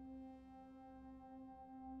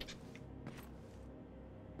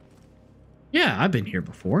 Yeah, I've been here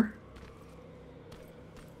before.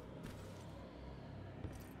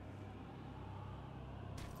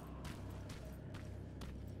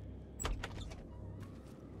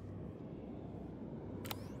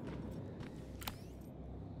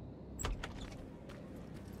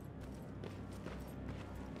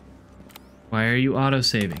 Why are you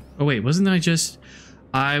auto-saving? Oh wait, wasn't I just...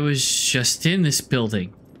 I was just in this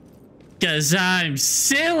building. 'Cause I'm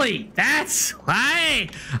silly! That's why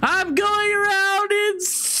I'm going around in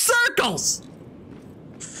circles!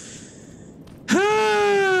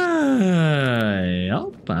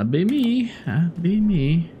 Oh, that'd be me. That'd be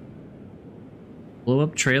me. Blow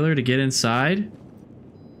up trailer to get inside?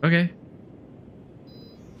 Okay.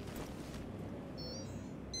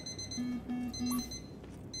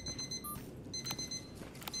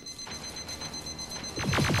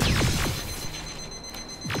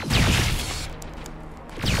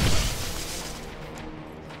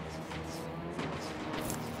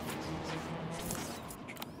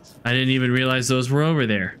 I didn't even realize those were over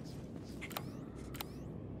there.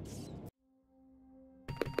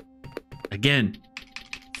 Again,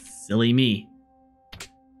 silly me.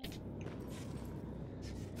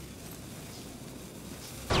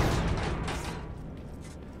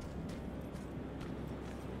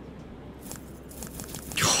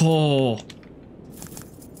 Oh.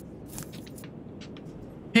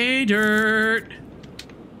 Hey, dirt.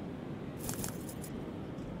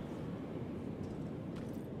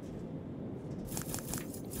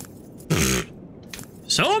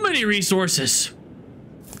 So many resources.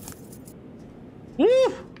 Woo!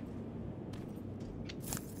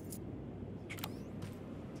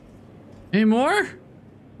 Any more?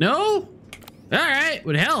 No? All right.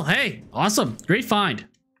 What the hell? Hey, awesome. Great find.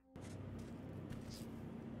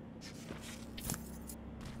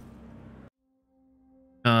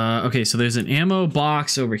 Okay, so there's an ammo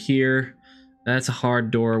box over here. That's a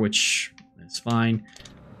hard door, which is fine.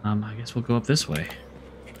 I guess we'll go up this way.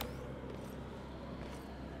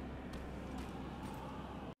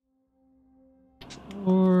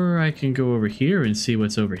 Or I can go over here and see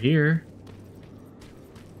what's over here.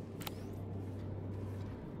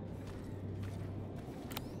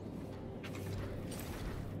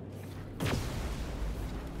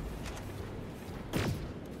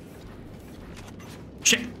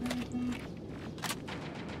 Shit.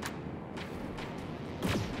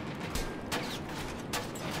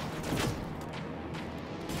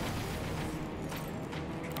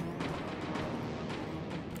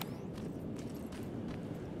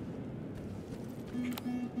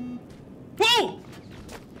 Whoa!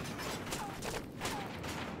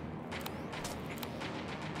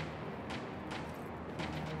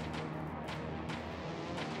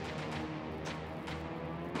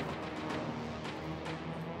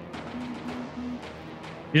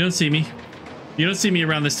 You don't see me. You don't see me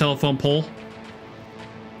around this telephone pole.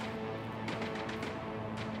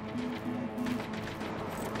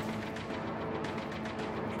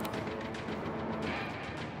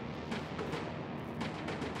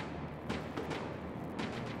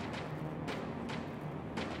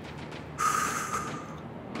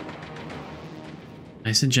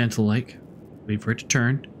 Nice and gentle like. Wait for it to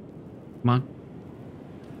turn. Come on.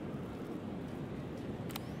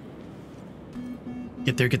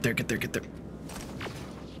 Get there, get there, get there, get there.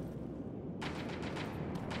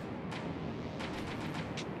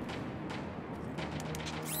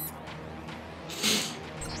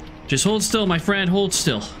 Just hold still, my friend. Hold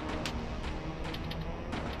still.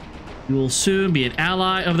 You will soon be an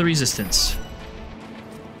ally of the resistance.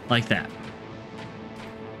 Like that.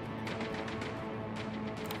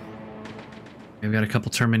 We've got a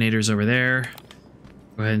couple Terminators over there.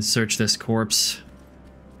 Go ahead and search this corpse.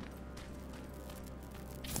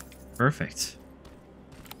 Perfect.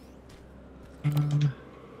 Alright,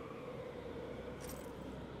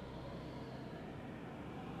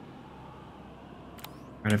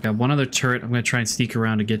 I've got one other turret I'm going to try and sneak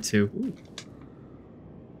around to get to. Ooh.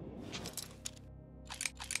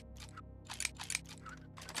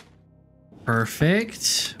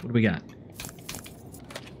 Perfect. What do we got?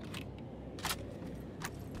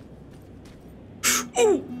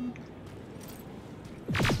 Oh!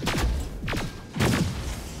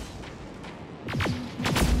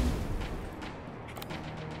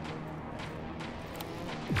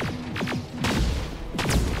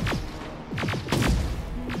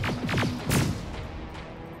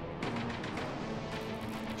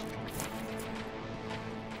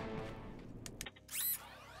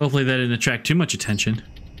 Hopefully that didn't attract too much attention.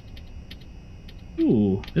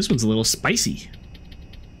 Ooh, this one's a little spicy.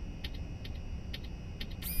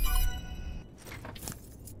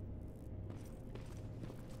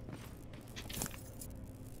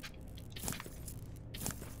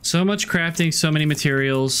 So much crafting, so many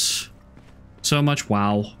materials, so much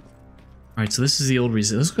wow. All right, so this is the old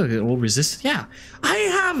resistance. This looks like the old resistance. Yeah, I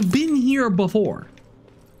have been here before.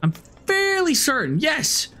 I'm fairly certain.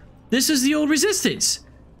 Yes, this is the old resistance.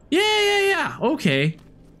 Yeah. Okay.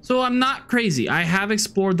 So I'm not crazy. I have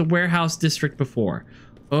explored the warehouse district before.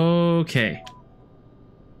 Okay.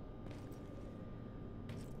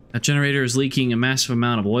 That generator is leaking a massive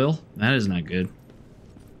amount of oil. That is not good.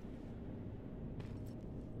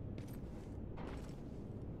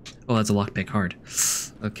 Oh, that's a lockpick hard.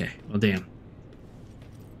 Okay. Well, damn.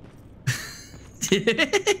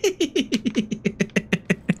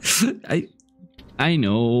 I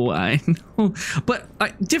know, but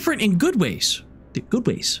different in good ways. Good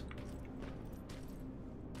ways.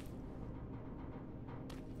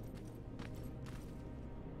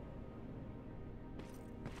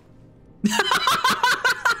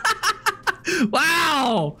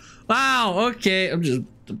 Wow! Okay, I'm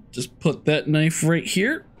just put that knife right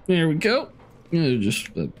here. There we go.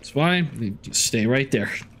 That's fine. Just stay right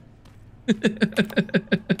there.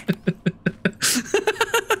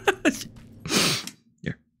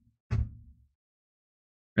 Here.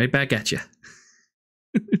 Right back at you.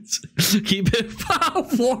 Keep it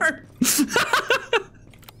warm.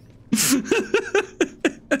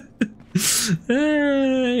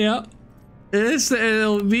 Yeah.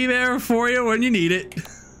 It'll be there for you when you need it.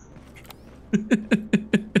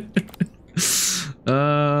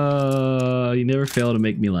 You never fail to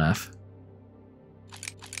make me laugh.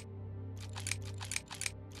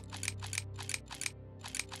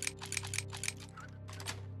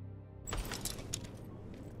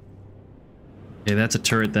 Okay, that's a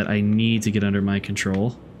turret that I need to get under my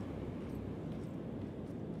control.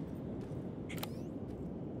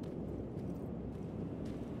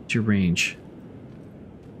 What's your range?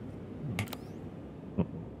 Oh.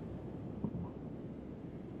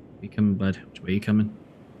 You coming, bud? Which way you coming?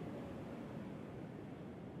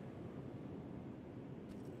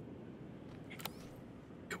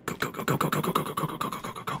 Go.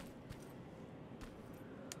 All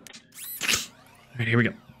right, here we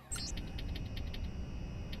go.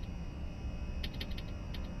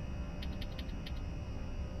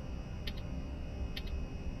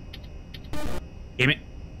 Damn it.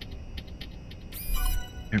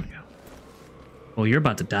 There we go. Oh, you're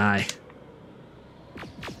about to die.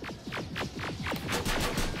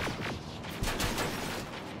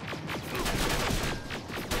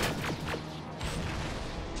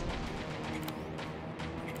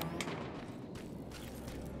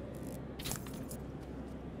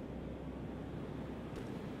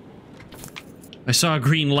 I saw a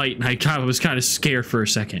green light and I was kind of scared for a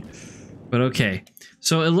second. But okay.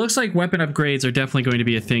 So it looks like weapon upgrades are definitely going to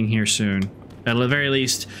be a thing here soon. At the very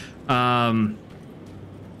least, the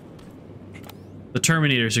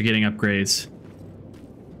Terminators are getting upgrades.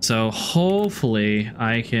 So hopefully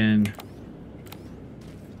I can...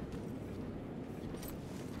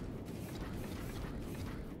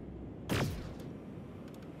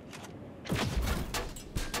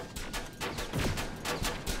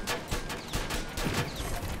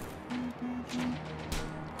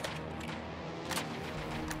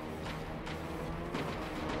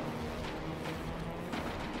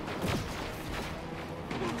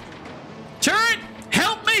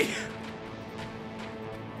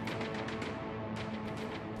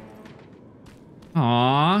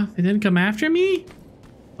 Aw, they didn't come after me?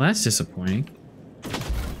 Well, that's disappointing.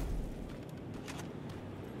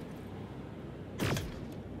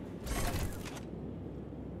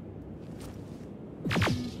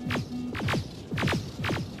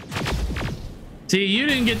 See, you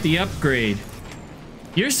didn't get the upgrade.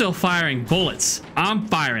 You're still firing bullets. I'm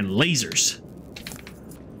firing lasers.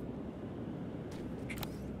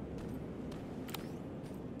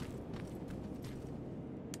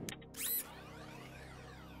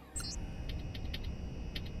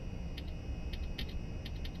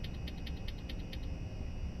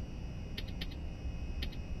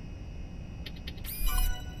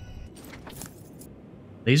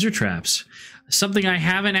 Laser traps. Something I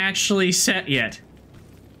haven't actually set yet.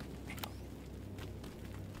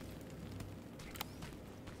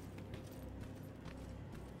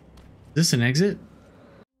 this an exit?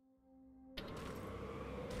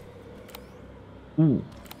 Ooh.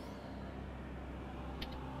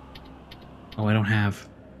 Oh, I don't have.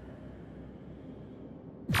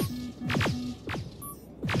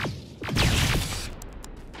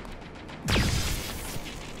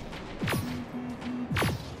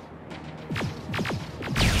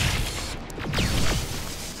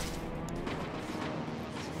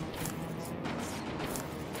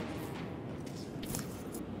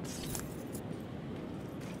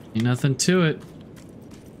 Ain't nothing to it.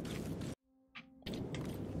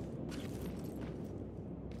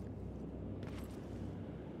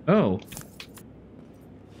 Oh.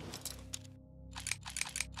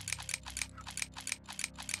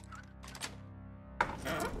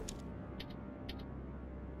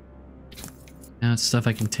 Now it's stuff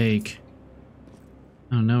I can take.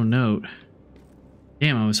 Oh, no note.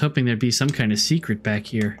 Damn, I was hoping there'd be some kind of secret back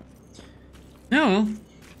here. No.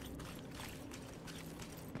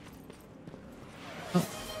 Oh.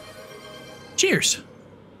 Cheers.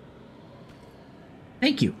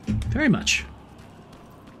 Thank you very much.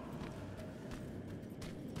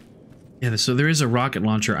 Yeah, so there is a rocket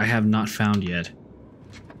launcher I have not found yet.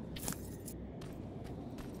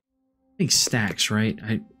 I think stacks, right?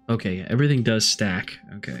 Okay, everything does stack.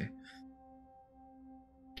 Okay.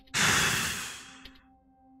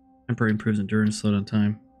 Temporary improves endurance, slow down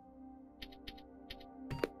time.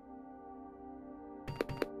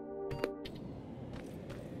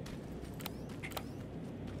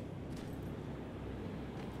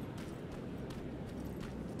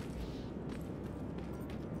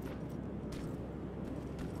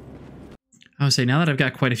 I would say now that I've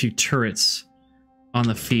got quite a few turrets on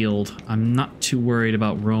the field, I'm not too worried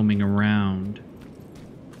about roaming around.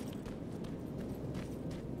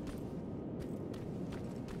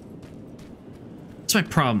 That's my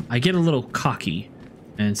problem. I get a little cocky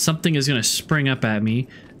and something is going to spring up at me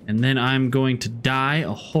and then I'm going to die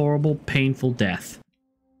a horrible, painful death.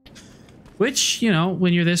 Which, you know,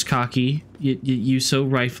 when you're this cocky, you so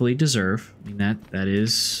rightfully deserve. I mean, that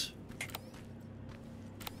is...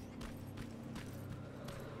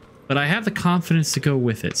 But I have the confidence to go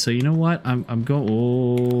with it. So you know what? I'm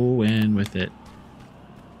going with it.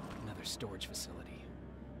 Another storage facility.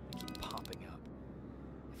 They keep popping up.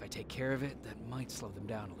 If I take care of it, that might slow them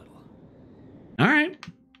down a little. All right.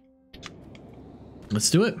 Let's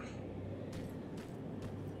do it.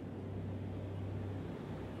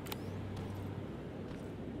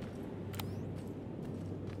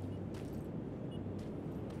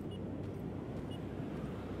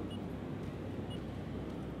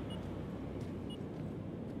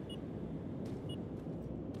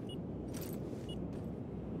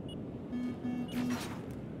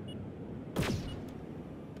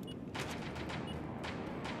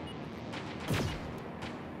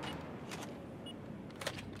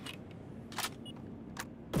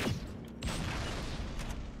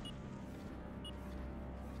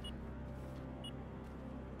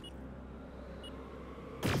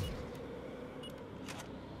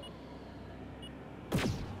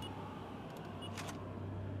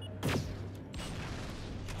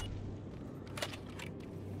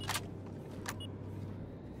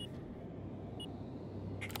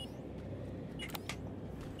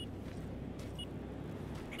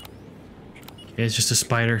 It's just a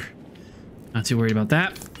spider. Not too worried about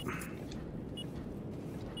that.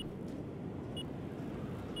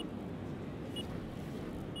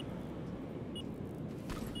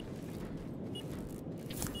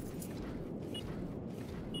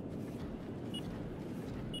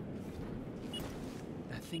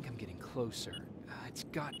 I think I'm getting closer. It's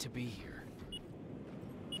got to be here.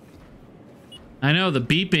 I know, the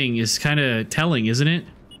beeping is kind of telling, isn't it?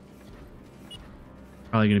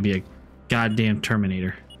 Probably going to be a goddamn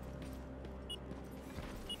Terminator.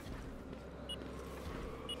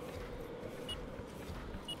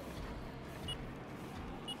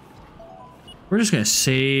 We're just going to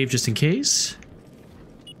save just in case.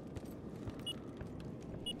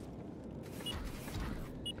 Is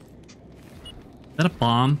that a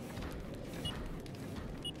bomb?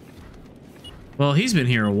 Well, he's been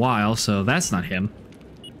here a while, so that's not him.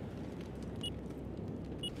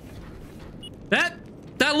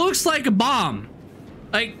 That looks like a bomb.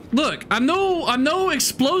 Like, look, I'm no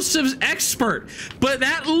explosives expert, but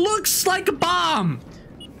that looks like a bomb.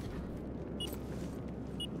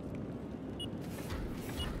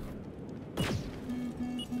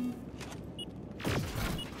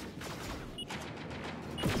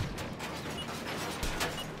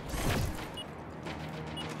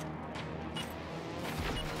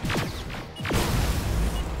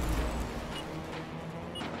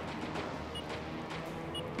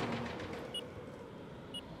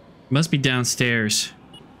 Must be downstairs.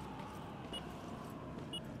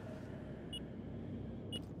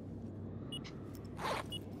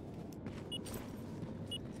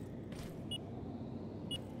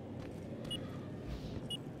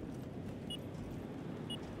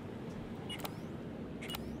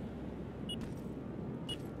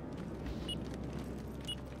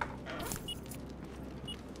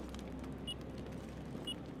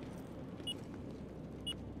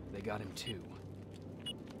 They got him too.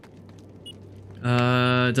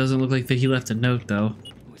 It doesn't look like that he left a note though.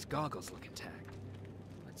 His goggles look intact.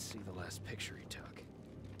 Let's see the last picture he took.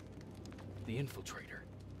 The infiltrator.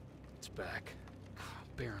 It's back.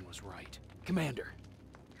 Baron was right. Commander.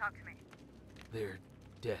 Talk to me. They're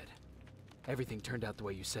dead. Everything turned out the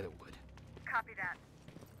way you said it would. Copy that.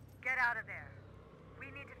 Get out of there. We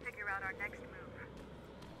need to figure out our next move.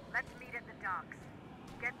 Let's meet at the docks.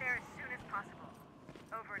 Get there as soon as possible.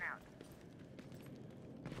 Over and out.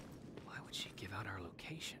 Why would she give out our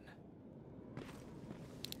location?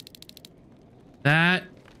 That...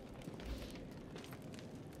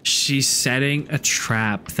 She's setting a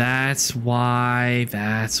trap. That's why.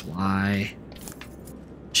 That's why.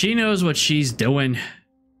 She knows what she's doing.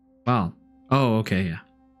 Wow. Oh, okay, yeah.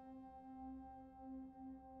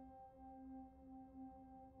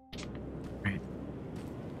 Right.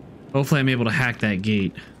 Hopefully I'm able to hack that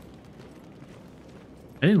gate.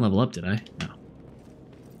 I didn't level up, did I? No.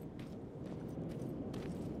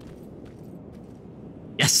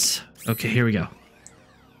 Yes! Okay, here we go.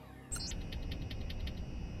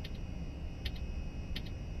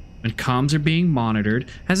 When comms are being monitored.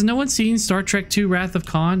 Has no one seen Star Trek II Wrath of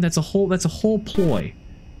Khan? That's a whole ploy.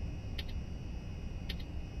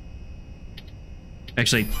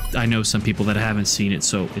 Actually, I know some people that haven't seen it,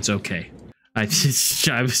 so it's okay. I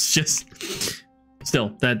was just still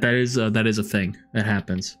that is a thing that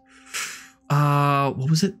happens. What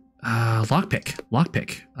was it? Lockpick.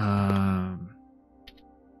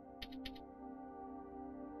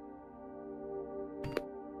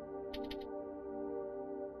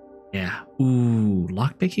 Yeah. Ooh,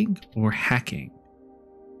 lockpicking or hacking?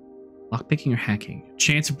 Lockpicking or hacking?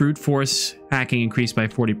 Chance of brute force hacking increased by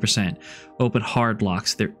 40%. Open hard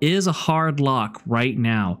locks. There is a hard lock right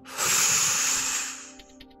now.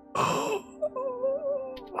 Oh,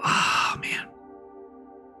 man.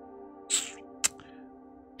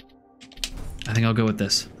 I think I'll go with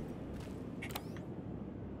this.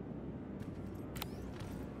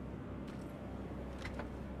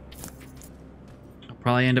 I'll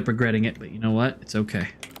probably end up regretting it, but you know what? It's okay.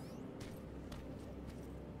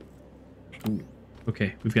 Ooh.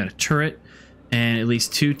 Okay, we've got a turret and at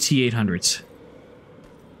least 2 T-800s.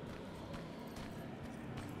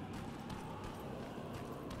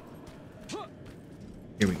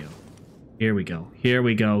 Here we go. Here we go. Here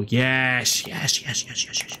we go. Yes, yes, yes, yes,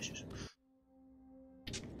 yes, yes, yes.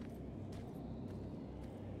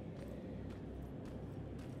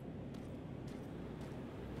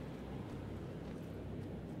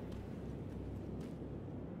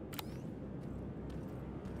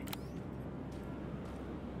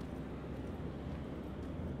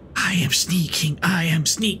 I am sneaking. I am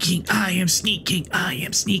sneaking. I am sneaking. I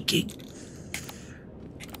am sneaking.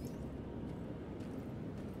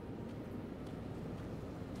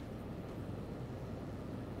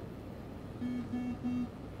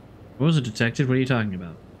 What was it detected? What are you talking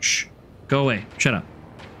about? Shh. Go away. Shut up.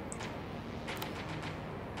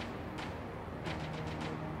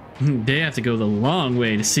 They have to go the long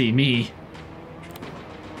way to see me.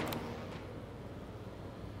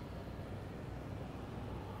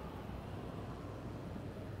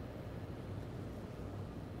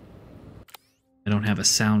 I don't have a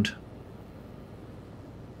sound.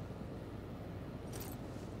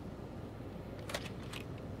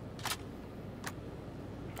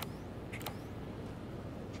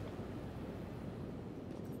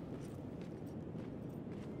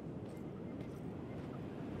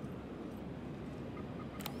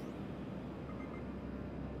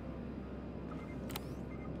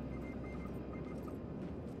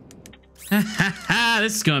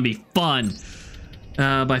 This is gonna be fun.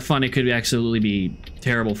 By fun, it could absolutely be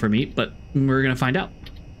terrible for me, but we're gonna find out.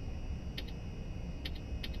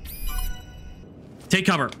 Take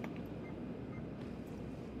cover.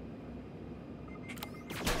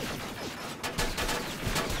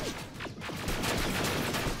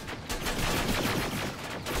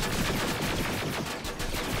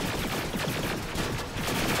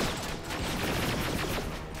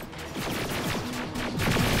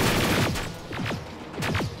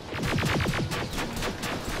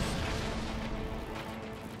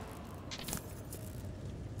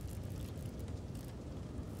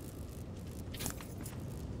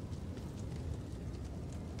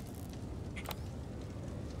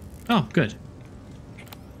 Oh, good.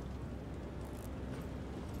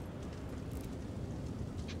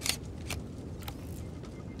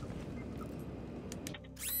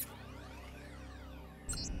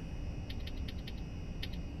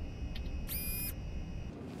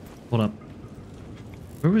 Hold up.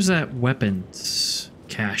 Where was that weapons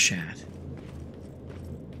cache at?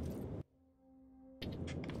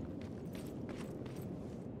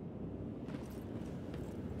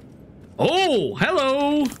 Oh,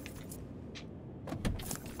 hello! Is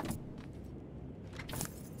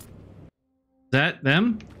that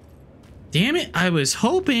them? Damn it, I was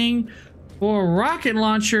hoping for a rocket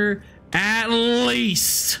launcher at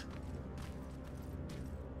least.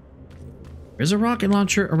 There's a rocket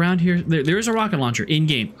launcher around here. There is a rocket launcher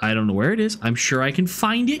in-game. I don't know where it is. I'm sure I can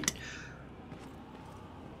find it.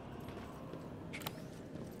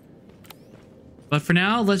 But for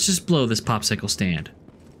now, let's just blow this popsicle stand.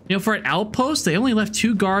 You know, for an outpost, they only left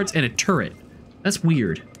 2 guards and a turret. That's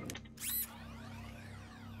weird.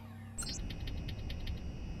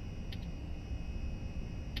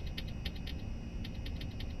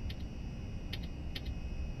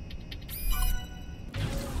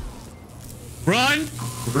 Run!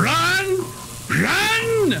 Run!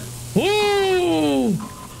 Run! Ooh!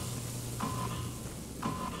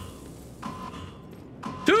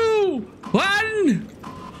 2, 1!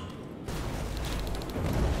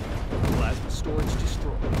 Plasma storage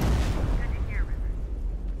destroyed. Good to hear, Rivers.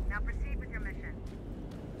 Now proceed with your mission.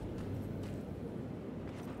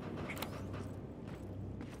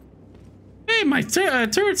 Hey, my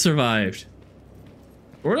turret survived.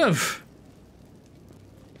 Sort of.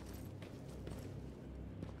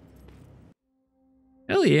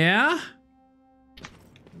 Hell yeah.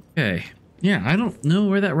 Okay. Yeah, I don't know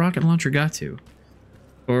where that rocket launcher got to.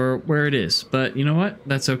 Or where it is. But you know what?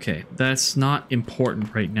 That's okay. That's not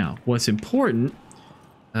important right now. What's important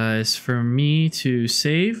is for me to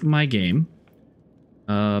save my game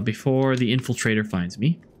before the infiltrator finds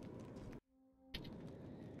me.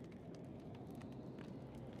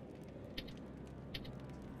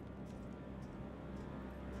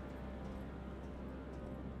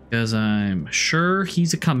 Because I'm sure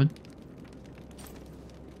he's a-coming.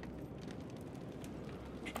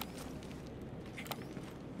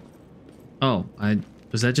 Oh,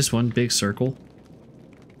 was that just one big circle?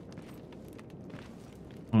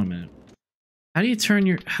 Hold on a minute. How do you turn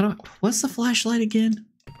your... what's the flashlight again?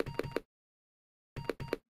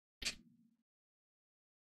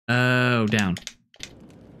 Oh, down.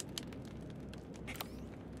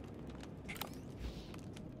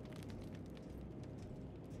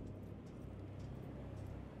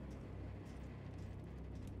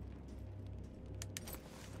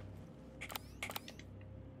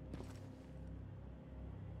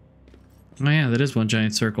 Oh yeah, that is one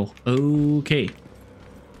giant circle. Okay.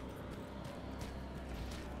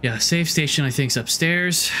 Yeah, save station I think is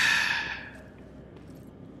upstairs.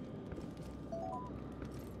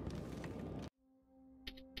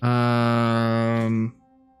 I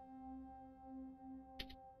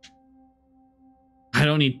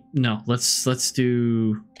don't need... no, let's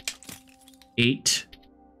do 8.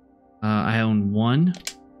 I own 1.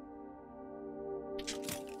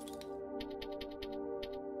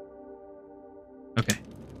 Okay.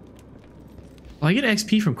 Well, I get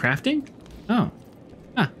XP from crafting? Oh.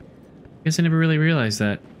 Huh. Guess I never really realized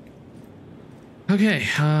that. Okay,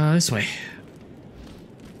 this way.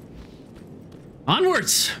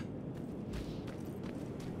 Onwards!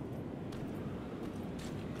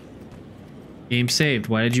 Game saved.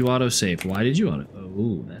 Why did you auto-save? Why did you auto...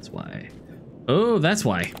 oh, that's why. Oh, that's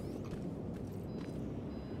why.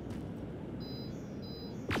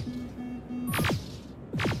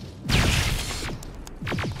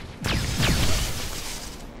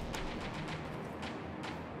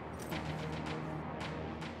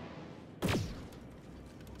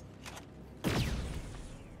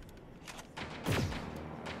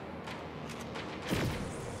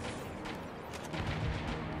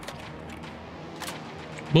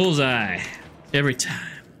 Bullseye. Every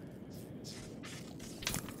time.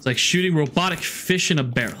 It's like shooting robotic fish in a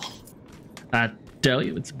barrel. I tell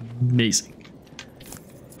you, it's amazing.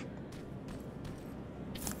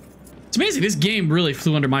 It's amazing. This game really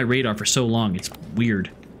flew under my radar for so long. It's weird.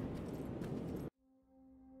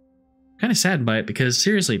 Kind of saddened by it because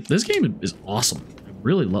seriously, this game is awesome. I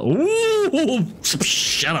really love... ooh,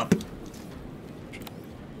 shut up. This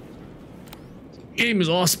game is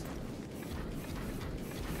awesome.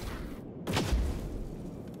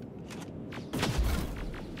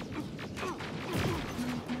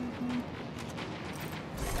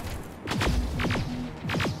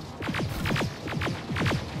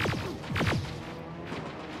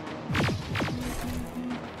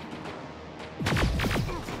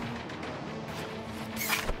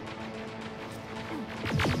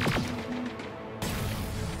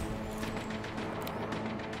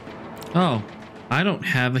 Oh, I don't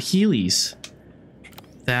have a Heelys.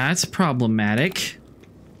 That's problematic.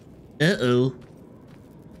 Uh-oh.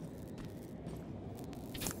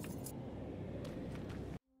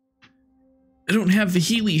 I don't have the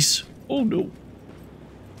Heelys. Oh no.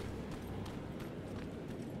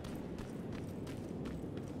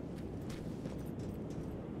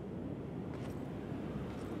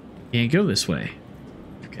 Can't go this way.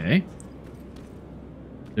 Okay.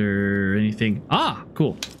 Is there anything? Ah,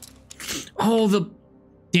 cool. Oh,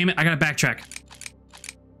 damn it, I gotta backtrack.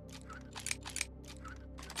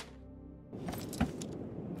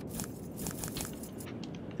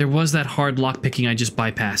 There was that hard lock picking I just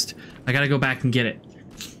bypassed. I gotta go back and get it.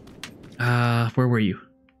 Where were you?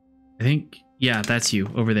 I think, yeah, that's you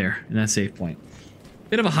over there in that save point.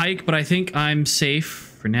 Bit of a hike, but I think I'm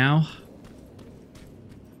safe for now.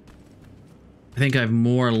 I think I've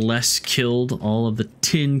more or less killed all of the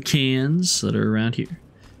tin cans that are around here.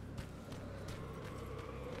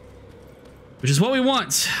 Which is what we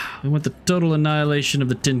want. We want the total annihilation of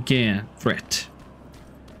the tin can threat.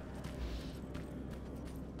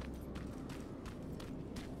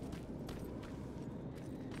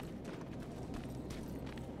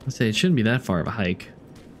 I'd say it shouldn't be that far of a hike.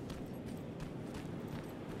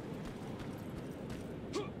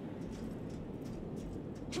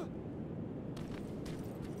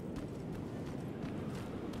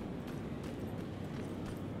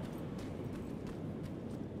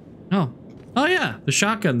 Oh. Oh yeah, the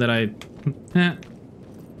shotgun that I...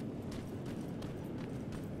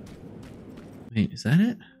 Wait, is that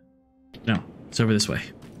it? No, it's over this way.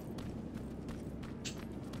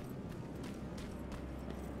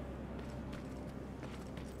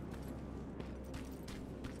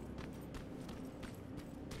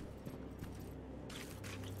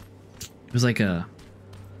 It was like a...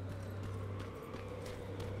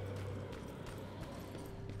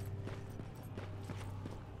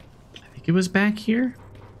 I think it was back here.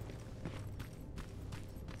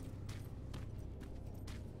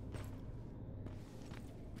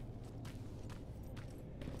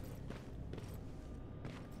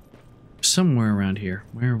 Somewhere around here.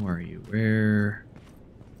 Where were you? Where?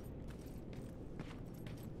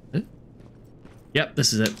 Yep,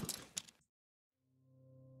 this is it.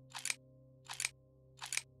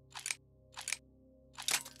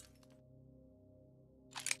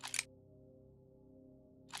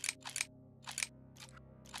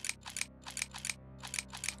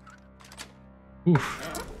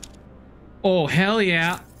 Oof. Oh, hell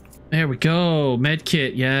yeah. There we go. Med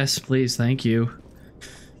kit. Yes, please. Thank you.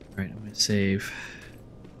 All right, I'm going to save.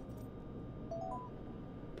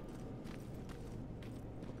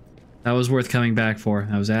 That was worth coming back for.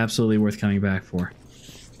 That was absolutely worth coming back for.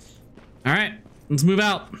 All right, let's move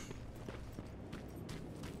out.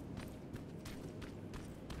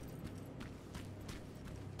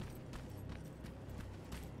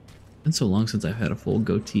 It's been so long since I've had a full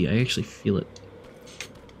goatee. I actually feel it.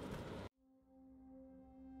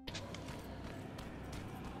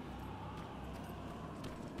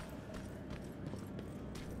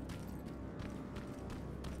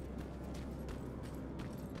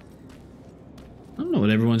 I don't know what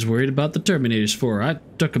everyone's worried about the Terminators for. I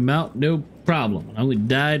took them out, no problem. I only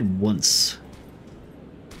died once.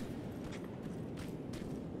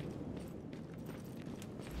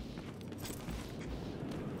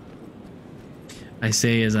 I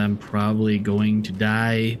say as I'm probably going to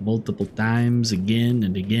die multiple times again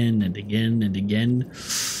and again and again and again.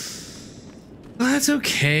 Well, that's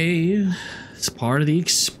okay. It's part of the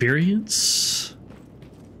experience.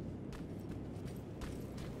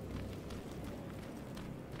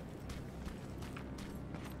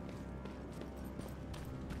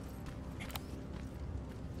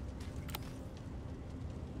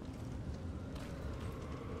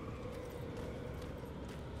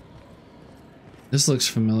 This looks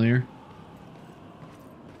familiar.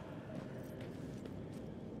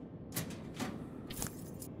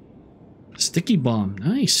 Sticky bomb,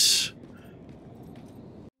 nice.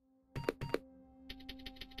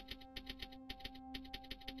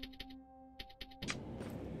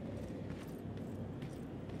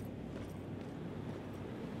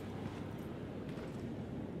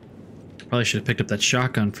 Probably should have picked up that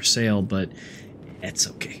shotgun for sale, but it's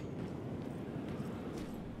okay.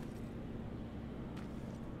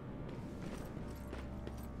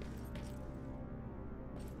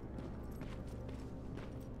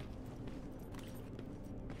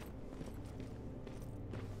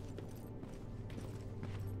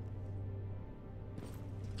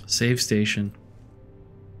 Save station.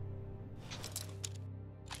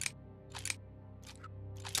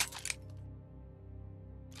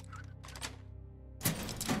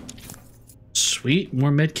 Sweet, more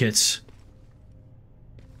med kits.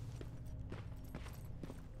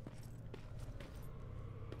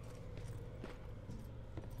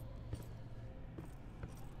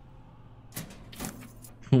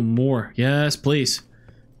 Oh, more. Yes, please.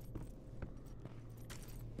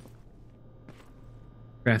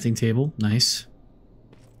 Crafting table. Nice.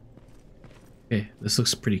 Okay, this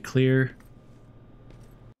looks pretty clear.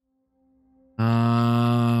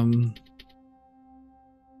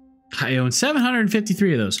 I own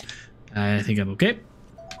 753 of those. I think I'm okay.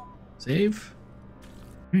 Save.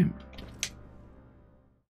 The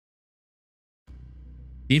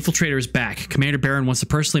infiltrator is back. Commander Barron wants to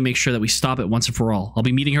personally make sure that we stop it once and for all. I'll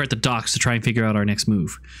be meeting her at the docks to try and figure out our next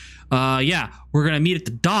move. Yeah, we're gonna meet at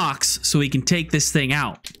the docks so we can take this thing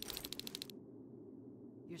out.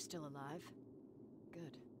 You're still alive?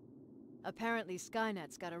 Good. Apparently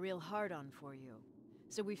Skynet's got a real hard-on for you.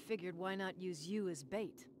 So we figured why not use you as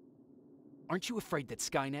bait? Aren't you afraid that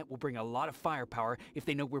Skynet will bring a lot of firepower if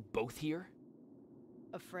they know we're both here?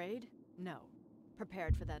 Afraid? No.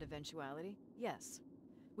 Prepared for that eventuality? Yes.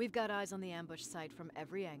 We've got eyes on the ambush site from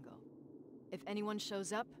every angle. If anyone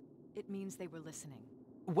shows up, it means they were listening.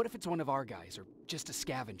 What if it's one of our guys, or just a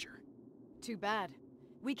scavenger? Too bad.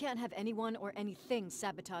 We can't have anyone or anything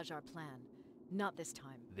sabotage our plan. Not this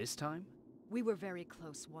time. This time? We were very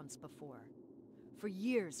close once before. For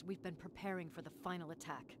years, we've been preparing for the final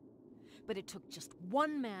attack. But it took just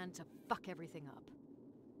one man to fuck everything up.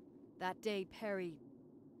 That day, Perry,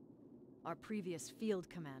 our previous field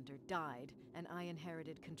commander, died, and I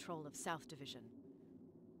inherited control of South Division.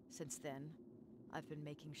 Since then, I've been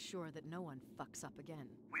making sure that no one fucks up again.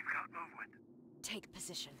 We've got movement. Take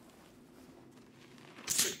position.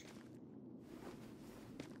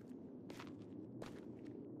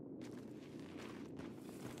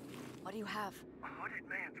 What do you have? A hooded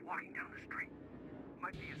man's walking down the street.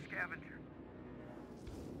 Might be a scavenger.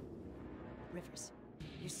 Rivers,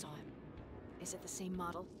 you saw him. Is it the same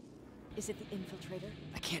model? Is it the infiltrator?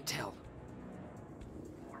 I can't tell.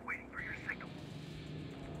 We're waiting for your signal.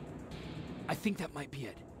 I think that might be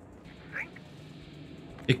it. Think?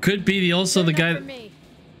 It could be the also the guy. Me.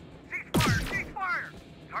 Ceasefire! Ceasefire!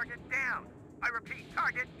 Target down! I repeat,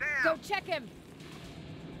 target down! Go check him!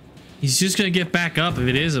 He's just gonna get back up if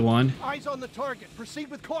it is a one. Eyes on the target. Proceed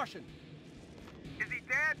with caution. Is he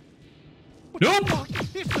dead? Nope!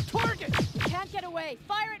 It's the target! We can't get away.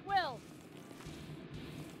 Fire at will!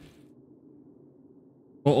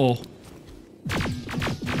 Uh-oh.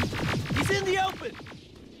 He's in the open!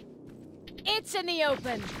 It's in the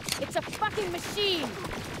open! It's a fucking machine!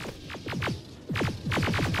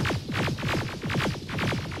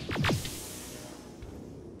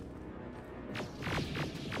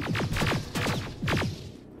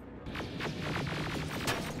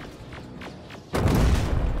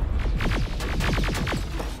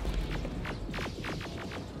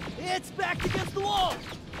 It's backed against the wall!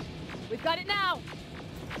 We've got it now!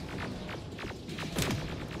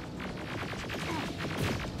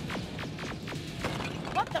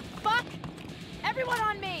 What the fuck? Everyone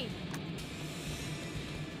on me!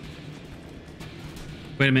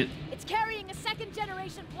 Wait a minute. It's carrying a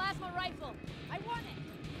second-generation plasma rifle. I want it.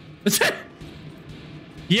 What's that?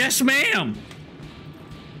 Yes, ma'am.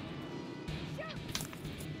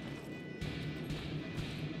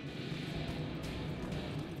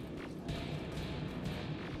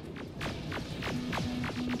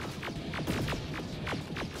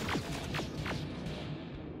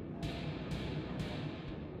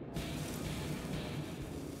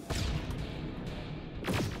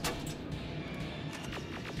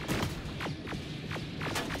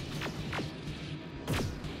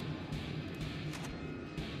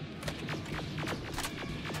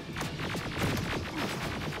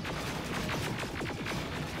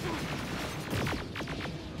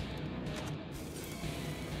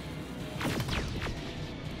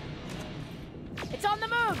 It's on the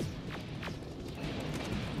move!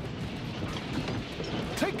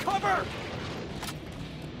 Take cover!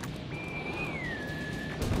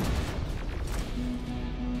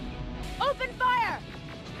 Open fire!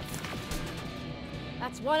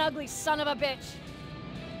 That's one ugly son of a bitch.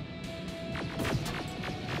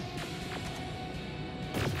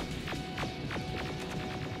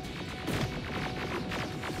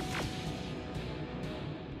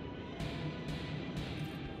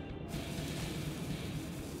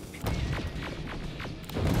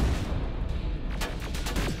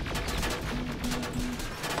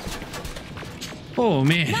 Oh,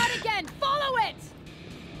 man. Not again! Follow it!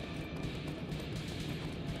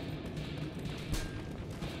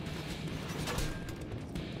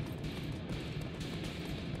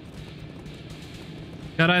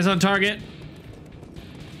 Got eyes on target.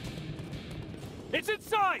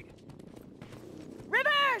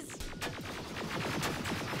 Rivers!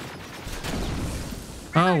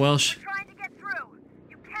 Oh, well. We're trying to get through.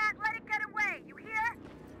 You can't let it get away. You hear?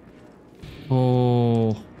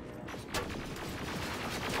 Oh.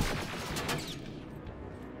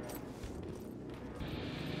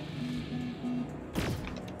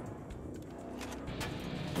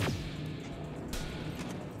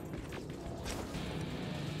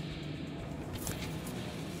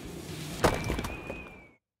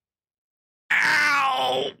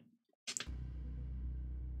 Ow!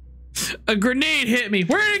 A grenade hit me.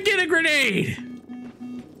 Where did it get a grenade?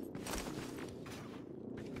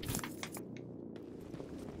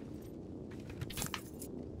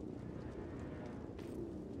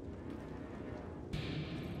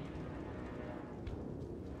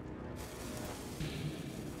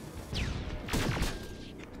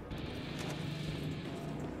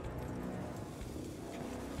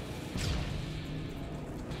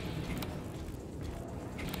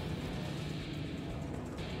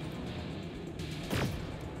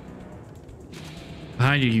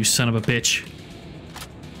 Behind you, you son of a bitch.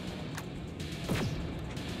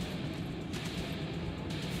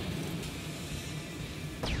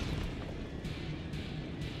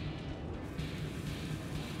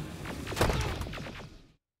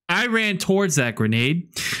 I ran towards that grenade.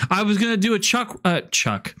 I was gonna do a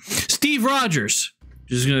Steve Rogers.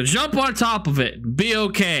 Just gonna jump on top of it and be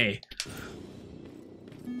okay.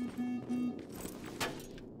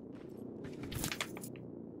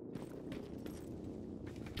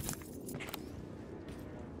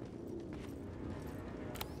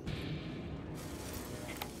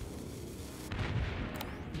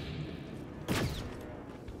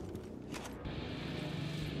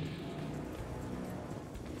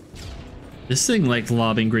 This thing liked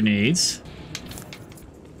lobbing grenades.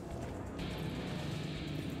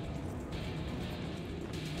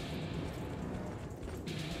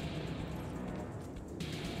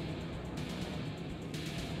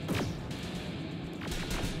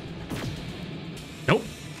 Nope.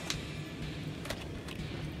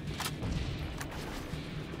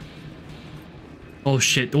 Oh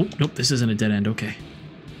shit. Oh, nope, this isn't a dead end. Okay.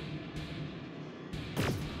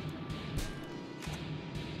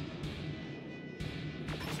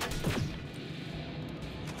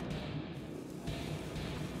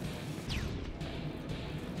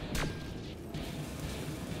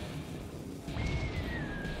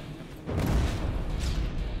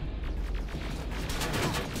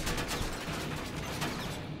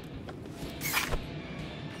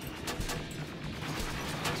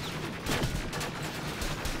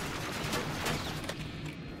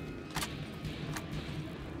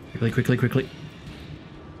 Quickly.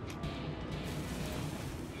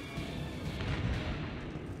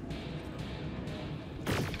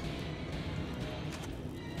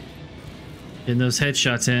 Getting those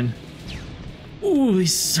headshots in. Ooh,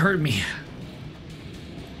 these hurt me.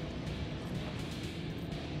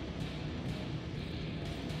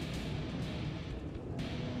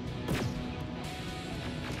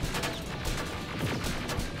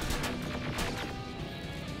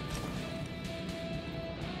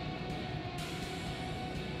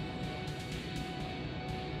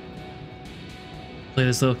 Play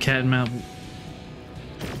this little cat and mouse.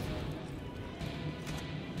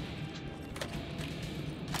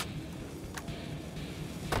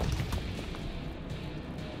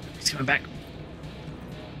 He's coming back.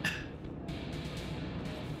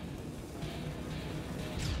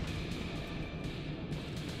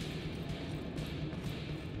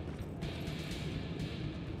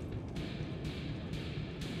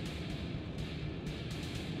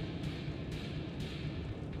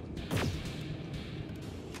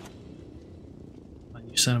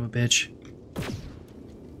 You son of a bitch.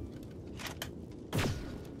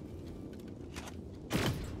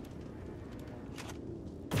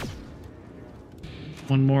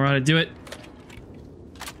 One more ought to do it.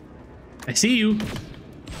 I see you.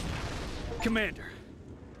 Commander.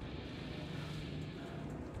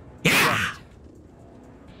 Yeah!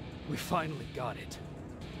 We finally got it.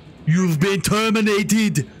 You've been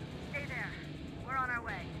terminated! Stay there. We're on our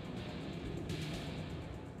way.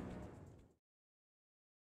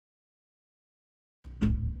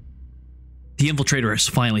 The Infiltrator has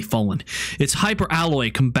finally fallen. Its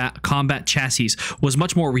hyper-alloy combat chassis was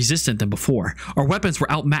much more resistant than before. Our weapons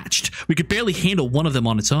were outmatched. We could barely handle one of them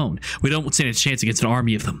on its own. We don't stand a chance against an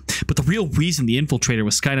army of them. But the real reason the Infiltrator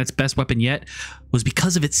was Skynet's best weapon yet was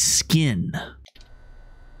because of its skin.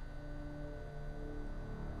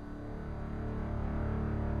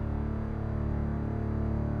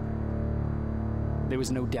 There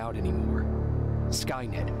was no doubt anymore.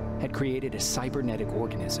 Skynet had created a cybernetic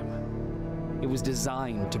organism. It was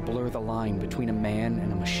designed to blur the line between a man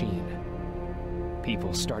and a machine.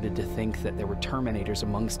 People started to think that there were terminators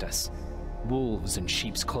amongst us, wolves in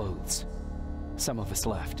sheep's clothes. Some of us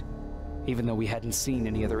left, even though we hadn't seen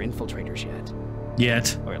any other infiltrators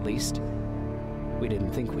yet. Or at least, we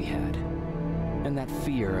didn't think we had. And that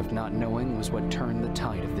fear of not knowing was what turned the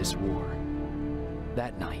tide of this war.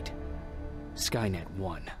 That night, Skynet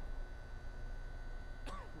won.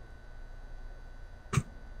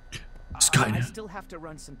 I still have to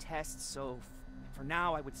run some tests, so for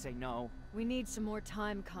now I would say no. We need some more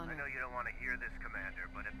time, Connor. I know you don't want to hear this, Commander,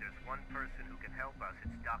 but if there's one person who can help us,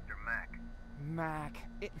 it's Dr. Mack. Mack.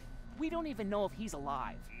 We don't even know if he's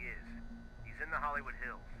alive. He is. He's in the Hollywood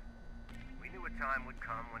Hills. We knew a time would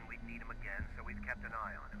come when we'd need him again, so we've kept an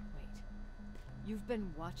eye on him. Wait. You've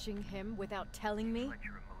been watching him without telling me? Let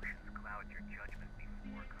your emotions cloud your judgment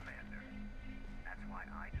before, Commander. That's why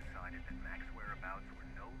I decided that Mack's whereabouts were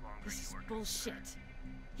no longer This is your bullshit. concern.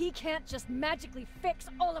 He can't just magically fix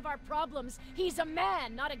all of our problems. He's a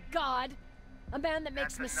man, not a god. A man that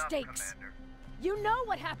makes That's mistakes. Enough, Commander. You know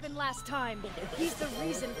what happened last time. He's the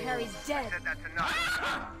reason Perry's dead. I said that's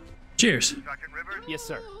enough. Cheers. Sergeant Rivers? Yes,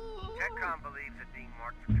 sir. TechCom believes that being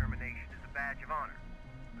marked for termination is a badge of honor.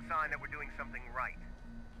 A sign that we're doing something right.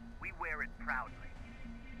 We wear it proudly.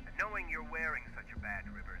 And knowing you're wearing such a badge,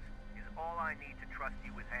 Rivers, is all I need to trust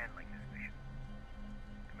you with handling this mission.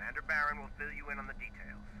 Commander Barron will fill you in on the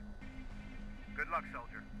details. Good luck,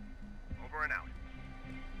 soldier. Over and out.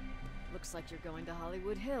 Looks like you're going to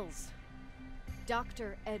Hollywood Hills.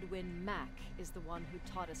 Dr. Edwin Mack is the one who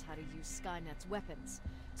taught us how to use Skynet's weapons,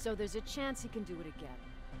 so there's a chance he can do it again.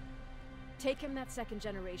 Take him that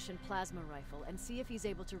second-generation plasma rifle and see if he's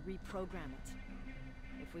able to reprogram it.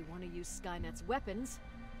 If we want to use Skynet's weapons,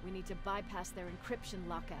 we need to bypass their encryption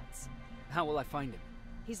lockouts. How will I find him?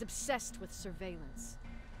 He's obsessed with surveillance.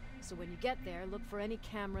 So when you get there, look for any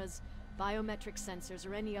cameras, biometric sensors,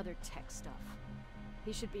 or any other tech stuff.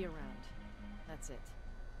 He should be around. That's it.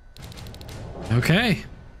 Okay.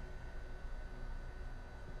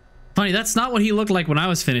 Funny, that's not what he looked like when I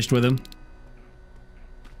was finished with him.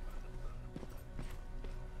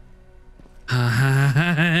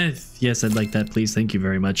 Yes, I'd like that, please. Thank you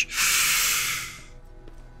very much.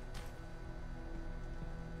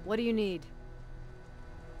 What do you need?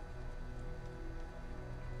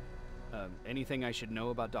 Anything I should know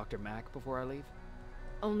about Dr. Mack before I leave?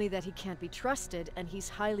 Only that he can't be trusted and he's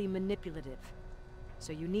highly manipulative.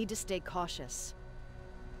 So you need to stay cautious.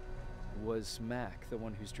 Was Mack the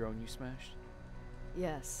one whose drone you smashed?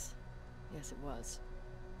 Yes. Yes, it was.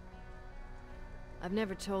 I've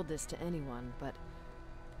never told this to anyone, but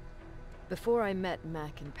before I met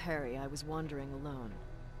Mack and Perry, I was wandering alone.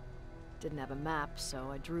 Didn't have a map, so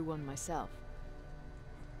I drew one myself.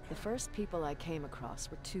 The first people I came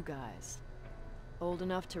across were two guys, old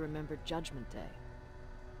enough to remember Judgment Day.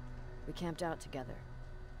 We camped out together.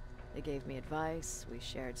 They gave me advice, we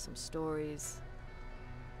shared some stories.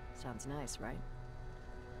 Sounds nice, right?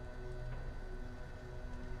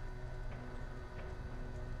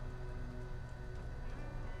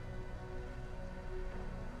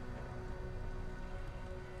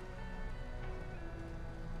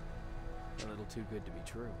 A little too good to be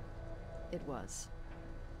true. It was.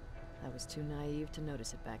 I was too naive to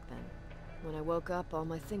notice it back then. When I woke up, all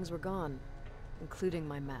my things were gone, including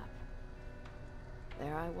my map.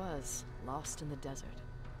 There I was, lost in the desert.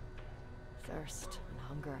 Thirst and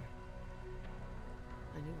hunger.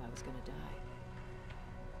 I knew I was gonna die.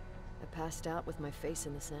 I passed out with my face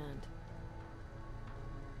in the sand.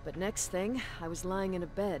 But next thing, I was lying in a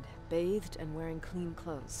bed, bathed and wearing clean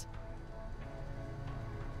clothes.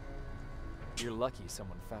 You're lucky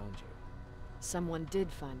someone found you. Someone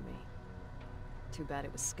did find me. Too bad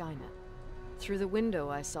it was Skynet. Through the window,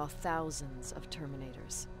 I saw thousands of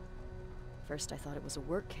Terminators. First, I thought it was a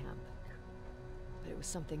work camp, but it was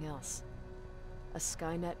something else. A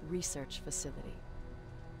Skynet research facility.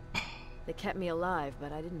 They kept me alive,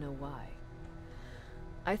 but I didn't know why.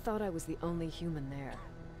 I thought I was the only human there.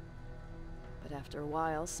 But after a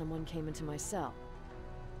while, someone came into my cell.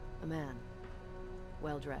 A man.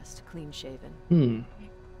 Well-dressed, clean-shaven. You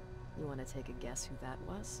want to take a guess who that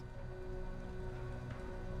was?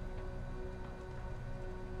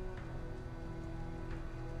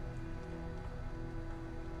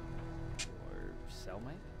 Or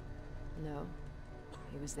cellmate? No.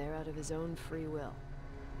 He was there out of his own free will.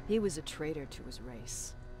 He was a traitor to his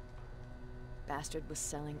race. Bastard was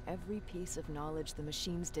selling every piece of knowledge the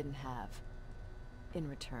machines didn't have. In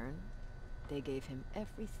return, they gave him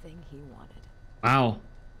everything he wanted. Wow.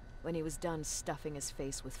 When he was done stuffing his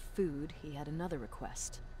face with food, he had another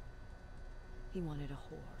request. He wanted a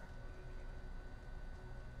whore.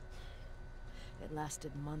 It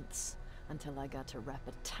lasted months until I got to wrap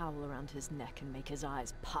a towel around his neck and make his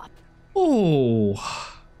eyes pop. Oh.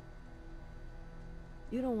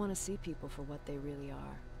 You don't want to see people for what they really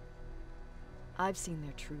are. I've seen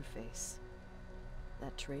their true face.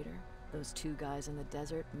 That traitor, those two guys in the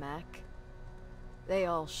desert, Mac, they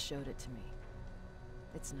all showed it to me.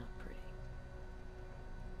 It's not pretty.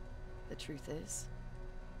 The truth is,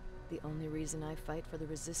 the only reason I fight for the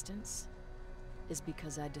Resistance is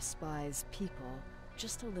because I despise people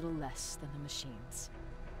just a little less than the machines.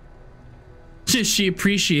 She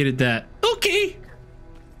appreciated that. Okay.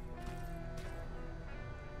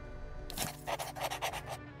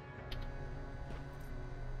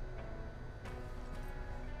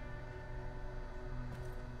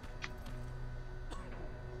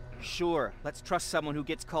 Sure, let's trust someone who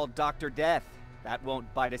gets called Dr. Death. That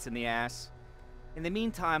won't bite us in the ass. In the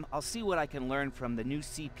meantime, I'll see what I can learn from the new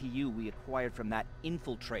CPU we acquired from that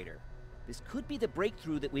infiltrator. This could be the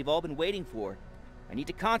breakthrough that we've all been waiting for. I need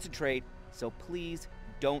to concentrate, so please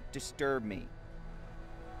don't disturb me.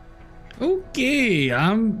 Okay,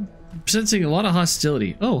 I'm sensing a lot of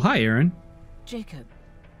hostility. Oh, hi, Aaron. Jacob,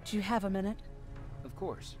 do you have a minute? Of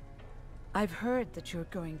course. I've heard that you're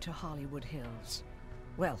going to Hollywood Hills.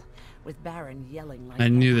 Well, with Baron yelling like I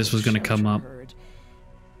knew that, this was going to come up.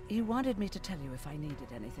 He wanted me to tell you if I needed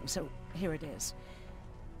anything, so here it is.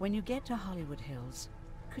 When you get to Hollywood Hills,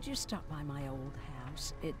 could you stop by my old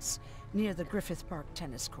house? It's near the Griffith Park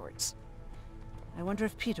tennis courts. I wonder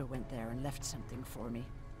if Peter went there and left something for me.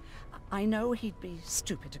 I know he'd be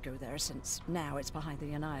stupid to go there since now it's behind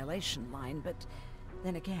the Annihilation line, but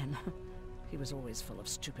then again, he was always full of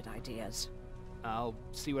stupid ideas. I'll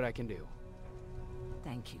see what I can do.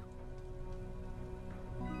 Thank you.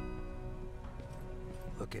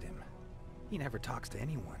 Look at him. He never talks to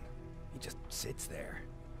anyone. He just sits there.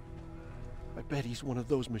 I bet he's one of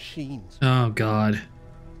those machines. Oh, God.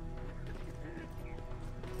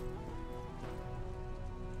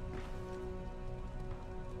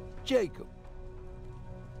 Jacob.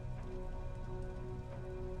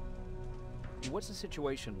 What's the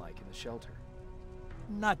situation like in the shelter?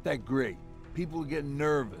 Not that great. People are getting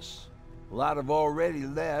nervous. A lot have already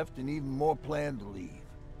left, and even more plan to leave.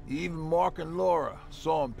 Even Mark and Laura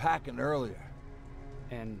saw him packing earlier.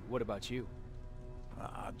 And what about you?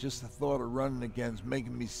 Just the thought of running again's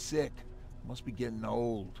making me sick. Must be getting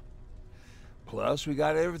old. Plus, we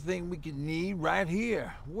got everything we could need right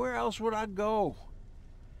here. Where else would I go?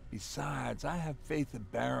 Besides, I have faith that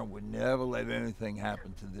Baron would never let anything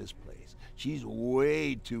happen to this place. She's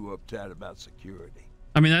way too uptight about security.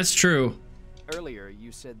 I mean, that's true. Earlier,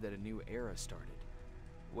 you said that a new era started.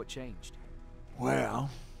 What changed? Well,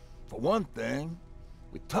 for one thing,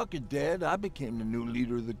 with Tucker dead, I became the new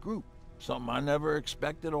leader of the group. Something I never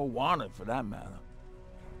expected or wanted, for that matter.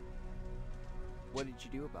 What did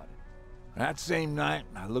you do about it? That same night,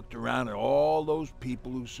 I looked around at all those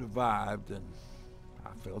people who survived, and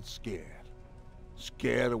I felt scared.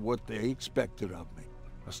 Scared of what they expected of me.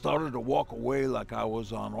 I started to walk away like I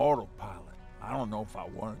was on autopilot. I don't know if I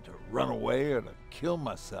wanted to run away or to kill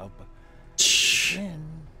myself, but then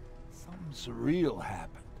something surreal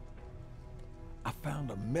happened. I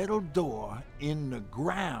found a metal door in the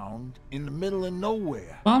ground in the middle of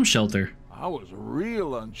nowhere. Bomb shelter. I was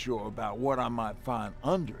real unsure about what I might find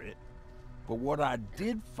under it, but what I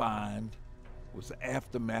did find was the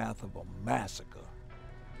aftermath of a massacre.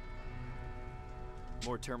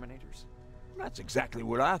 More Terminators? That's exactly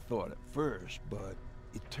what I thought at first, but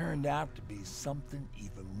it turned out to be something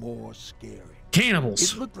even more scary.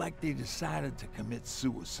 Cannibals. It looked like they decided to commit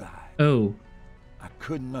suicide. Oh. I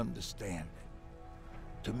couldn't understand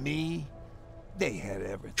it. To me, they had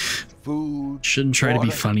everything. Food, shouldn't try water.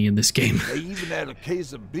 To be funny in this game. They even had a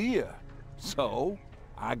case of beer. So,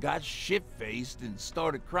 I got shit-faced and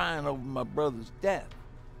started crying over my brother's death.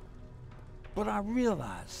 But I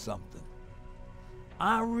realized something.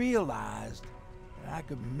 I realized that I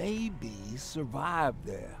could maybe survive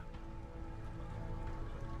there.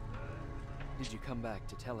 Did you come back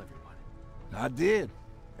to tell everyone? I did.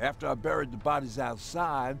 After I buried the bodies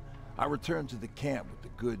outside, I returned to the camp with the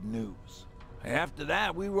good news. After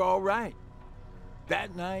that, we were all right.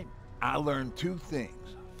 That night, I learned two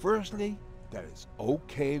things. Firstly, that it's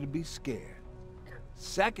okay to be scared.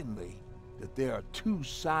 Secondly, that there are two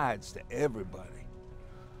sides to everybody.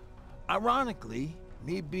 Ironically,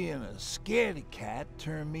 me being a scaredy cat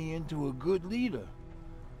turned me into a good leader.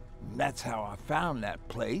 And that's how I found that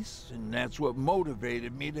place, and that's what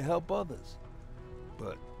motivated me to help others.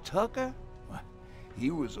 But Tucker, he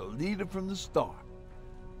was a leader from the start.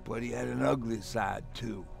 But he had an ugly side,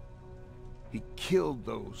 too. He killed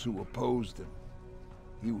those who opposed him.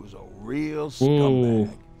 He was a real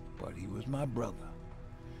scumbag, but he was my brother.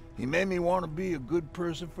 He made me want to be a good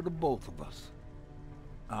person for the both of us.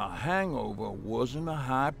 A hangover wasn't a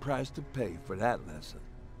high price to pay for that lesson.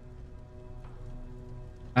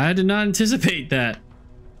 I did not anticipate that.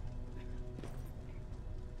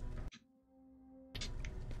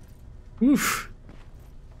 Oof.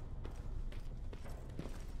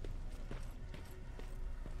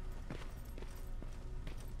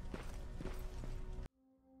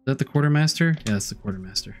 Is that the quartermaster? Yeah, that's the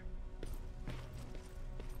quartermaster.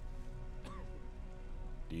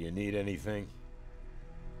 Do you need anything?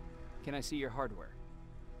 Can I see your hardware?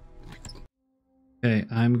 Okay,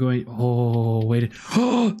 I'm going. Oh, wait.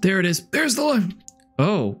 Oh, there it is. There's the one.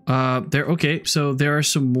 Oh, there. Okay, so there are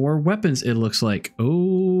some more weapons, it looks like.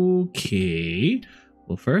 Okay.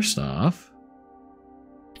 Well, first off.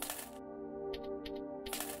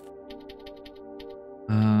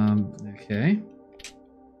 Okay.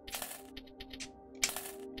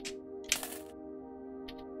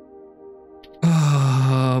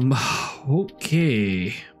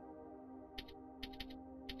 Okay.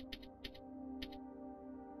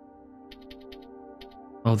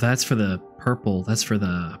 Oh, that's for the purple. That's for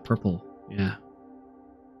the purple. Yeah.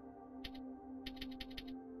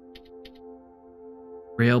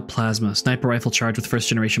 Rail plasma. Sniper rifle charged with first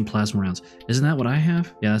generation plasma rounds. Isn't that what I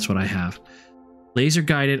have? Yeah, that's what I have. Laser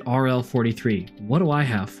guided RL-43. What do I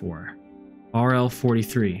have for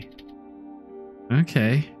RL-43?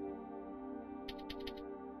 Okay.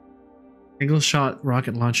 Single shot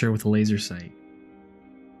rocket launcher with a laser sight.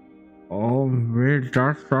 Oh man,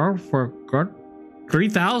 that's all for good.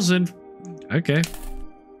 3,000. Okay.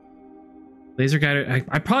 Laser guided.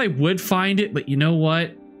 I probably would find it, but you know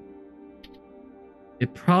what?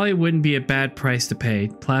 It probably wouldn't be a bad price to pay.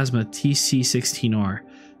 Plasma TC-16R.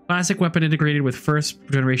 Classic weapon integrated with first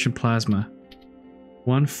generation plasma.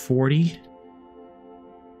 140.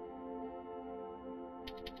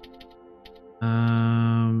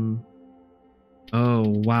 Oh,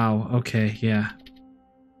 wow. Okay, yeah.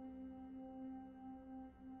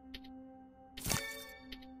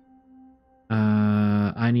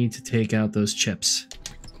 I need to take out those chips.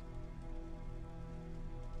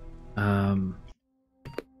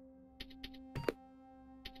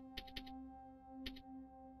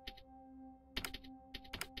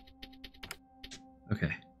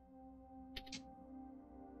 Okay.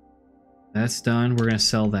 That's done. We're gonna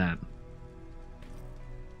sell that.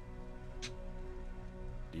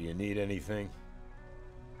 Do you need anything?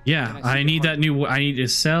 Yeah, I need that new. I need to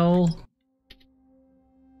sell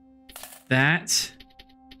that.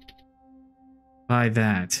 Buy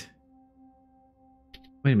that.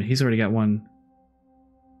 Wait a minute, he's already got one.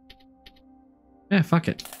 Yeah, fuck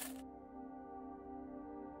it.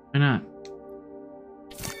 Why not?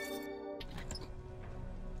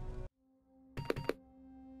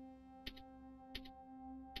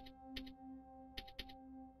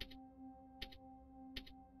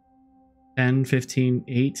 $10, $15,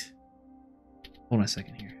 $8. Hold on a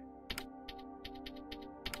second here.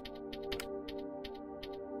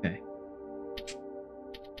 Okay.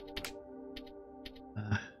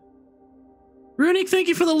 Runic, thank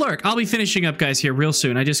you for the lurk. I'll be finishing up, guys, here real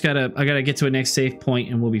soon. I gotta get to a next save point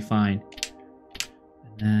and we'll be fine.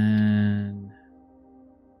 And then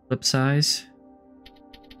flip size.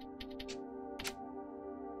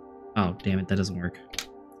 Oh, damn it, that doesn't work.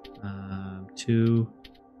 2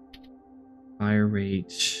 fire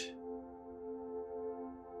rate.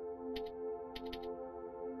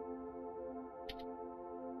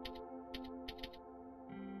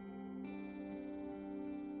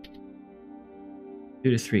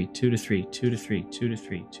 Two to three, 2 to 3, 2 to 3, 2 to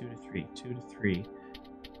 3, 2 to 3, 2 to 3.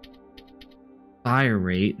 Fire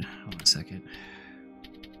rate. Hold on a second.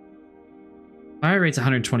 Fire rate's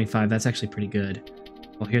 125. That's actually pretty good.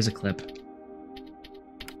 Well, here's a clip.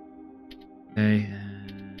 Okay,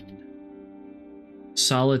 and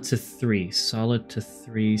solid to 3, solid to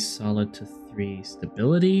 3, solid to 3.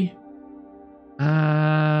 Stability.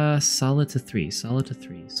 Solid to 3, solid to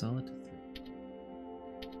 3, solid to 3.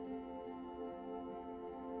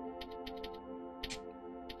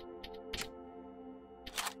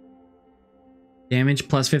 Damage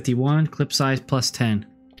plus 51, clip size plus 10.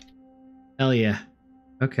 Hell yeah.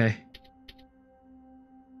 Okay.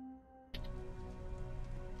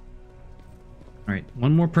 Alright,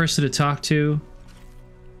 one more person to talk to.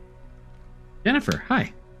 Jennifer,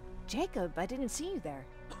 hi. Jacob, I didn't see you there.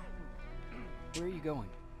 Where are you going?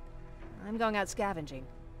 I'm going out scavenging.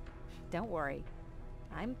 Don't worry.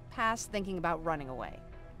 I'm past thinking about running away.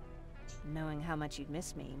 Knowing how much you'd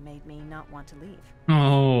miss me made me not want to leave.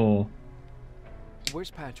 Oh.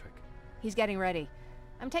 Where's Patrick? He's getting ready.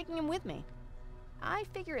 I'm taking him with me. I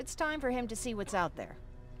figure it's time for him to see what's out there.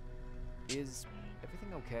 Is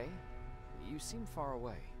everything okay? You seem far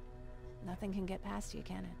away. Nothing can get past you,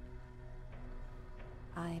 can it?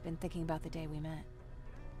 I've been thinking about the day we met.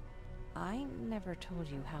 I never told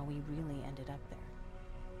you how we really ended up there.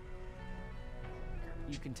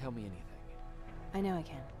 You can tell me anything. I know I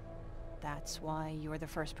can. That's why you're the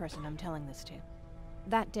first person I'm telling this to.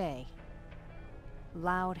 That day,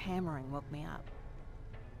 loud hammering woke me up.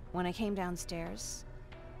 When I came downstairs,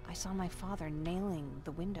 I saw my father nailing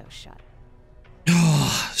the window shut.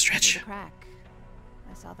 Oh, stretch. Through the crack,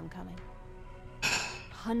 I saw them coming.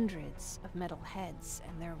 Hundreds of metal heads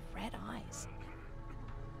and their red eyes.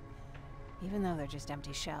 Even though they're just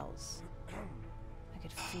empty shells, I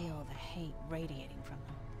could feel the hate radiating from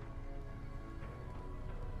them.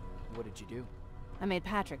 What did you do? I made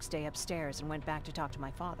Patrick stay upstairs and went back to talk to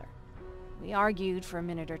my father. We argued for a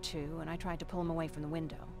minute or two, and I tried to pull him away from the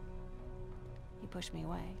window. He pushed me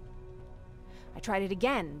away. I tried it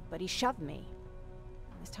again, but he shoved me.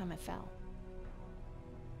 This time I fell.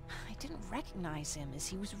 I didn't recognize him as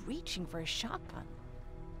he was reaching for a shotgun.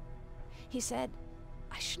 He said,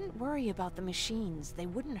 I shouldn't worry about the machines. They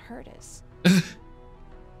wouldn't hurt us.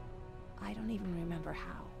 I don't even remember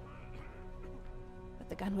how. But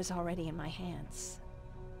the gun was already in my hands.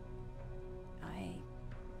 I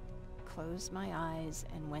closed my eyes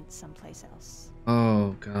and went someplace else.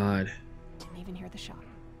 Oh, God. Didn't even hear the shot.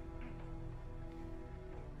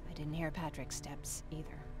 I didn't hear Patrick's steps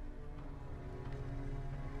either.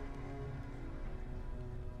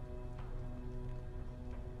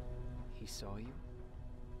 He saw you?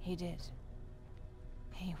 He did.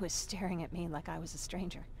 He was staring at me like I was a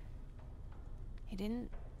stranger. He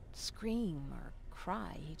didn't scream or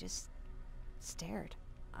cry, he just stared.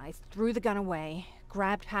 I threw the gun away,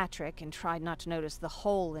 grabbed Patrick, and tried not to notice the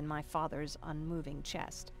hole in my father's unmoving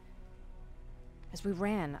chest. As we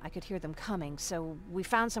ran, I could hear them coming, so we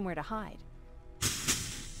found somewhere to hide.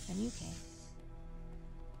 And you came.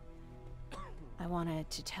 I wanted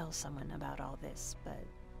to tell someone about all this, but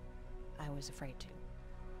I was afraid to.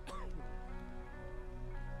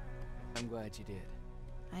 I'm glad you did.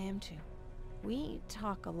 I am too. We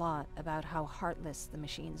talk a lot about how heartless the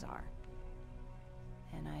machines are.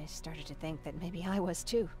 And I started to think that maybe I was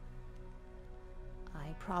too.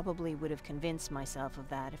 I probably would have convinced myself of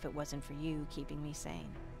that if it wasn't for you keeping me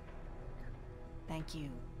sane. Thank you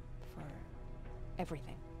for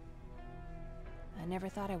everything. I never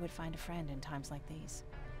thought I would find a friend in times like these.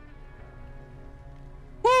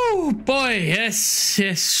 Woo, boy, yes,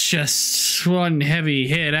 it's just one heavy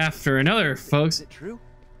hit after another, folks. Is it true?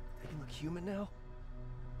 They can look human now?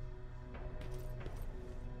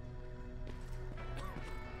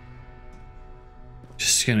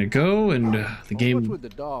 Just gonna go and the game. What's with the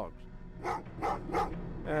dogs?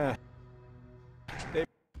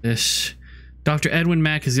 This Dr. Edwin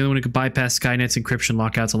Mack is the only one who could bypass Skynet's encryption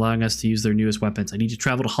lockouts, allowing us to use their newest weapons. I need to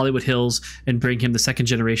travel to Hollywood Hills and bring him the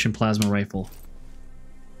second-generation plasma rifle.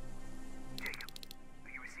 Jacob,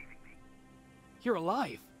 are you receiving me? You're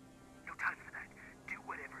alive. No time for that. Do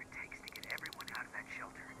whatever it takes to get everyone out of that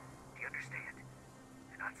shelter. Do you understand?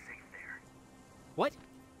 They're not safe there. What?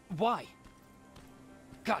 Why?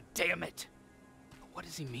 God damn it! What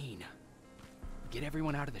does he mean? Get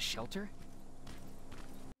everyone out of the shelter?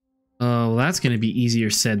 Oh, well, that's going to be easier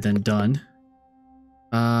said than done.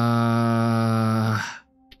 I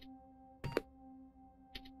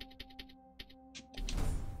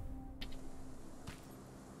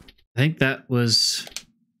think that was...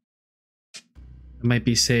 It might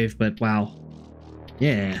be saved, but wow.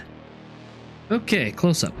 Yeah. Okay,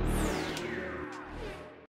 close up.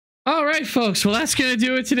 All right, folks. Well, that's going to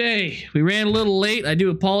do it today. We ran a little late. I do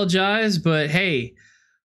apologize, but hey...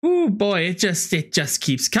 Oh boy, it just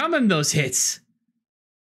keeps coming, those hits.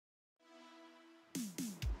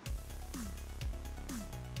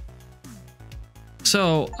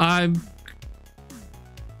 So I'm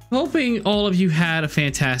hoping all of you had a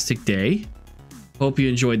fantastic day. Hope you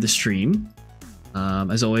enjoyed the stream.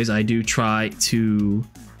 As always, I do try to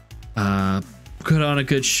put on a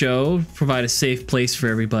good show, provide a safe place for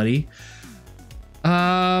everybody.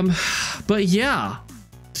 But yeah.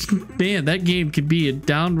 Man, that game can be a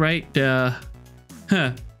downright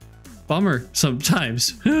bummer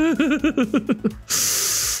sometimes. What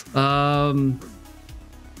are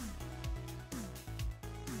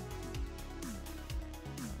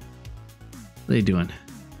they doing?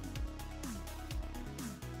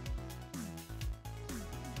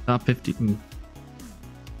 Top 50.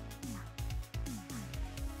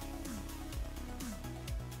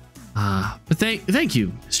 But thank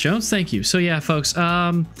you, Ms. Jones. Thank you. So yeah, folks.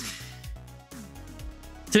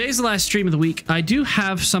 today's the last stream of the week. I do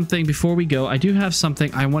have something before we go. I do have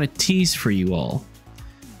something I want to tease for you all.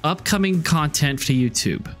 Upcoming content to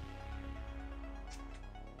YouTube.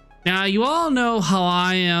 Now, you all know how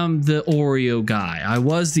I am the Oreo guy. I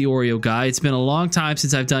was the Oreo guy. It's been a long time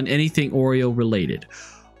since I've done anything Oreo related.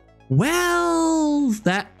 Well,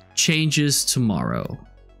 that changes tomorrow.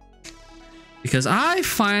 Because I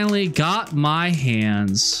finally got my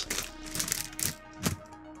hands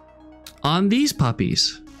on these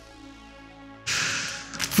puppies.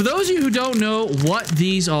 For those of you who don't know what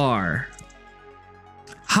these are,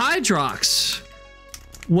 Hydrox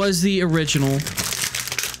was the original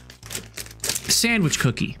sandwich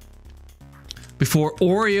cookie before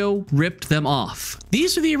Oreo ripped them off.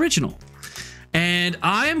 These are the original. And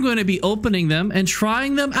I am going to be opening them and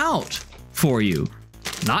trying them out for you.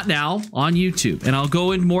 Not now, on YouTube. And I'll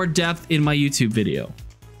go in more depth in my YouTube video.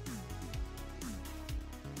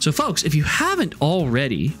 So folks, if you haven't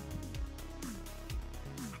already,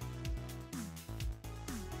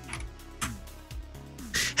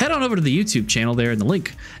 head on over to the YouTube channel there in the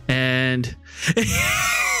link. And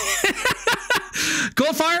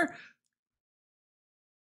Goldfire,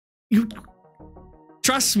 you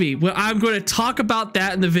trust me, when I'm going to talk about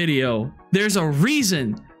that in the video, there's a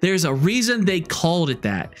reason. There's a reason they called it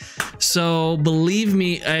that. So believe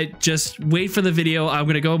me, just wait for the video. I'm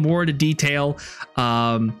going to go more into detail.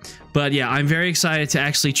 But yeah, I'm very excited to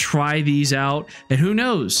actually try these out. And who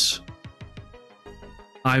knows?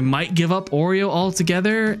 I might give up Oreo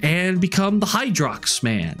altogether and become the Hydrox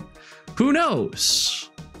man. Who knows?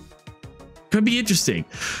 Could be interesting.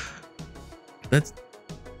 That's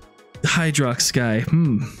the Hydrox guy.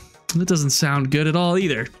 That doesn't sound good at all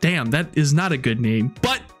either. Damn, that is not a good name.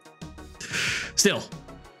 But still,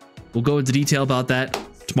 we'll go into detail about that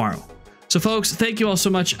tomorrow. So folks, thank you all so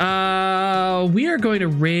much. We are going to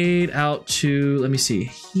raid out to, let me see.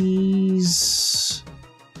 He's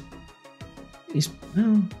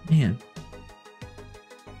oh man.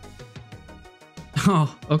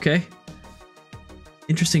 Oh, okay.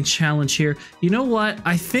 Interesting challenge here. You know what?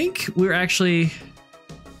 I think we're actually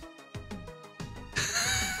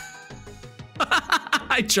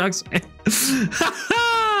Hi, Chucks.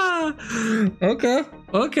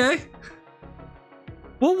 Okay.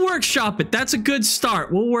 We'll workshop it. That's a good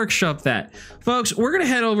start. We'll workshop that. Folks, we're going to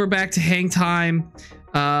head over back to Hang Time.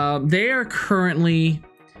 They are currently,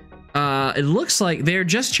 it looks like they're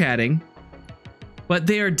just chatting, but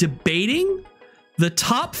they are debating the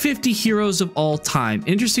top 50 heroes of all time.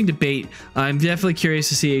 Interesting debate. I'm definitely curious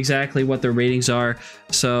to see exactly what their ratings are.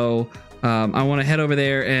 So I want to head over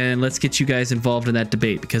there and let's get you guys involved in that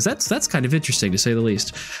debate because that's kind of interesting to say the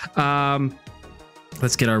least.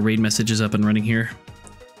 Let's get our raid messages up and running here.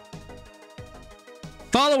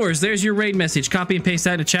 Followers, there's your raid message. Copy and paste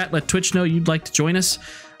that in chat. Let Twitch know you'd like to join us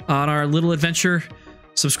on our little adventure.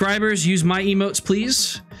 Subscribers, use my emotes,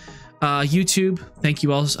 please. YouTube, thank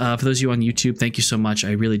you all. For those of you on YouTube, thank you so much.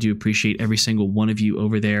 I really do appreciate every single one of you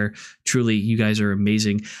over there. Truly, you guys are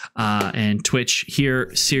amazing. And Twitch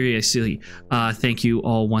here, seriously, thank you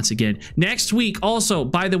all once again. Next week, also,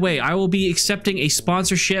 by the way, I will be accepting a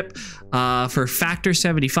sponsorship for Factor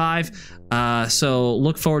 75. So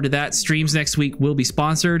look forward to that. Streams next week will be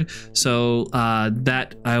sponsored. So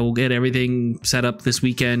that I will get everything set up this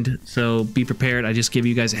weekend. So be prepared. I just give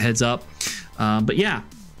you guys a heads up. But yeah.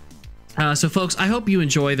 So folks, I hope you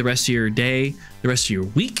enjoy the rest of your day, the rest of your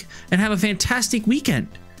week, and have a fantastic weekend.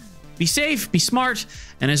 Be safe, be smart,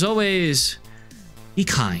 and as always, be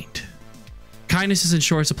kind. Kindness is in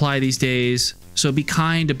short supply these days, so be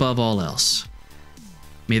kind above all else.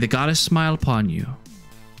 May the goddess smile upon you,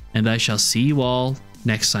 and I shall see you all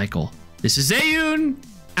next cycle. This is Zayun,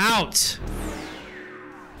 out!